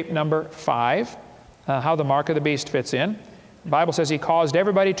videotape number 5, how the mark of the beast fits in. The Bible says he caused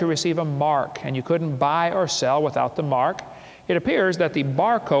everybody to receive a mark, and you couldn't buy or sell without the mark. It appears that the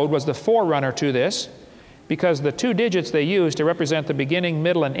barcode was the forerunner to this, because the 2 digits they used to represent the beginning,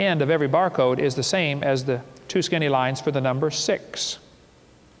 middle, and end of every barcode is the same as the 2 skinny lines for the number 6.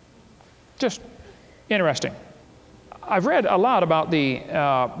 Just interesting. I've read a lot about the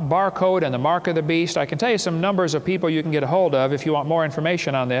barcode and the mark of the beast. I can tell you some numbers of people you can get a hold of if you want more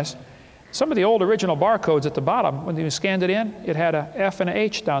information on this. Some of the old original barcodes at the bottom, when you scanned it in, it had a F and an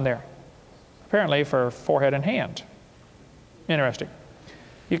H down there, apparently for forehead and hand. Interesting.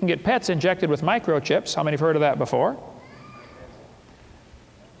 You can get pets injected with microchips. How many have heard of that before?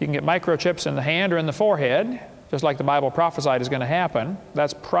 You can get microchips in the hand or in the forehead, just like the Bible prophesied is going to happen.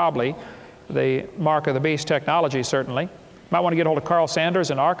 That's probably the mark of the beast technology, certainly. You might want to get hold of Carl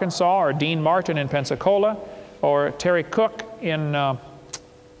Sanders in Arkansas, or Dean Martin in Pensacola, or Terry Cook in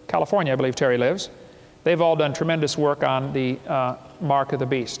California, I believe Terry lives. They've all done tremendous work on the mark of the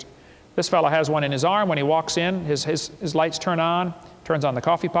beast. This fellow has one in his arm. When he walks in, his lights turn on, turns on the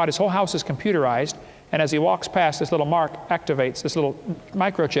coffee pot. His whole house is computerized, And as he walks past, this little mark activates, this little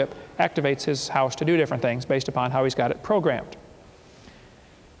microchip activates his house to do different things based upon how he's got it programmed.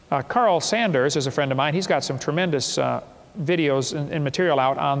 Carl Sanders is a friend of mine. He's got some tremendous videos and material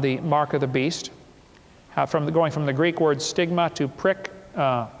out on the mark of the beast, going from the Greek word stigma to prick,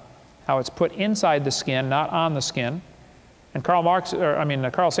 how it's put inside the skin, not on the skin. And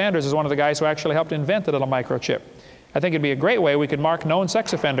Carl Sanders is one of the guys who actually helped invent the little microchip. I think it'd be a great way we could mark known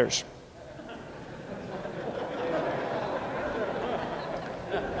sex offenders.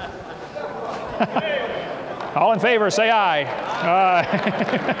 All in favor, say aye.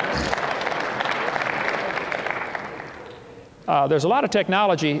 There's a lot of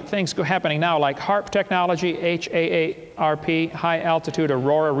technology, things happening now like HAARP technology, H-A-A-R-P, High Altitude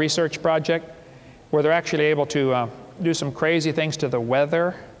Aurora Research Project, where they're actually able to do some crazy things to the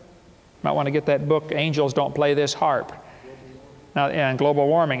weather. Might want to get that book, Angels Don't Play This Harp, and global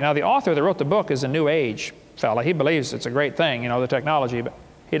warming. Now, the author that wrote the book is a New Age fella. He believes it's a great thing, you know, the technology, but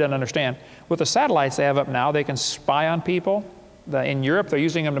he doesn't understand. With the satellites they have up now, they can spy on people. In Europe, they're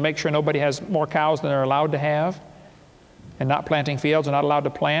using them to make sure nobody has more cows than they're allowed to have, and not planting fields are not allowed to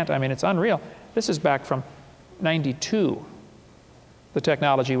plant. I mean, it's unreal. This is back from '92. The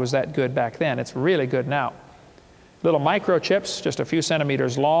technology was that good back then. It's really good now. Little microchips, just a few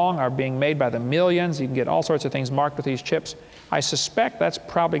centimeters long, are being made by the millions. You can get all sorts of things marked with these chips. I suspect that's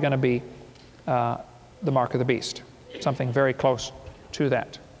probably going to be the mark of the beast, something very close to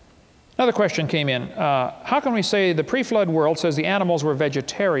that. Another question came in. How can we say the pre-flood world says the animals were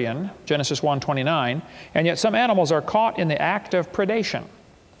vegetarian, Genesis 1:29, and yet some animals are caught in the act of predation?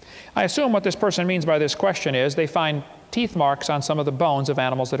 I assume what this person means by this question is they find teeth marks on some of the bones of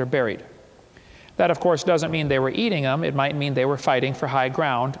animals that are buried. That, of course, doesn't mean they were eating them. It might mean they were fighting for high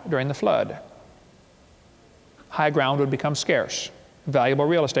ground during the flood. High ground would become scarce, valuable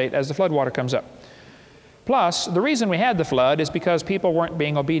real estate as the floodwater comes up. Plus, the reason we had the flood is because people weren't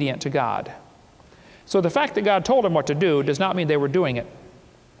being obedient to God. So the fact that God told them what to do does not mean they were doing it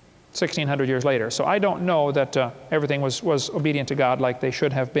 1,600 years later. So I don't know that everything was obedient to God like they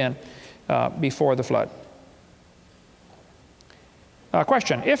should have been before the flood.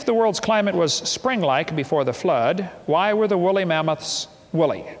 Question, if the world's climate was spring-like before the flood, why were the woolly mammoths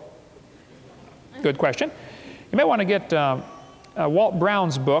woolly? Good question. You may want to get Walt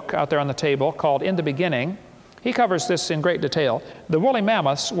Brown's book out there on the table called In the Beginning. He covers this in great detail. The woolly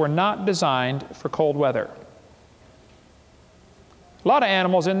mammoths were not designed for cold weather. A lot of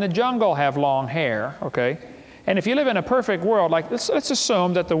animals in the jungle have long hair, okay? And if you live in a perfect world, like let's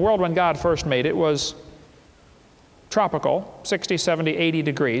assume that the world when God first made it was tropical, 60, 70, 80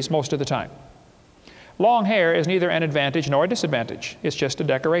 degrees most of the time. Long hair is neither an advantage nor a disadvantage. It's just a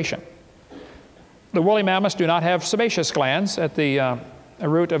decoration. The woolly mammoths do not have sebaceous glands at the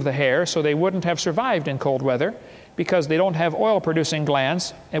root of the hair, so they wouldn't have survived in cold weather because they don't have oil-producing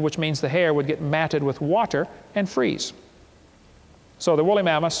glands, which means the hair would get matted with water and freeze. So the woolly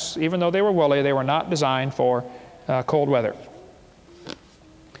mammoths, even though they were woolly, they were not designed for cold weather.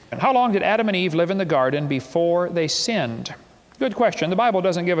 And how long did Adam and Eve live in the garden before they sinned? Good question. The Bible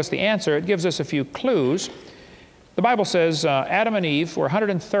doesn't give us the answer. It gives us a few clues. The Bible says Adam and Eve were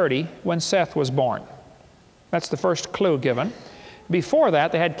 130 when Seth was born. That's the first clue given. Before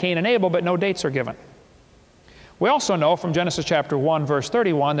that, they had Cain and Abel, but no dates are given. We also know from Genesis chapter 1, verse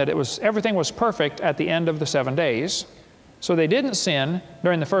 31, that everything was perfect at the end of the 7 days. So they didn't sin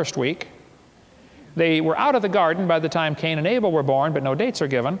during the first week. They were out of the garden by the time Cain and Abel were born, but no dates are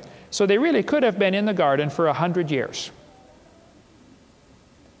given. So they really could have been in the garden for 100 years.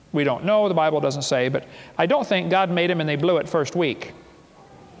 We don't know, the Bible doesn't say, but I don't think God made them and they blew it first week.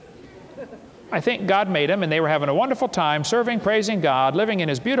 I think God made them and they were having a wonderful time serving, praising God, living in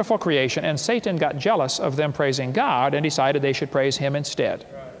His beautiful creation, and Satan got jealous of them praising God and decided they should praise Him instead.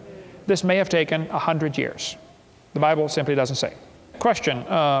 This may have taken 100 years. The Bible simply doesn't say. Question,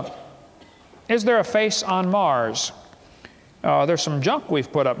 is there a face on Mars? There's some junk we've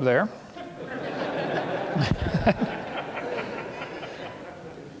put up there.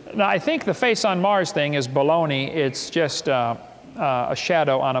 Now, I think the face on Mars thing is baloney. It's just a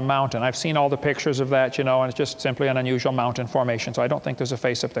shadow on a mountain. I've seen all the pictures of that, you know, and it's just simply an unusual mountain formation, so I don't think there's a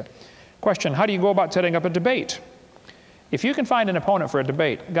face up there. Question, how do you go about setting up a debate? If you can find an opponent for a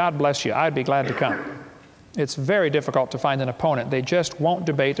debate, God bless you, I'd be glad to come. It's very difficult to find an opponent. They just won't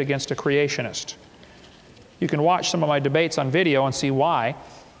debate against a creationist. You can watch some of my debates on video and see why.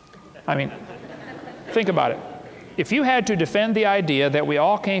 I mean, think about it. If you had to defend the idea that we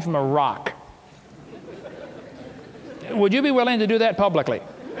all came from a rock, would you be willing to do that publicly?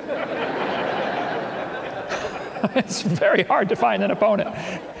 It's very hard to find an opponent.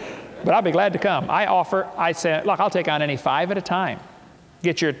 But I'll be glad to come. I say, look, I'll take on any 5 at a time.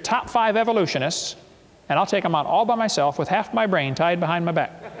 Get your top 5 evolutionists, and I'll take them on all by myself with half my brain tied behind my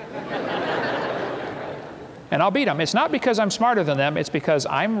back. And I'll beat them. It's not because I'm smarter than them, it's because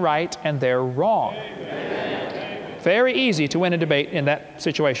I'm right and they're wrong. Very easy to win a debate in that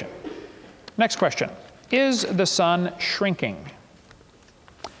situation. Next question. Is the sun shrinking?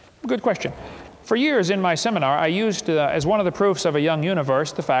 Good question. For years in my seminar, I used as one of the proofs of a young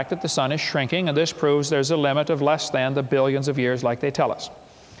universe the fact that the sun is shrinking, and this proves there's a limit of less than the billions of years like they tell us.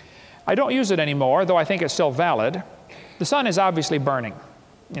 I don't use it anymore, though I think it's still valid. The sun is obviously burning.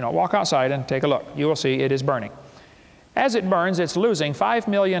 You know, walk outside and take a look. You will see it is burning. As it burns, it's losing 5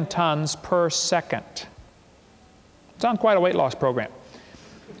 million tons per second. It's on quite a weight loss program.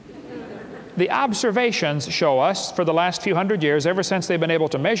 The observations show us for the last few hundred years, ever since they've been able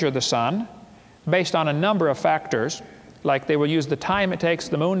to measure the sun, based on a number of factors, like they will use the time it takes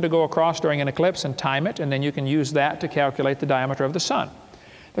the moon to go across during an eclipse and time it, and then you can use that to calculate the diameter of the sun.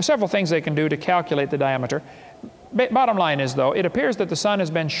 There are several things they can do to calculate the diameter. Bottom line is, though, it appears that the sun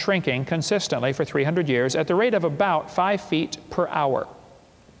has been shrinking consistently for 300 years at the rate of about 5 feet per hour.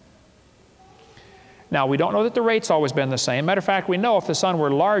 Now, we don't know that the rate's always been the same. Matter of fact, we know if the sun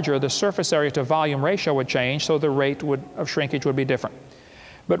were larger, the surface area to volume ratio would change, so the rate of shrinkage would be different.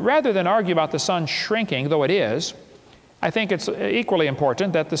 But rather than argue about the sun shrinking, though it is, I think it's equally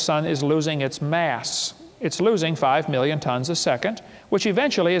important that the sun is losing its mass. It's losing 5 million tons a second, which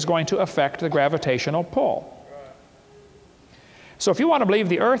eventually is going to affect the gravitational pull. So if you want to believe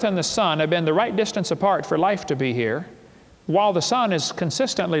the Earth and the sun have been the right distance apart for life to be here, while the sun is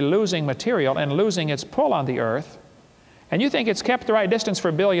consistently losing material and losing its pull on the Earth, and you think it's kept the right distance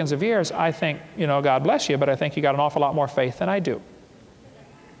for billions of years, I think, you know, God bless you, but I think you got an awful lot more faith than I do.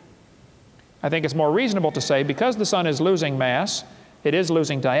 I think it's more reasonable to say because the sun is losing mass, it is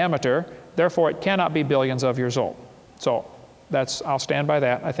losing diameter, therefore it cannot be billions of years old. So I'll stand by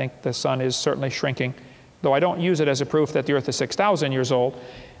that. I think the sun is certainly shrinking, though I don't use it as a proof that the Earth is 6,000 years old.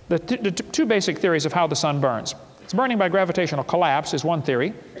 The two basic theories of how the sun burns. It's burning by gravitational collapse is one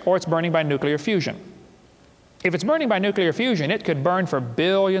theory, or it's burning by nuclear fusion. If it's burning by nuclear fusion, it could burn for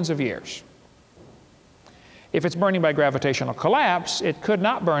billions of years. If it's burning by gravitational collapse, it could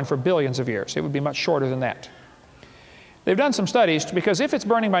not burn for billions of years. It would be much shorter than that. They've done some studies because if it's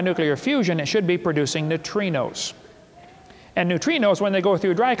burning by nuclear fusion, it should be producing neutrinos. And neutrinos, when they go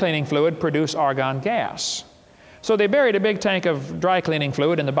through dry cleaning fluid, produce argon gas. So they buried a big tank of dry cleaning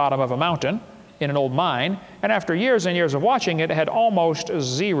fluid in the bottom of a mountain in an old mine, and after years and years of watching it, it had almost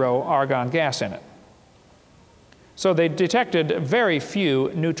 0 argon gas in it. So they detected very few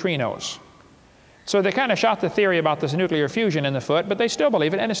neutrinos. So they kind of shot the theory about this nuclear fusion in the foot, but they still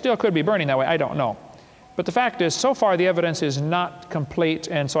believe it, and it still could be burning that way. I don't know. But the fact is, so far the evidence is not complete,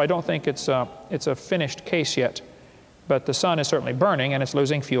 and so I don't think it's a finished case yet. But the sun is certainly burning, and it's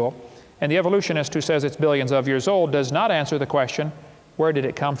losing fuel. And the evolutionist who says it's billions of years old does not answer the question, where did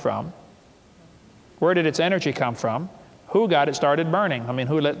it come from? Where did its energy come from? Who got it started burning? I mean,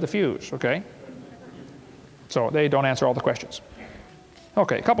 who lit the fuse, okay? So they don't answer all the questions.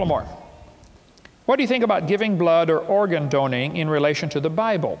 Okay, a couple more. What do you think about giving blood or organ donating in relation to the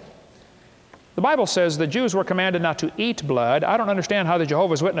Bible? The Bible says the Jews were commanded not to eat blood. I don't understand how the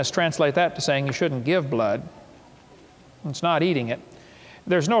Jehovah's Witnesses translate that to saying you shouldn't give blood. It's not eating it.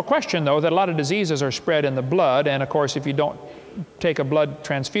 There's no question, though, that a lot of diseases are spread in the blood, and of course, if you don't take a blood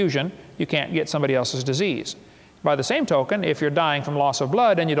transfusion, you can't get somebody else's disease. By the same token, if you're dying from loss of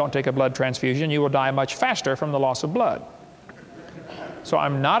blood and you don't take a blood transfusion, you will die much faster from the loss of blood. So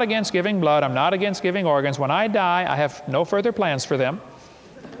I'm not against giving blood. I'm not against giving organs. When I die, I have no further plans for them.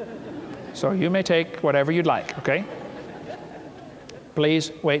 So you may take whatever you'd like, okay?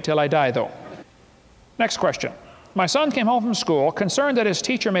 Please wait till I die, though. Next question. My son came home from school concerned that his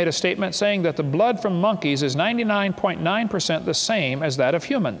teacher made a statement saying that the blood from monkeys is 99.9% the same as that of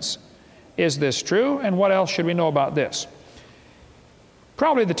humans. Is this true, and what else should we know about this?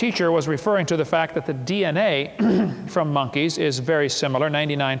 Probably the teacher was referring to the fact that the DNA from monkeys is very similar,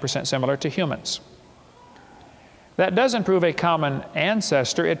 99% similar to humans. That doesn't prove a common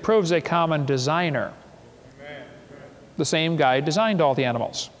ancestor, it proves a common designer. The same guy designed all the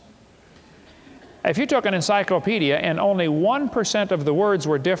animals. If you took an encyclopedia and only 1% of the words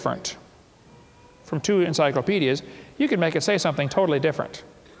were different from 2 encyclopedias, you could make it say something totally different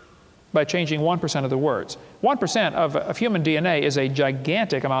by changing 1% of the words. 1% of human DNA is a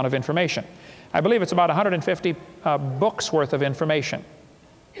gigantic amount of information. I believe it's about 150 books worth of information.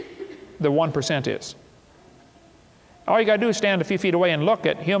 The 1% is. All you got to do is stand a few feet away and look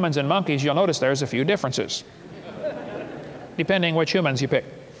at humans and monkeys. You'll notice there's a few differences, depending which humans you pick.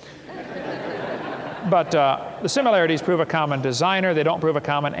 But the similarities prove a common designer. They don't prove a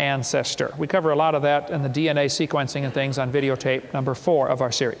common ancestor. We cover a lot of that in the DNA sequencing and things on videotape number 4 of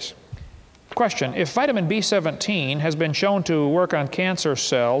our series. Question, if vitamin B17 has been shown to work on cancer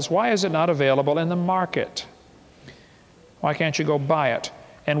cells, why is it not available in the market? Why can't you go buy it?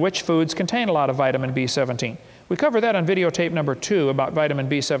 And which foods contain a lot of vitamin B17? We cover that on videotape number 2 about vitamin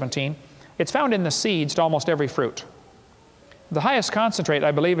B17. It's found in the seeds to almost every fruit. The highest concentrate,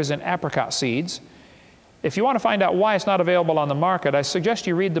 I believe, is in apricot seeds. If you want to find out why it's not available on the market, I suggest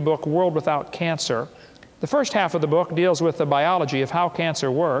you read the book World Without Cancer. The first half of the book deals with the biology of how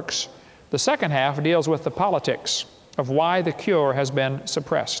cancer works. The second half deals with the politics of why the cure has been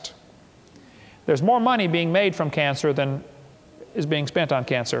suppressed. There's more money being made from cancer than is being spent on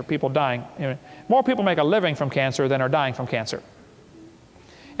cancer, people dying. More people make a living from cancer than are dying from cancer.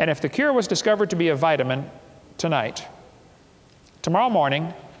 And if the cure was discovered to be a vitamin tonight, tomorrow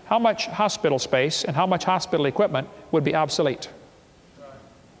morning, how much hospital space and how much hospital equipment would be obsolete?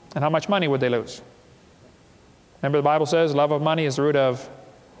 And how much money would they lose? Remember the Bible says, love of money is the root of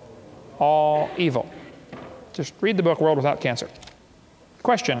all evil. Just read the book World Without Cancer.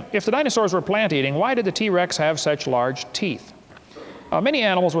 Question, if the dinosaurs were plant-eating, why did the T-Rex have such large teeth? Many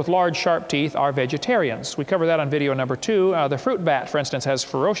animals with large, sharp teeth are vegetarians. We cover that on video number 2. The fruit bat, for instance, has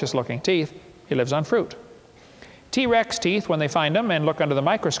ferocious-looking teeth. He lives on fruit. T-Rex teeth, when they find them and look under the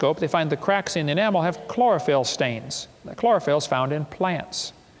microscope, they find the cracks in the enamel have chlorophyll stains. The chlorophyll is found in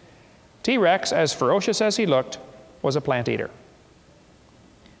plants. T-Rex, as ferocious as he looked, was a plant eater.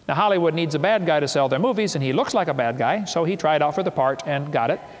 Now, Hollywood needs a bad guy to sell their movies, and he looks like a bad guy, so he tried out for the part and got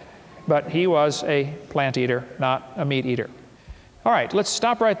it. But he was a plant eater, not a meat eater. All right, let's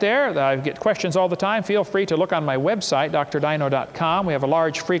stop right there. I get questions all the time. Feel free to look on my website, drdino.com. We have a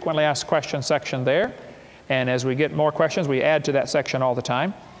large frequently asked questions section there. And as we get more questions, we add to that section all the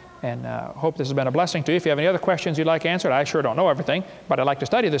time. And hope this has been a blessing to you. If you have any other questions you'd like answered, I sure don't know everything, but I'd like to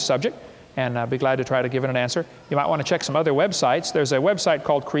study this subject and be glad to try to give it an answer. You might want to check some other websites. There's a website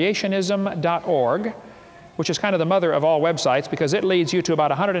called creationism.org, which is kind of the mother of all websites because it leads you to about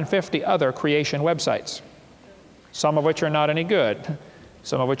 150 other creation websites, some of which are not any good,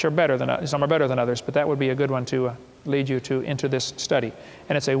 some of which are better than others, but that would be a good one to lead you into this study.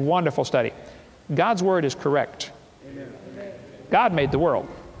 And it's a wonderful study. God's Word is correct. Amen. God made the world.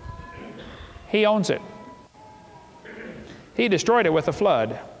 He owns it. He destroyed it with a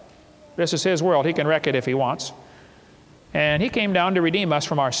flood. This is His world. He can wreck it if He wants. And He came down to redeem us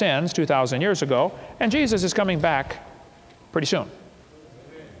from our sins 2,000 years ago, and Jesus is coming back pretty soon.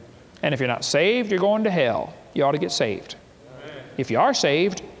 And if you're not saved, you're going to hell. You ought to get saved. If you are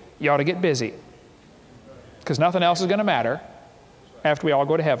saved, you ought to get busy, because nothing else is going to matter after we all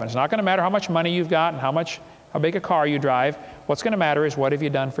go to heaven. It's not going to matter how much money you've got and how big a car you drive. What's going to matter is what have you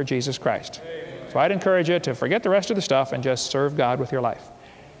done for Jesus Christ. So I'd encourage you to forget the rest of the stuff and just serve God with your life.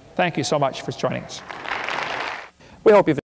 Thank you so much for joining us. We hope you've